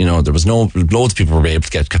tight. There was loads of people were able to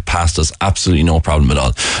get past us. Absolutely no problem at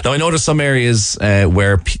all. Now I know there's some areas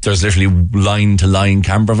where there's literally line to line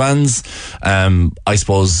camper vans. I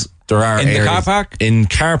suppose there are in the car park? In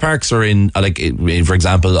car parks or in, for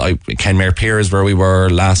example, Kenmare Pier is where we were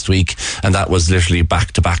last week, and that was literally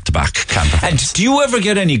back to back to back camper vans. And do you ever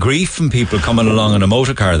get any grief from people coming along in a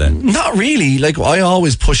motor car then? Not really. Like I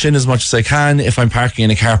always push in as much as I can. If I'm parking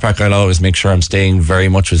in a car park, I'll always make sure I'm staying very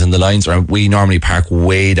much within the lines. Or we normally park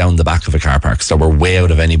way down the back of a car park, so we're way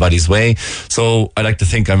out of anybody's way. So I like to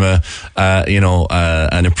think I'm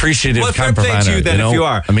an appreciative camper vanner. Well, fair play to you then if you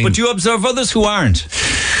are. But do you observe others who aren't?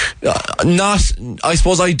 I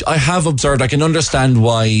suppose I have observed. I can understand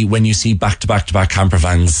why when you see back to back to back camper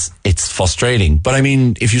vans, it's frustrating. But I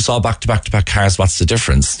mean, if you saw back to back to back cars, what's the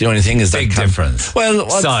difference? The only thing is big difference. Well,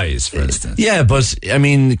 size, for instance. Yeah, but I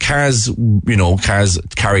mean, cars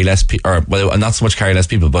carry less people, or not so much carry less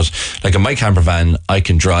people. But like in my camper van, I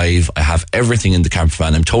can drive. I have everything in the camper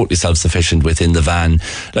van. I'm totally self-sufficient within the van.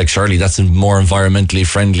 Like, surely that's more environmentally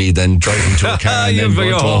friendly than driving to a car and then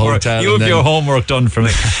going to a hotel. You have your homework done for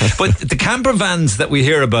me. But the camper vans that we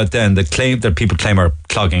hear about then, that people claim are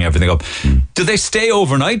clogging everything up, do they stay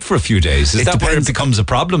overnight for a few days? Is that where it becomes a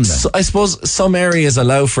problem then? So I suppose some areas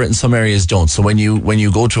allow for it and some areas don't. So when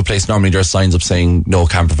you go to a place, normally there are signs up saying no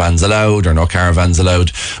camper vans allowed or no caravans allowed,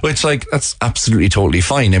 which that's absolutely totally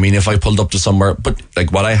fine. I mean, if I pulled up to somewhere, but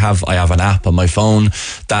like what I have an app on my phone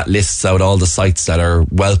that lists out all the sites that are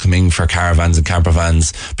welcoming for caravans and camper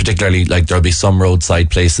vans, particularly like there'll be some roadside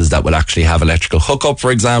places that will actually have electrical hookup,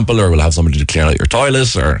 for example, or will have somebody to clear out your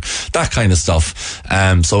toilet or that kind of stuff.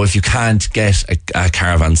 So if you can't get a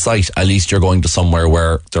caravan site, at least you're going to somewhere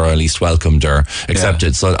where they're at least welcomed or accepted.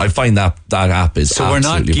 Yeah. So I find that app is so we're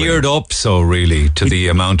not geared up really to the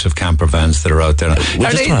amount of camper vans that are out there.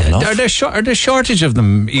 Are there shortage of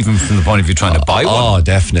them even from the point of view trying to buy one? Oh,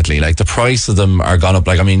 definitely. Like the price of them are gone up.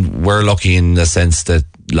 Like, I mean, we're lucky in the sense that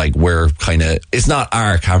like we're kind of, it's not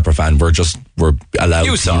our camper van. We're allowed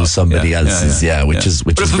to use somebody else's, which is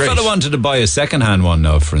But if great. a fellow wanted to buy a second-hand one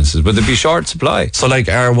now, for instance, would there be short supply? So like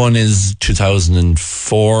our one is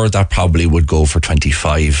 2004. That probably would go for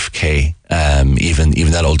 25k.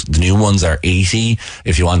 Even that old. The new ones are 80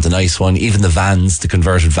 if you want the nice one. Even the vans, the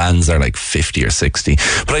converted vans, are like 50 or 60.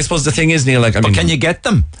 But I suppose the thing is, Neil, like, I mean, can you get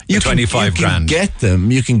them? You 25 grand. Get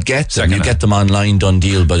them. You can get them. You get them online, done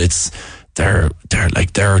deal. But they're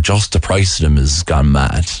just, the price of them has gone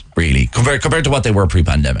mad, really, compared to what they were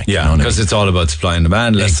pre-pandemic. Yeah, because it's all about supply and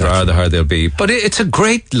demand. Less there are, the harder they'll be. But it's a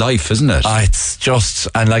great life, isn't it? It's just,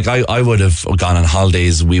 and like I would have gone on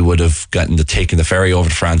holidays. We would have taken the ferry over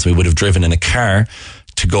to France. We would have driven in a car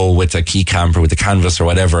to go with a key camper, with a canvas or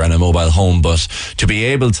whatever, and a mobile home. But to be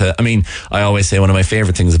able to, I mean, I always say one of my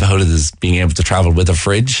favourite things about it is being able to travel with a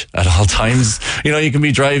fridge at all times. You know, you can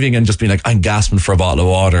be driving and just be like, I'm gasping for a bottle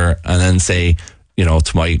of water, and then say, you know,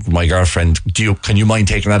 to my girlfriend, can you mind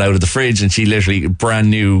taking that out of the fridge? And she literally,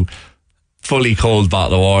 brand new, fully cold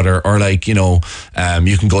bottle of water. Or like, you know,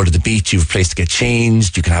 you can go to the beach, you have a place to get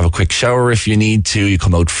changed, you can have a quick shower if you need to, you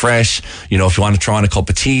come out fresh. You know, if you want to throw on a cup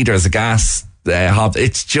of tea, there's a gas hob.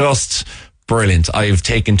 It's just brilliant. I've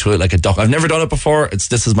taken to it like a duck. I've never done it before.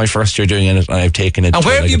 This is my first year doing it, and I've taken it. And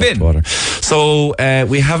where have you been? Water. So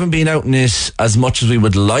we haven't been out in it as much as we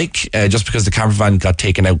would like, just because the camper van got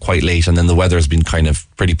taken out quite late, and then the weather has been kind of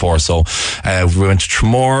pretty poor. So we went to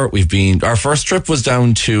Tramore. Our first trip was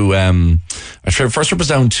down to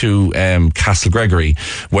Castle Gregory,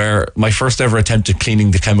 where my first ever attempt at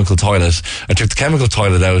cleaning the chemical toilet. I took the chemical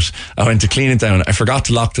toilet out. I went to clean it down. I forgot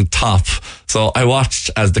to lock the top, so I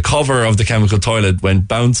watched as the cover of the chemical toilet went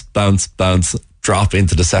bounce, bounce, bounce, drop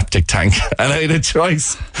into the septic tank, and I had a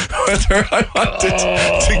choice whether I wanted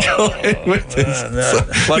to go in with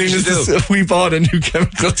it. What did you do? We bought a new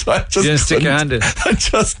chemical toilet. You didn't stick your hand in? I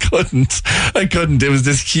just couldn't. I couldn't. It was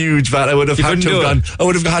this huge vat. I would have had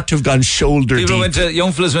to have gone shoulder deep.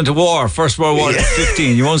 Young fellas went to war, First World War at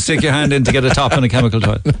 15. You won't stick your hand in to get a top in a chemical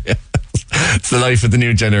toilet. Yeah. It's the life of the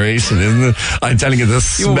new generation, isn't it? I'm telling you, the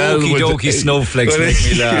smell. You okey-dokey snowflakes make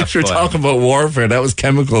me laugh. If you're talking about warfare, that was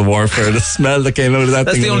chemical warfare. The smell that came out of that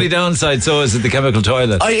That's thing. the only downside, so is it the chemical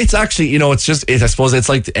toilet? It's actually, you know, it's just, I suppose it's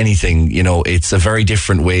like anything, you know, it's a very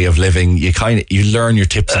different way of living. You learn your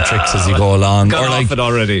tips and tricks as you go along. Got or off it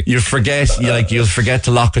already. You forget, you'll forget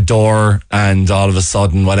to lock a door, and all of a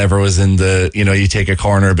sudden, whatever was in you take a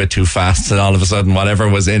corner a bit too fast, and all of a sudden, whatever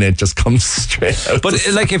was in it just comes straight out. But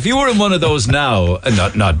like, if you were in one of those now,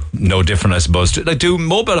 no different, I suppose. Like, do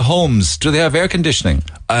mobile homes, do they have air conditioning?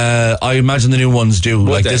 I imagine the new ones do.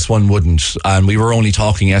 Would this one wouldn't. And we were only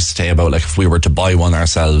talking yesterday about, like, if we were to buy one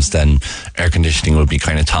ourselves, then air conditioning would be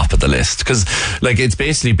kind of top of the list. Because, like, it's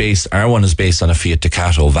basically our one is based on a Fiat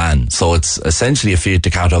Ducato van. So it's essentially a Fiat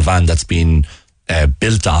Ducato van that's been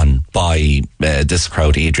built on by this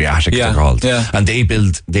crowd, Adriatic, they're called. Yeah. And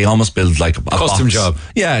they almost build like a custom box. Job.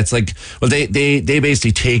 Yeah, it's like, well, they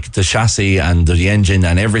basically take the chassis and the engine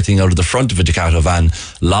and everything out of the front of a Ducato van,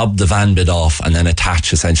 lob the van bit off, and then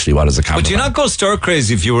attach essentially what is a camper Would you van. not go stir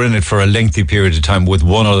crazy if you were in it for a lengthy period of time with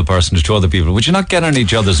one other person or two other people? Would you not get on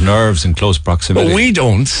each other's nerves in close proximity? Well, we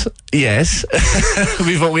don't. Yes.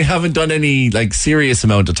 we haven't done any like serious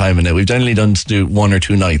amount of time in it. We've generally done to do 1 or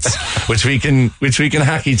 2 nights, which we can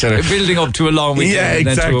hack each other. Building up to a long weekend. Yeah, and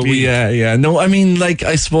exactly. Then to a week. Yeah. No, I mean, like,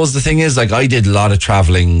 I suppose the thing is, like, I did a lot of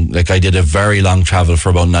traveling. Like, I did a very long travel for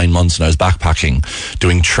about 9 months, and I was backpacking,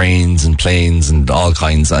 doing trains and planes and all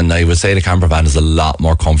kinds. And I would say the camper van is a lot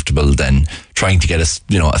more comfortable than trying to get a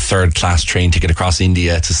 3rd-class train ticket across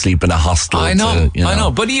India to sleep in a hostel. I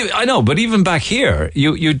know. But even back here,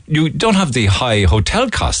 you don't have the high hotel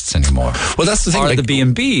costs anymore. Well, that's the thing. Or like, the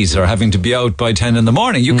B&Bs are having to be out by 10 in the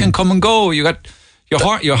morning. You can come and go. You got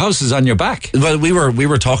your house is on your back. Well, we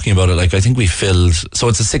were talking about it. Like, I think we filled. So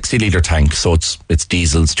it's a 60-litre tank. So it's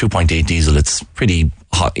diesel. It's 2.8 diesel. It's pretty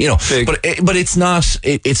hot, you know. Big. But it's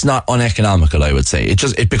not uneconomical, I would say.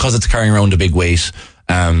 Because it's carrying around a big weight.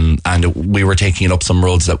 And we were taking it up some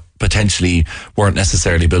roads that potentially weren't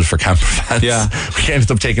necessarily built for camper vans. Yeah. We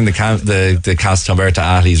ended up taking the Castamber to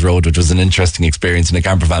Athleys Road, which was an interesting experience in a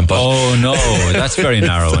camper van. But oh no, that's very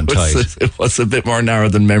narrow and tight. It was a bit more narrow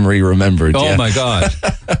than memory remembered. Oh yeah. my God.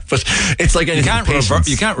 But it's like you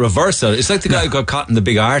can't reverse it. It's like the guy who got caught in the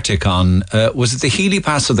big Arctic on was it the Healy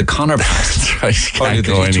Pass or the Connor Pass? That's right. You can't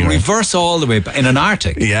go anywhere. Reverse all the way in an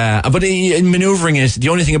Arctic. Yeah, but in manoeuvring it, the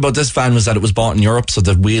only thing about this van was that it was bought in Europe, so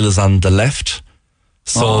the wheel is on the left.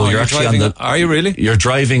 So you're actually driving, on the. Are you really? You're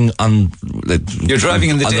driving on. You're driving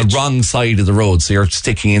in the ditch. The wrong side of the road, so you're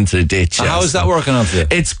sticking into the ditch. How is that working out for you?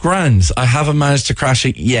 It's grand. I haven't managed to crash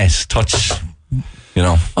it yet. Touch you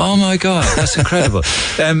know. Oh my God, that's incredible.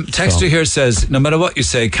 Texter here says, no matter what you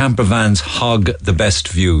say, camper vans hog the best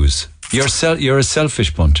views. You're a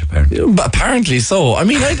selfish bunch, apparently. Apparently so. I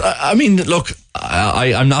mean, look,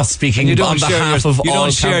 I'm not speaking on behalf of all. You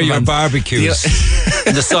don't share your barbecues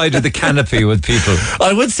on the side of the canopy with people.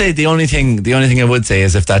 I would say the only thing I would say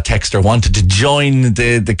is if that texter wanted to join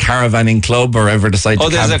the caravanning club or ever decide to.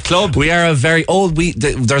 There's a club. We are a very old.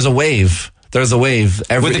 There's a wave. There's a wave.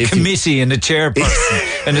 With a committee and a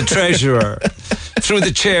chairperson and a treasurer. Through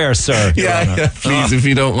the chair, sir. Yeah, please, if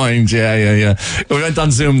you don't mind. Yeah. We went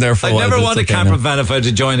on Zoom there for a while. I'd never want a camper van if I had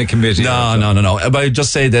to join a committee. No. But I'd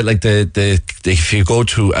just say that, like, if you go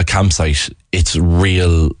to a campsite, it's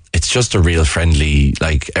real. It's just a real friendly,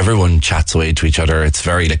 like, everyone chats away to each other. It's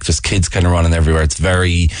very, like, there's kids kind of running everywhere. It's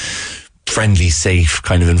very friendly, safe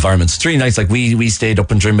kind of environment. It's 3 nights. Like, we stayed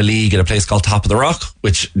up in Drimoleague at a place called Top of the Rock,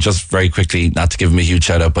 which, just very quickly, not to give them a huge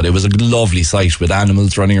shout out, but it was a lovely site with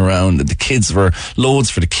animals running around, and the kids were loads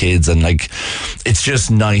for the kids, and, like, it's just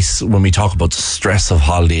nice when we talk about the stress of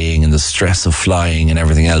holidaying and the stress of flying and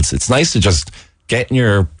everything else. It's nice to just get in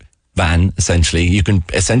your van, essentially. You can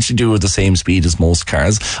essentially do it at the same speed as most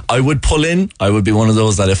cars. I would pull in. I would be one of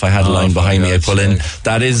those that if I had a line behind me, I'd pull in.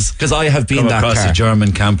 That is, because I have been that car. Across a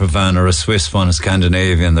German camper van or a Swiss one, a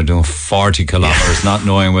Scandinavian, they're doing 40 kilometres, not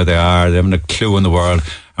knowing where they are. They haven't a clue in the world.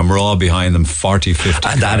 And we're all behind them, 40, 50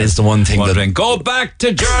 And that is the one thing that... Go back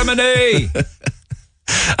to Germany!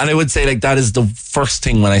 And I would say, like, that is the first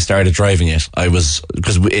thing when I started driving it.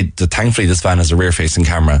 Thankfully this van has a rear-facing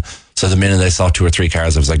camera. So the minute I saw 2 or 3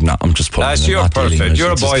 cars, I was like, no, I'm just pulling them. You're perfect.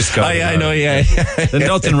 You're a Boy Scout. I know, yeah. There's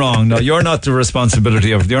nothing wrong. No, you're not the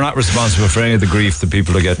responsibility of. You're not responsible for any of the grief that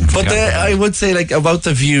people are getting. But I would say, like, about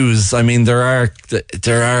the views. I mean, there are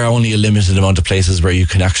only a limited amount of places where you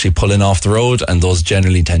can actually pull in off the road, and those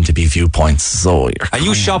generally tend to be viewpoints. So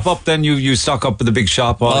you shop up then. You stock up with the big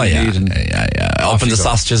shop. Yeah. Up in the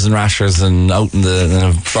sausages and rashers and out in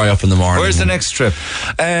the fry up in the morning. Where's the next trip?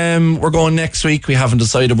 We're going next week. We haven't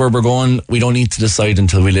decided where we're going. We don't need to decide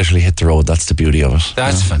until we literally hit the road. That's the beauty of it.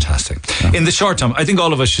 That's fantastic. Yeah. In the short term, I think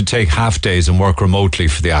all of us should take half days and work remotely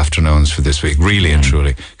for the afternoons for this week, really and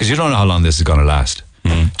truly, because you don't know how long this is going to last.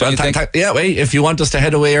 If you want us to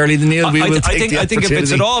head away early, Neil, we will take the opportunity. I think if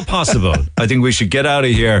it's at all possible, I think we should get out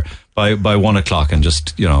of here by 1 o'clock and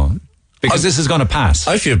just, because this is going to pass.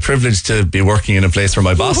 I feel privileged to be working in a place where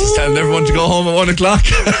my boss is telling everyone to go home at 1 o'clock.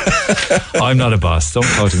 I'm not a boss. Don't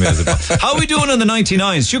talk to me as a boss. How are we doing on the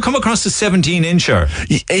 99s? Did you come across the 17-incher?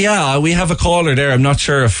 Yeah, we have a caller there. I'm not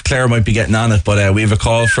sure if Claire might be getting on it, but we have a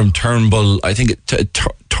call from Turnbull. I think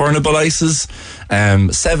Turnbull Ices,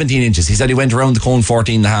 17 inches. He said he went around the cone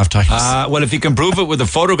 14 and a half times. Well, if you can prove it with a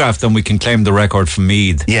photograph, then we can claim the record from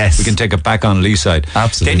Meath. Yes. We can take it back on Lee's side.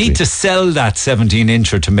 Absolutely. They need to sell that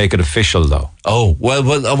 17-incher to make it official, though. Oh, well,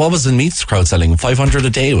 what was the Meath's crowd selling? 500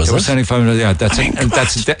 a day, was it? They were selling 500, yeah.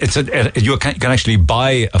 You can actually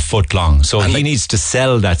buy a foot long, so he needs to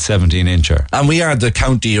sell that 17-incher. And we are the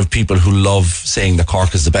county of people who love saying that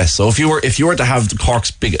Cork is the best. So if you were to have the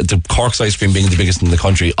Cork's ice cream being the biggest in the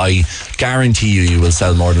country, I guarantee you will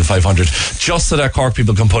sell more than 500, just so that Cork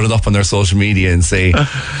people can put it up on their social media and say,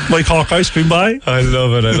 my Cork ice cream buy. I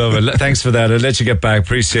love it. Thanks for that. I'll let you get back.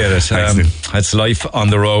 Appreciate it. That's life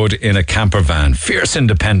on the road in a camper van. Fierce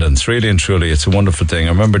independence, really and truly. It's a wonderful thing. I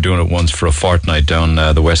remember doing it once for a fortnight down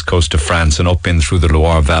the west coast of France and up in through the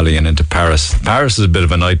Loire Valley and into Paris. Paris is a bit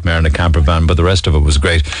of a nightmare in a camper van, but the rest of it was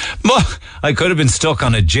great. I could have been stuck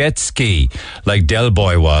on a jet ski like Del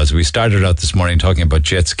Boy was. We started out this morning talking about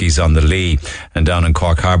jet skis on the Lee and down in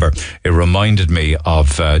Cork Harbour. It reminded me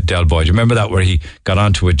of Del Boy. Do you remember that, where he got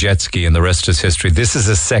onto a jet ski and the rest is history? This is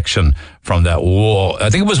a section from that. Whoa. I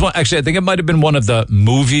think it was one, actually, I think it might have been one of the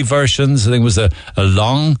movie versions. I think it was a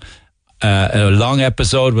long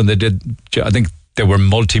episode when they did, I think they were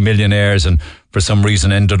multi-millionaires and for some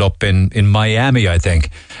reason ended up in Miami, I think.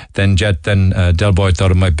 Then Del Boy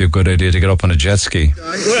thought it might be a good idea to get up on a jet ski. All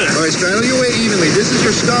right, straddle your weight evenly. This is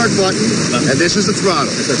your start button, and this is the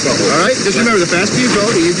throttle. All right, just remember, the faster you go,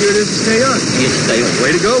 the easier it is to stay on.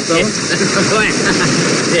 Way to go, fella.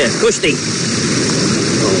 Yes, push the.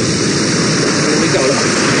 Here we go.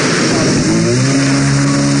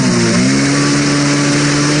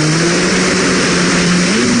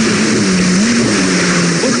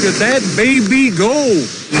 Look at that baby go.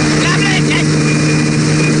 Jubbly.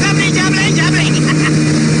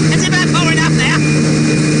 That's about far enough there.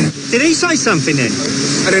 Did he say something then?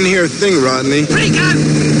 I didn't hear a thing, Rodney. Rico!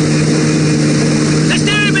 The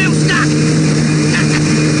steering wheel's stuck.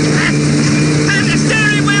 And the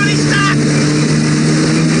steering wheel is stuck.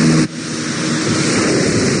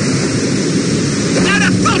 Now the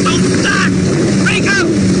throttle's stuck. Rico!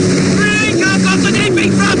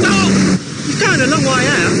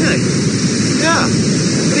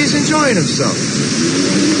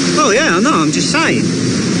 yourself. Oh, yeah, I know. I'm just saying.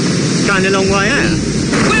 It's going a long way out.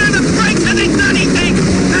 Where are the brakes on this bloody thing?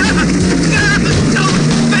 Don't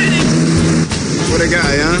spin it! What a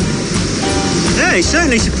guy, huh? Yeah, he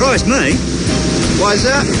certainly surprised me. Why's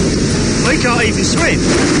that? We can't even swim.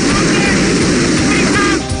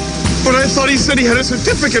 But I thought he said he had a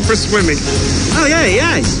certificate for swimming. Oh, yeah, he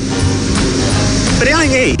has. But it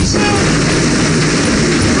ain't his.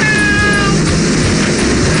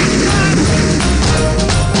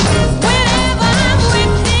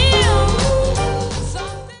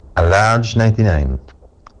 A large 99.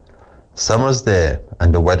 Summer's day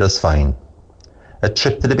and the weather's fine. A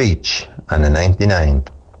trip to the beach and a 99.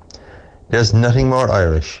 There's nothing more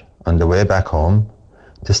Irish on the way back home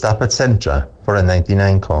to stop at Centra for a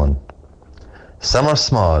 99 cone. Some are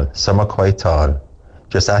small, some are quite tall.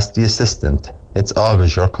 Just ask the assistant, it's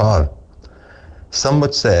always your call. Some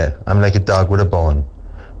would say I'm like a dog with a bone.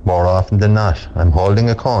 More often than not, I'm holding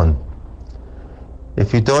a cone.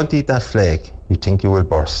 If you don't eat that flake, you think you will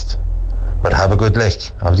burst. But have a good lick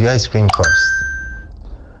of the ice cream first.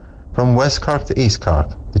 From West Cork to East Cork,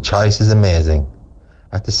 the choice is amazing.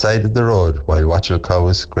 At the side of the road while watching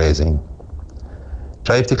cows grazing.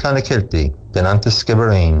 Drive to Clonakilty, then on to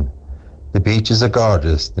Skibbereen. The beaches are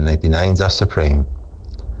gorgeous, the 99s are supreme.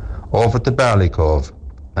 Over to Barley Cove,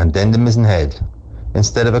 and then the Mizzen Head.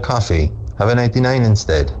 Instead of a coffee, have a 99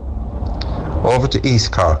 instead. Over to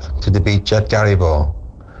East Cork, to the beach at Garrybow,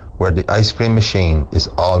 where the ice cream machine is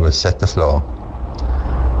always set to flow.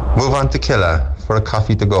 Move on to Killa for a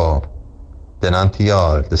coffee to go. Then on to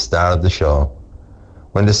Youghal, the star of the show.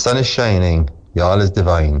 When the sun is shining, Youghal is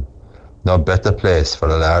divine. No better place for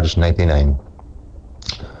a large 99.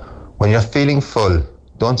 When you're feeling full,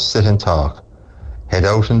 don't sit and talk. Head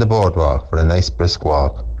out on the boardwalk for a nice brisk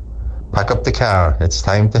walk. Pack up the car, it's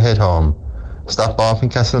time to head home. Stop off in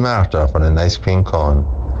Castlemartyr for an ice cream cone.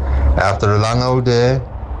 After a long old day,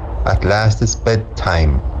 at last it's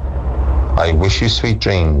bedtime. I wish you sweet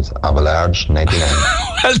dreams of a large 99.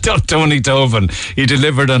 Well done, Tony Tobin. He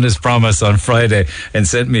delivered on his promise on Friday and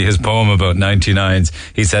sent me his poem about 99s.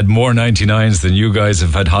 He's had more 99s than you guys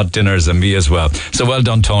have had hot dinners and me as well. So well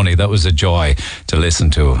done, Tony. That was a joy to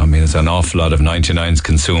listen to. I mean, it's an awful lot of 99s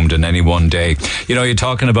consumed in any one day. You know, you're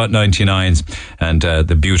talking about 99s and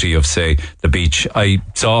the beauty of, say, the beach. I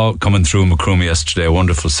saw coming through Macroom yesterday a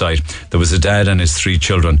wonderful sight. There was a dad and his 3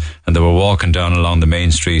 children and they were walking down along the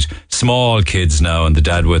main street. Small kids now and the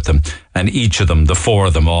dad with them. And each of them, the 4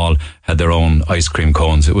 of them all, had their own ice cream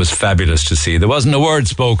cones. It was fabulous to see. There wasn't a word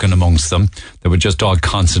spoken amongst them. They were just all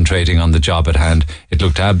concentrating on the job at hand. It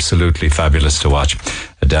looked absolutely fabulous to watch.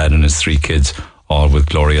 A dad and his 3 kids, all with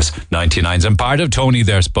glorious 99s. And part of Tony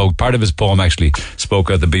there part of his poem actually spoke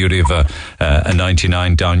of the beauty of a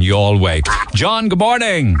 99 down Youghal Way. John, good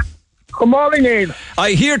morning. Good morning, Neil.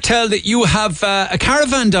 I hear tell that you have a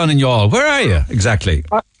caravan down in Youghal. Where are you exactly?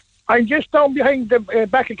 I'm just down behind the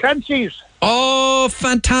back of Clancy's. Oh,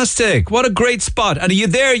 fantastic. What a great spot. And are you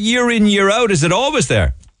there year in, year out? Is it always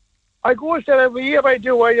there? I go there every year, I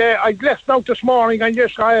do. I left out this morning and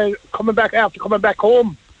just coming back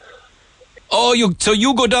home. Oh, so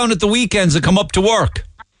you go down at the weekends and come up to work?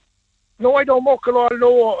 No, I don't work at all,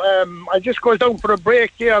 no. I just go down for a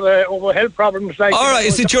break here over health problems. All right,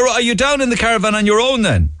 are you down in the caravan on your own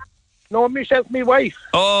then? No, myself and my wife.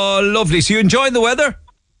 Oh, lovely. So you enjoying the weather?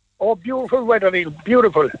 Oh, beautiful weather, Neil.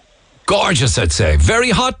 Beautiful. Gorgeous, I'd say.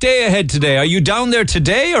 Very hot day ahead today. Are you down there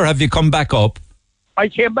today or have you come back up? I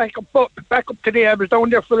came back up today. I was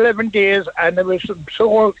down there for 11 days and it was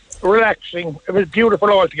so relaxing. It was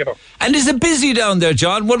beautiful altogether. And is it busy down there,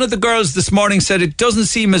 John? One of the girls this morning said it doesn't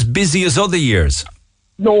seem as busy as other years.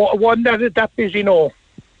 No, it wasn't that busy, no.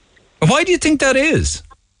 Why do you think that is?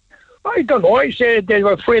 I don't know. I said they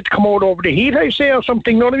were afraid to come out over the heat, I say, or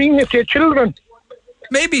something. You know what I mean? If they're children.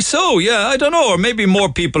 Maybe so, yeah, I don't know. Or maybe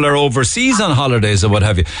more people are overseas on holidays or what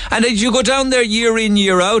have you. And did you go down there year in,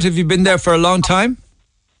 year out? Have you been there for a long time?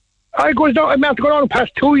 I'm going to go down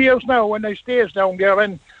past 2 years now when I stays down there.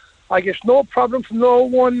 And I guess no problem from no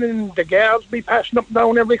one. And the girls be passing up and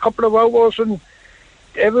down every couple of hours. And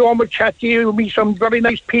everyone would chat to you. Meet some very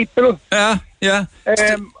nice people. Yeah. I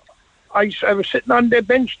was sitting on the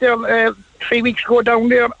bench there 3 weeks ago down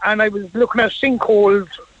there. And I was looking at sinkholes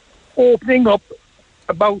opening up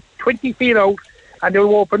about 20 feet out, and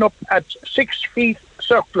they'll open up at 6 feet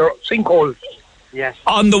circular sinkholes. Yes.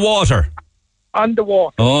 On the water? On the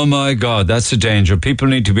water. Oh my God, that's a danger. People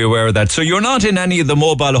need to be aware of that. So you're not in any of the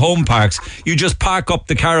mobile home parks, you just park up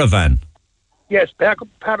the caravan? Yes, park up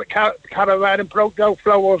the caravan and put out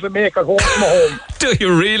flowers and make it home from home. Do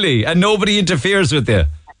you really? And nobody interferes with you?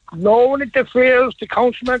 No one interferes. The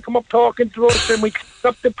councilman come up talking to us, and we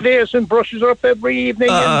clean up the place and brushes up every evening.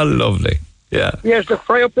 Ah, lovely. Yeah. Yes, they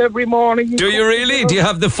fry up every morning. Do you really? Do you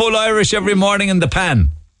have the full Irish every morning in the pan?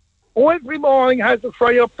 Oh, every morning has to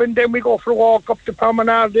fry up, and then we go for a walk up the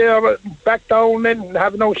promenade there, back down, and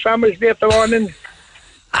have no sandwich later on, and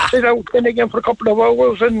sit out then again for a couple of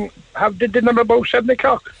hours, and have the dinner about 7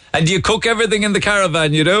 o'clock. And do you cook everything in the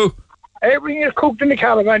caravan, you do? Everything is cooked in the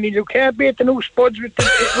caravan. You can't beat the new spuds with the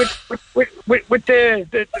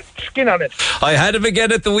skin on it. I had them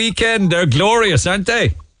again at the weekend. They're glorious, aren't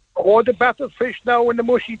they? Oh, the battered fish now and the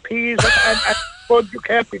mushy peas and spuds, you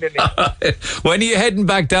can't beat it. When are you heading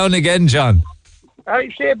back down again, John? I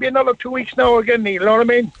say it'll be another 2 weeks now again, Neil, you know what I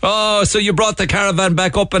mean? Oh, so you brought the caravan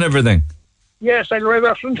back up and everything? Yes, I'll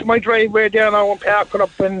reverse into my driveway there now and park it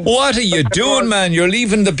up. And what are you doing, man? You're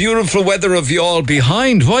leaving the beautiful weather of you all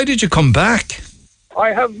behind. Why did you come back? I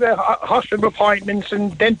have hospital appointments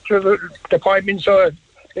and dental appointments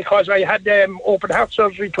because I had open heart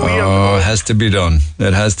surgery 2 years ago. Oh, it has to be done.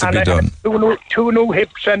 It has to be done. Had two new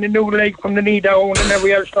hips and a new leg from the knee down and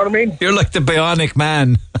everything else, you know what I mean? You're like the bionic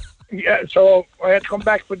man. Yeah, so I had to come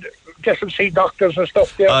back with just to see doctors and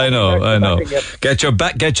stuff there. I know. Get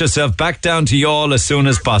yourself back down to Youghal as soon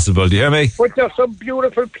as possible. Do you hear me? But there's some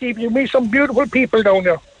beautiful people. You meet some beautiful people down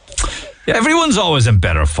there. Yeah, everyone's always in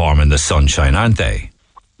better form in the sunshine, aren't they?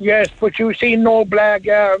 Yes, but you see no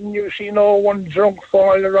blackguard, you see no one drunk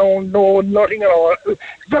fall around, nothing at all.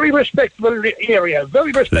 Very respectable area,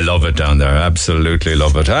 very respectable. Love it down there, absolutely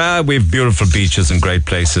love it. We've beautiful beaches and great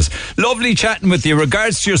places. Lovely chatting with you.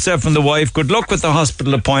 Regards to yourself and the wife. Good luck with the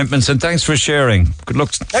hospital appointments and thanks for sharing. Good luck.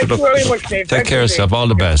 Thank you very much, Dave. Take care of yourself. All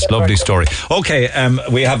the best. Lovely story. Okay,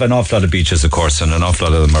 we have an awful lot of beaches, of course, and an awful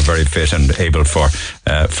lot of them are very fit and able for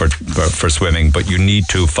swimming, but you need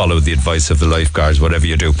to follow the advice of the lifeguards, whatever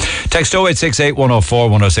you do. Text 0868 104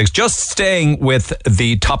 106. Just staying with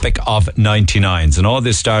the topic of 99s, and all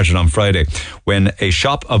this started on Friday when a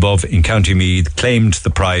shop above in County Meath claimed the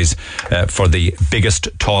prize for the biggest,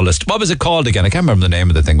 tallest. What was it called again? I can't remember the name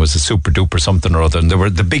of the thing. It was a super duper something or other, and they were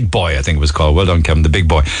the Big Boy, I think it was called. Well done, Kevin, the Big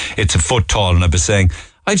Boy. It's a foot tall, and I was saying,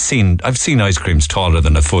 I've seen ice creams taller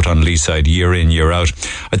than a foot on Leeside year in, year out.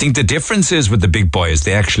 I think the difference is with the Big Boy is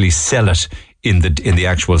they actually sell it in the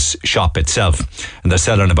actual shop itself, and they're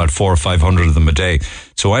selling about 400 or 500 of them a day.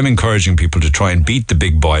 So I'm encouraging people to try and beat the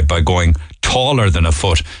Big Boy by going taller than a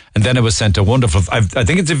foot. And then it was sent a wonderful, I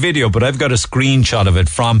think it's a video, but I've got a screenshot of it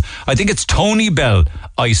from, I think it's Tony Bell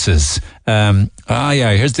Ices.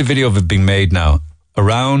 Here's the video of it being made now.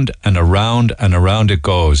 Around and around and around it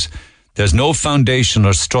goes. There's no foundation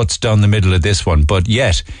or struts down the middle of this one, but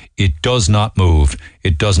yet it does not move.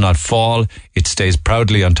 It does not fall. It stays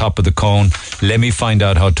proudly on top of the cone. Let me find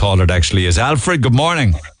out how tall it actually is. Alfred, good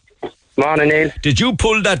morning. Morning, Neil. Did you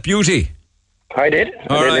pull that beauty? I did.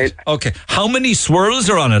 All right. Okay. How many swirls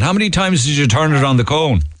are on it? How many times did you turn it on the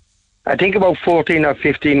cone? I think about 14 or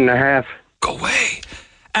 15 and a half. Go away.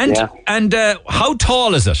 And how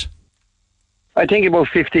tall is it? I think about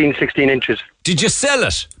 15, 16 inches. Did you sell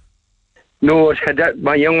it? No,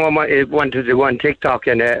 my young woman wanted to go on TikTok,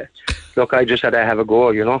 and look, I just had to have a go,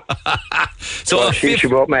 you know. So she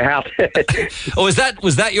broke my heart. Was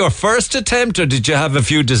that your first attempt, or did you have a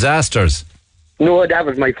few disasters? No, that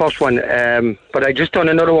was my first one. But I just done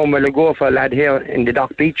another one while ago for a lad here in the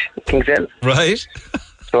Dock Beach, Kingsale. Right.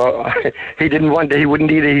 So he didn't want it. He wouldn't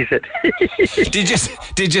eat it, he said.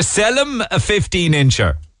 Did you sell him a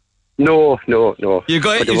 15-incher? No. You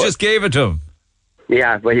just gave it to him?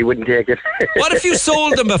 Yeah, but he wouldn't take it. What if you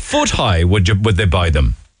sold them a foot high? Would they buy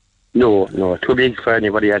them? No, too big for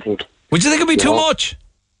anybody, I think. Would you think it'd be too much?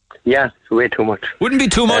 Yeah, way too much. Wouldn't be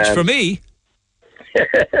too much for me.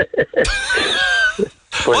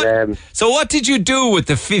 So what did you do with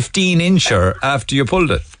the 15-incher after you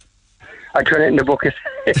pulled it? I threw it in the bucket.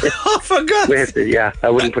 Oh, for God's sake. Yeah, I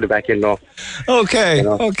wouldn't put it back in, no.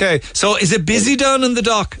 Okay. So is it busy down in the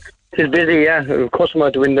dock? It's busy, yeah. Customer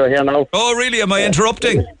at the window here now. Oh, really? Am I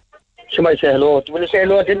interrupting? She might say hello. Will you say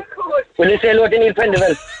hello to Neil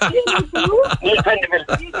Prendeville? Neil Prendeville.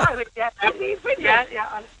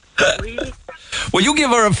 Yeah. Will you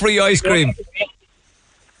give her a free ice cream?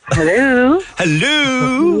 Hello?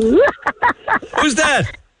 Who's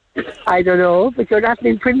that? I don't know, but you're not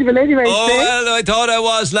Neil Prendeville anyway. Oh, well, I thought I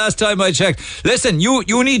was last time I checked. Listen,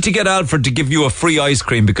 you need to get Alfred to give you a free ice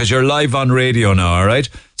cream because you're live on radio now, all right?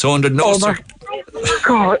 So under no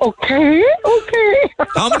God, okay.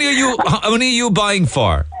 How many are you buying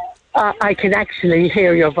for? I can actually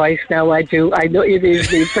hear your voice now. I do. I know it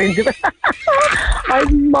is Neil Prendeville.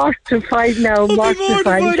 I'm mortified now.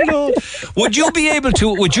 Mortified. Would you be able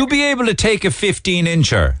to take a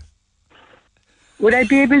 15-incher? Would I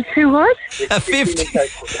be able to what? A 15.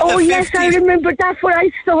 Oh, yes, I remember. That's what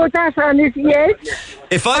I saw that on it, yes.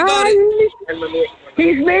 If I got it...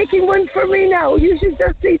 He's making one for me now. You should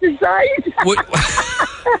just see the size.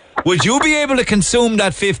 Would you be able to consume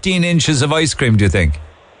that 15 inches of ice cream, do you think?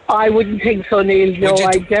 I wouldn't think so, Neil. No,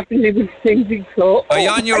 I definitely would think so. Are you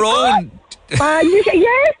on your own? Yes, he's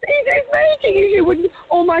making it. You wouldn't.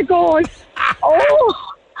 Oh, my God.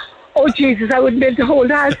 Oh, Jesus, I wouldn't be able to hold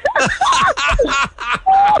that.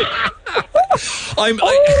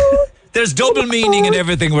 There's double meaning in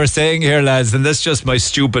everything we're saying here, lads, and that's just my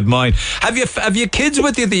stupid mind. Have you kids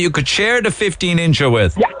with you that you could share the 15-incher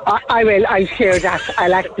with? Yeah, I will. I'll share that.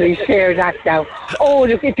 I'll actually share that now. Oh,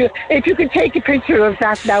 look, if you could take a picture of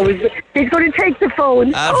that now. He's going to take the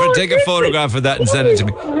phone. Alfred, take a photograph of that and send it to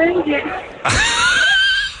me.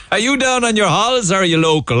 Are you down on your halls or are you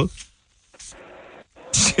local?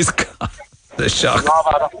 She's gone. The shock.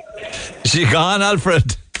 Is she gone,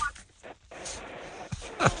 Alfred?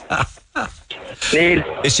 Neil.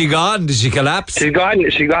 Is she gone? Did she collapse? She's gone.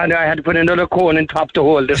 I had to put another cone in top to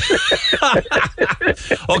hold it.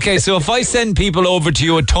 Okay, so if I send people over to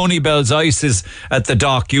you at Tony Bell's Ices at the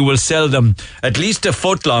dock, you will sell them at least a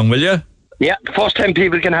foot long, will you? Yeah, first time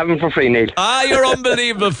people can have them for free, Neil. You're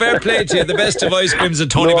unbelievable. Fair play to you. The best of ice creams at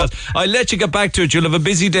Tony Bell's. I'll let you get back to it. You'll have a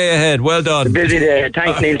busy day ahead. Well done. A busy day.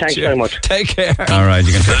 Thanks, Neil. Thanks very much. Take care. All right,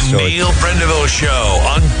 you can text The Neil Prendeville Show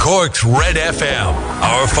on Cork's Red FM.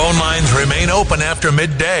 Our phone lines remain open after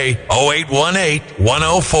midday.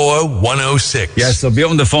 0818-104-106. Yes, they'll be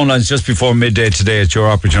on the phone lines just before midday today. It's your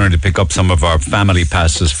opportunity to pick up some of our family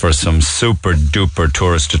passes for some super duper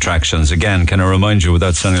tourist attractions. Again, can I remind you,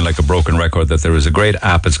 without sounding like a broken record, that there is a great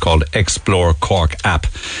app. It's called Explore Cork app,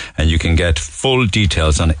 and you can get full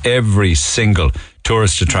details on every single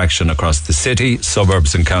tourist attraction across the city,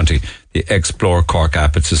 suburbs and county. The Explore Cork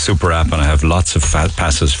app. It's a super app, and I have lots of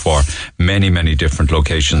passes for many, many different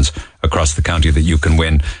locations across the county that you can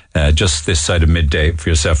win just this side of midday for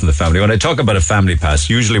yourself and the family. When I talk about a family pass,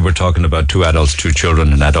 usually we're talking about 2 adults, 2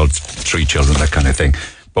 children, and adults, 3 children, that kind of thing.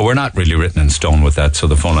 But we're not really written in stone with that, so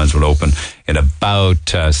the phone lines will open in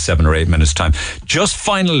about 7 or 8 minutes' time. Just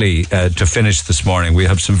finally, to finish this morning, we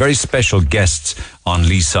have some very special guests on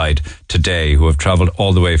Lee's side today who have travelled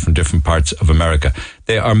all the way from different parts of America.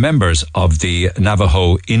 They are members of the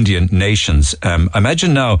Navajo Indian nations.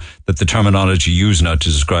 Imagine now that the terminology used now to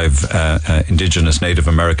describe indigenous Native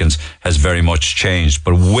Americans has very much changed.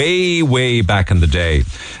 But way, way back in the day,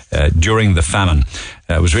 during the famine,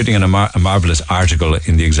 I was reading a marvellous article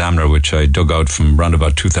in the Examiner, which I dug out from around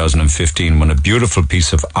about 2015, when a beautiful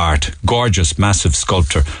piece of art, gorgeous, massive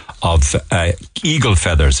sculpture of eagle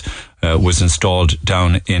feathers was installed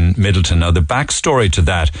down in Middleton. Now, the backstory to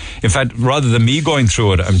that, in fact, rather than me going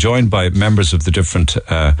through it, I'm joined by members of the different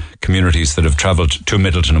communities that have travelled to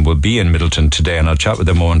Middleton and will be in Middleton today, and I'll chat with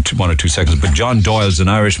them in 1 or 2 seconds. But John Doyle's an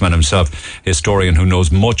Irishman himself, historian who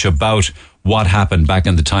knows much about what happened back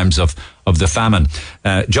in the times of the famine.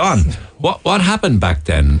 John, what happened back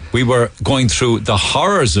then? We were going through the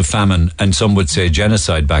horrors of famine, and some would say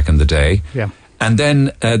genocide back in the day. Yeah. And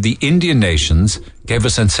then the Indian nations gave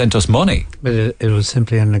us and sent us money. But it was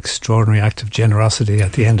simply an extraordinary act of generosity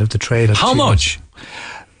at the end of the trade. How much?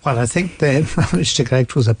 Well, I think they managed to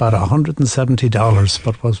collect was about $170,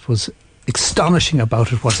 but was astonishing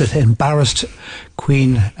about it was it embarrassed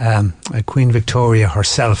Queen Victoria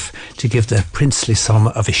herself to give the princely sum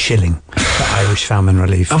of $1 shilling for Irish famine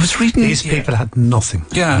relief. I was reading these people had nothing.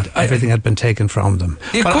 Yeah, everything had been taken from them.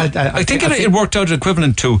 I think it worked out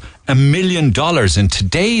equivalent to $1 million in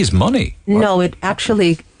today's money. No, it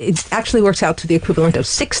actually works out to the equivalent of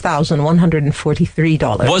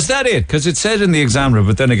 $6,143. Was that it? Because it said in the Examiner,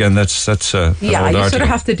 but then again, that's yeah. You sort of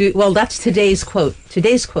have to do. Well, that's today's quote.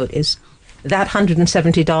 Today's quote is that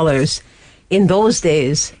 $170 in those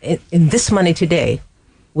days, in this money today,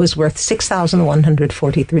 was worth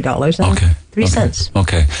 $6,143.03.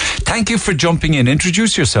 Okay. Thank you for jumping in.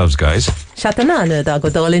 Introduce yourselves, guys.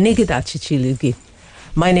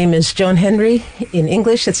 My name is Joan Henry. In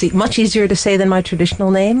English, it's much easier to say than my traditional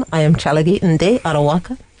name. I am Chalagi Nde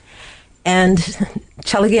Arawaka. And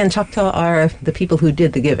Chalagi and Choctaw are the people who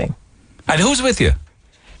did the giving. And who's with you?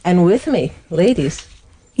 And with me, ladies.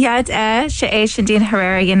 Yad Shadeen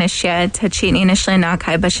Herrera Yanishia Tachini Nishlin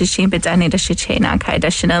Nakai Bashishin Bedani Dashina Kai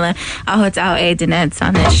Dashinilla Ahot Ao Dinet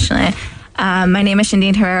Sanishli. My name is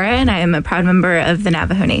Shadeen Herrera and I am a proud member of the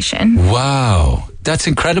Navajo Nation. Wow. That's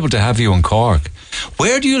incredible to have you in Cork.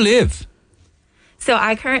 Where do you live? So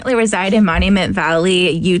I currently reside in Monument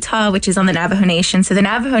Valley, Utah, which is on the Navajo Nation. So the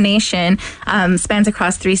Navajo Nation spans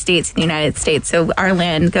across 3 states in the United States. So our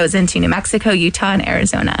land goes into New Mexico, Utah, and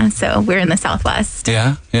Arizona. So we're in the Southwest.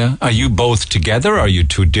 Yeah. Are you both together? Are you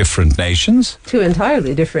 2 different nations? 2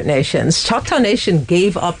 entirely different nations. Choctaw Nation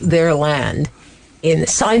gave up their land,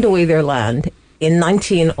 signed away their land in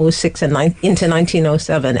 1906 and into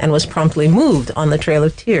 1907, and was promptly moved on the Trail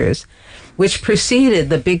of Tears, which preceded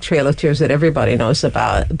the big Trail of Tears that everybody knows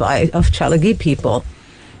about of Chalagi people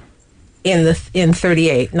in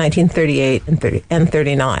 1938 and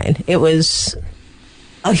 39. It was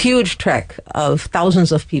a huge trek of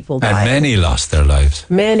thousands of people died. And many lost their lives.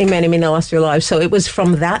 Many lost their lives. So it was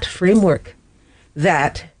from that framework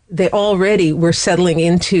that they already were settling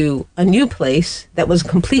into a new place that was a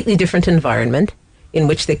completely different environment in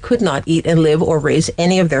which they could not eat and live or raise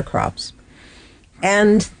any of their crops.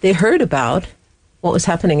 And they heard about what was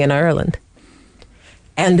happening in Ireland.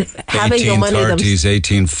 And having no money... 1830s,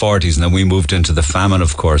 1840s, and then we moved into the famine,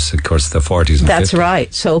 of course, the 40s and 50s. That's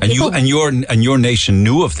right. So your nation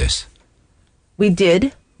knew of this? We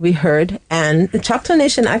did. We heard. And the Choctaw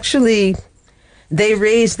Nation actually, they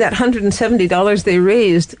raised that $170 they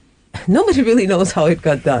raised. Nobody really knows how it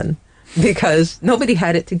got done because nobody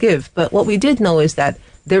had it to give. But what we did know is that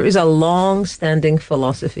there is a long-standing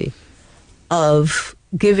philosophy of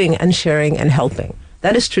giving and sharing and helping.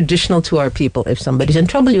 That is traditional to our people. If somebody's in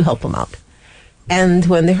trouble, you help them out. And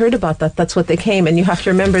when they heard about that, that's what they came. And you have to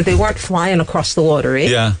remember, they weren't flying across the water, eh?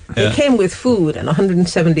 Yeah. They came with food, and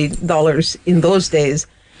 $170 in those days.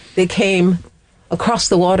 They came across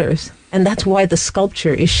the waters. And that's why the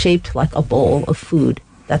sculpture is shaped like a bowl of food.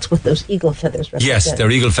 That's what those eagle feathers represent. Yes, they're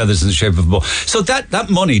eagle feathers in the shape of a bowl. So that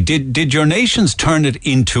money, did your nations turn it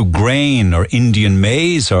into grain or Indian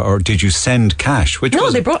maize, or did you send cash?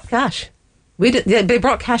 They brought cash. They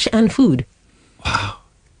brought cash and food. Wow.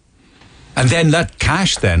 And then that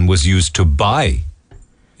cash then was used to buy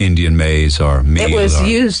Indian maize or meal. It was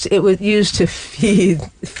used to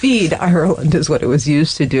feed Ireland, is what it was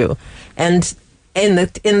used to do. And in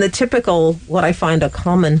the typical, what I find a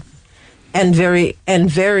common and very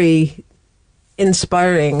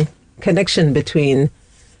inspiring connection between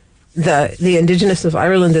the indigenous of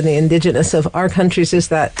Ireland and the indigenous of our countries is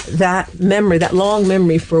that memory, that long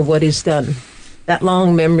memory for what is done, that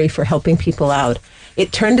long memory for helping people out.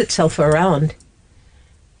 It turned itself around,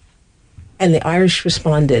 and the Irish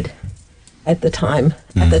responded at the time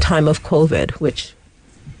of COVID, which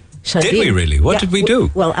Shandine, did we really? What did we do?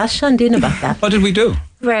 Well, ask Shandine about that. What did we do?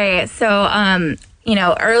 Right. So,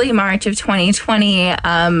 early March of 2020,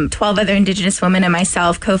 12 other Indigenous women and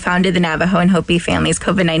myself co-founded the Navajo and Hopi Families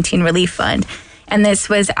COVID-19 Relief Fund. And this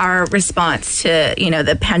was our response to,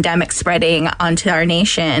 the pandemic spreading onto our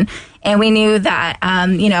nation. And we knew that,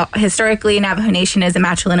 historically, Navajo Nation is a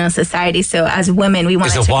matrilineal society. So as women, we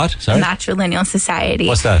wanted to... what? Sorry? Matrilineal society.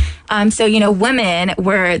 What's that? Women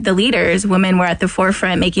were the leaders. Women were at the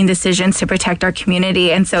forefront making decisions to protect our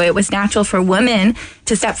community. And so it was natural for women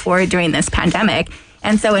to step forward during this pandemic.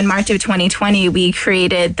 And so in March of 2020, we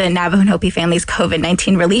created the Navajo and Hopi Families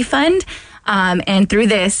COVID-19 Relief Fund. And through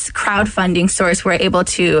this crowdfunding source, we're able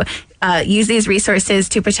to use these resources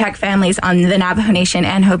to protect families on the Navajo Nation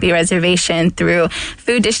and Hopi Reservation through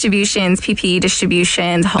food distributions, PPE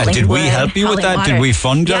distributions, hauling wood, did we help you with that? Water. Did we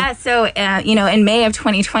fund it? Yeah, so, in May of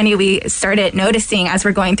 2020, we started noticing as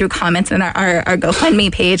we're going through comments on our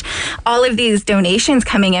GoFundMe page, all of these donations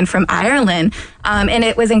coming in from Ireland. And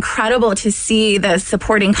it was incredible to see the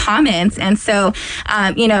supporting comments. And so,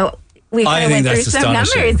 we kind of went through some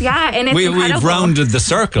numbers. Yeah, and it's incredible. We've rounded the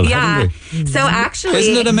circle, haven't we? So actually...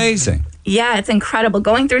 Isn't it amazing? Yeah, it's incredible.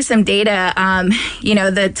 Going through some data,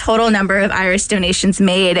 the total number of Irish donations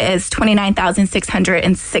made is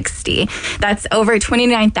 29,660. That's over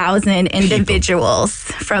 29,000 individuals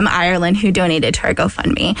from Ireland who donated to our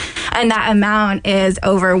GoFundMe. And that amount is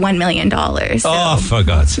over $1 million. So, for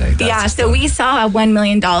God's sake. So we saw $1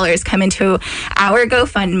 million come into our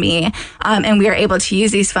GoFundMe, and we were able to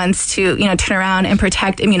use these funds to, turn around and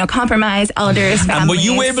protect immunocompromised elders, families. And were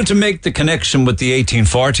you able to make the connection with the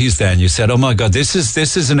 1840s then? You said, oh my God, this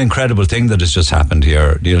is an incredible thing that has just happened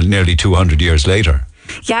here nearly 200 years later.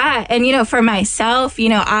 Yeah. And, for myself,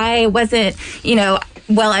 I wasn't,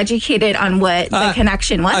 well educated on what the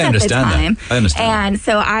connection was at the time. I understand. And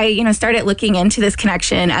so I, started looking into this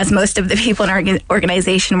connection, as most of the people in our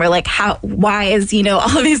organization were like, why is,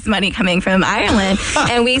 all of this money coming from Ireland?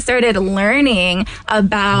 And we started learning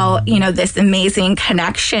about, this amazing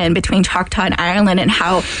connection between Choctaw and Ireland and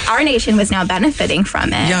how our nation was now benefiting from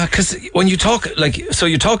it. Yeah, because when you talk,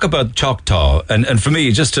 you talk about Choctaw, and for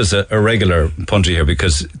me, just as a regular punter here,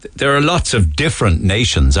 because there are lots of different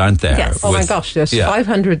nations, aren't there? Yes. Oh my gosh, there's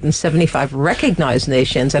 575 recognized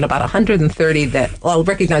nations and about 130 that,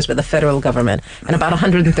 recognized by the federal government, and about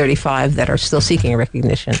 135 that are still seeking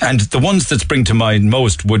recognition. And the ones that spring to mind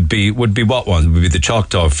most would be what one? Would be the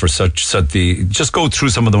Choctaw for just go through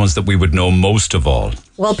some of the ones that we would know most of all.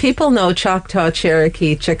 Well, people know Choctaw,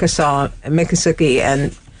 Cherokee, Chickasaw, Miccosukee,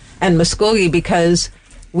 and Muskogee because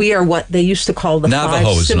we are what they used to call the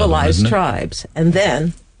Navajos, 5 civilized tribes. And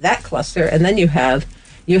then that cluster, and then you have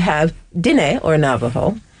Diné or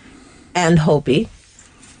Navajo, and Hopi,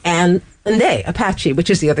 and Nde, Apache, which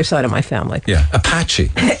is the other side of my family. Yeah,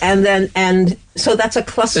 Apache. and so that's a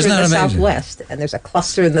cluster in the southwest, and there's a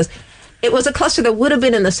cluster in this. It was a cluster that would have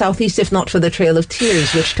been in the southeast if not for the Trail of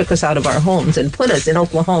Tears, which took us out of our homes and put us in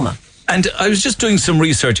Oklahoma. And I was just doing some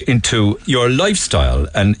research into your lifestyle,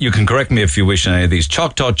 and you can correct me if you wish on any of these.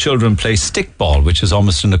 Choctaw children play stickball, which is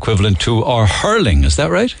almost an equivalent to our hurling. Is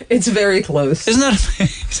that right? It's very close. Isn't that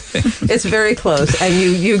amazing? It's very close. And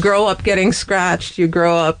you grow up getting scratched. You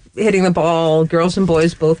grow up hitting the ball. Girls and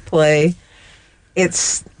boys both play.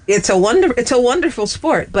 It's a wonderful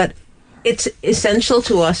sport, but it's essential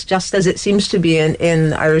to us, just as it seems to be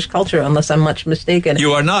in Irish culture, unless I'm much mistaken.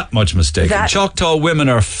 You are not much mistaken. Choctaw women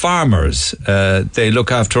are farmers. They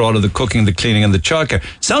look after all of the cooking, the cleaning, and the childcare.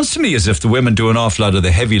 Sounds to me as if the women do an awful lot of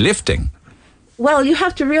the heavy lifting. Well, you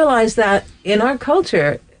have to realize that in our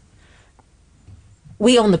culture,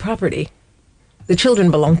 we own the property. The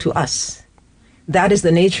children belong to us. That's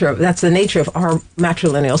the nature of our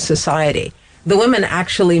matrilineal society. The women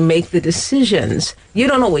actually make the decisions. You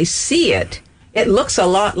don't always see it. It looks a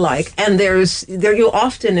lot like, and you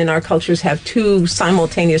often in our cultures have two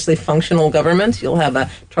simultaneously functional governments. You'll have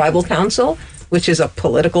a tribal council, which is a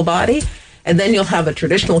political body, and then you'll have a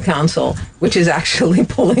traditional council, which is actually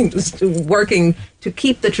working to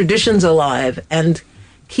keep the traditions alive and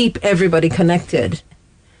keep everybody connected.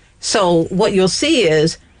 So what you'll see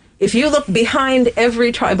is, if you look behind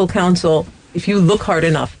every tribal council, if you look hard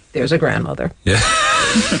enough, there's a grandmother. Yeah.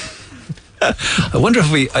 I wonder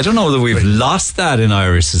if I don't know whether we've lost that in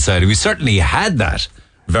Irish society. We certainly had that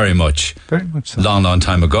very much. Very much so. Long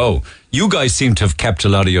time ago. You guys seem to have kept a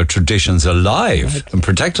lot of your traditions alive and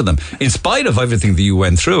protected them. In spite of everything that you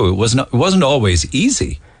went through, it wasn't always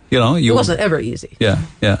easy. It wasn't ever easy. Yeah.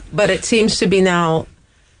 But it seems to be now,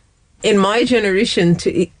 in my generation,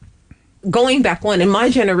 going back in my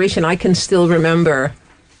generation, I can still remember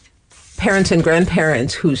parents and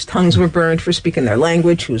grandparents whose tongues were burned for speaking their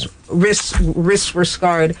language, whose wrists were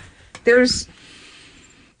scarred. There's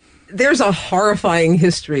a horrifying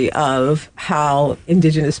history of how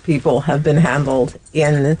Indigenous people have been handled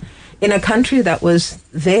in a country that was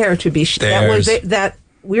there to be that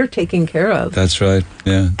we're taking care of. That's right.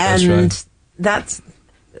 Yeah, that's right. And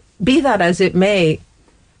be that as it may,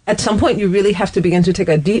 at some point you really have to begin to take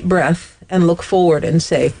a deep breath and look forward and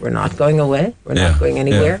say, we're not going away. We're not going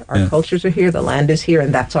anywhere. Our cultures are here. The land is here,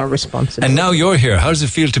 and that's our responsibility. And now you're here. How does it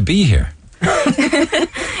feel to be here?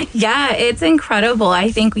 Yeah, it's incredible.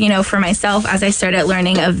 I think, for myself, as I started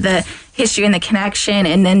learning of the history and the connection,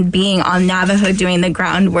 and then being on Navajo doing the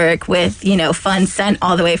groundwork with, funds sent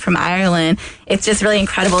all the way from Ireland, it's just really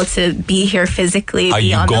incredible to be here physically,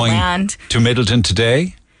 be on the land. Are you going to Middleton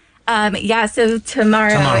today? So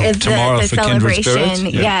tomorrow is the celebration.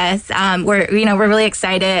 Yes. We're really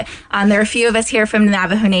excited. There are a few of us here from the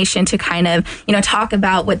Navajo Nation to kind of, talk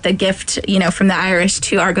about what the gift, from the Irish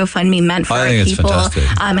to our GoFundMe meant for our people.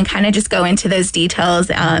 And kind of just go into those details.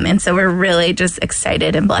 And so we're really just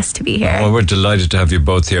excited and blessed to be here. Well, we're delighted to have you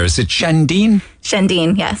both here. Is it Shandine?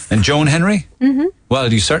 Shandine, yes. And Joan Henry? Mm-hmm.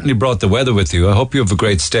 Well, you certainly brought the weather with you. I hope you have a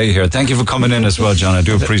great stay here. Thank you for coming in as well, John. I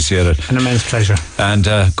do appreciate it. An immense pleasure. And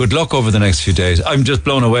good luck over the next few days. I'm just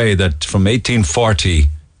blown away that from 1840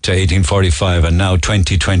 to 1845 and now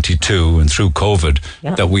 2022 and through COVID,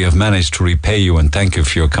 that we have managed to repay you and thank you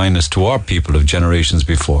for your kindness to our people of generations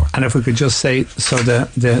before. And if we could just say, so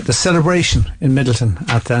the celebration in Middleton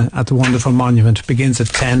at the wonderful monument begins at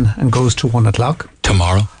 10 and goes to 1 o'clock.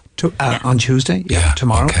 Tomorrow? On Tuesday,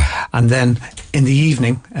 tomorrow, and then in the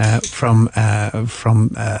evening from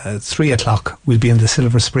 3 o'clock we'll be in the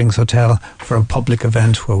Silver Springs Hotel for a public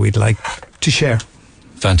event where we'd like to share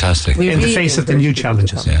Fantastic. In the face of the new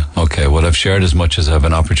challenges. Yeah. Okay. Well, I've shared as much as I have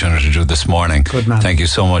an opportunity to do this morning. Good man. Thank you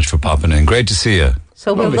so much for popping in. Great to see you.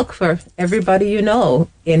 So we'll look for everybody you know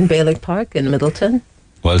in Bailick Park in Middleton.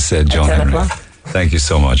 Well said, Joan Henry. Thank you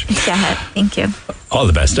so much. Yeah, thank you. All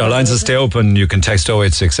the best. Our lines will stay open. You can text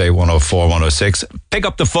 0868 104 106. Pick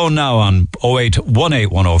up the phone now on 0818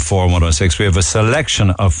 104 106. We have a selection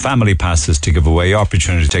of family passes to give away.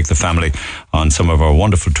 Opportunity to take the family on some of our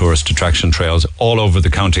wonderful tourist attraction trails all over the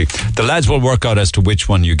county. The lads will work out as to which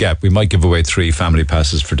one you get. We might give away 3 family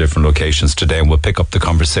passes for different locations today, and we'll pick up the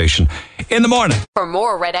conversation in the morning. For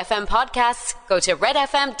more Red FM podcasts, go to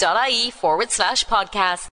redfm.ie/podcast.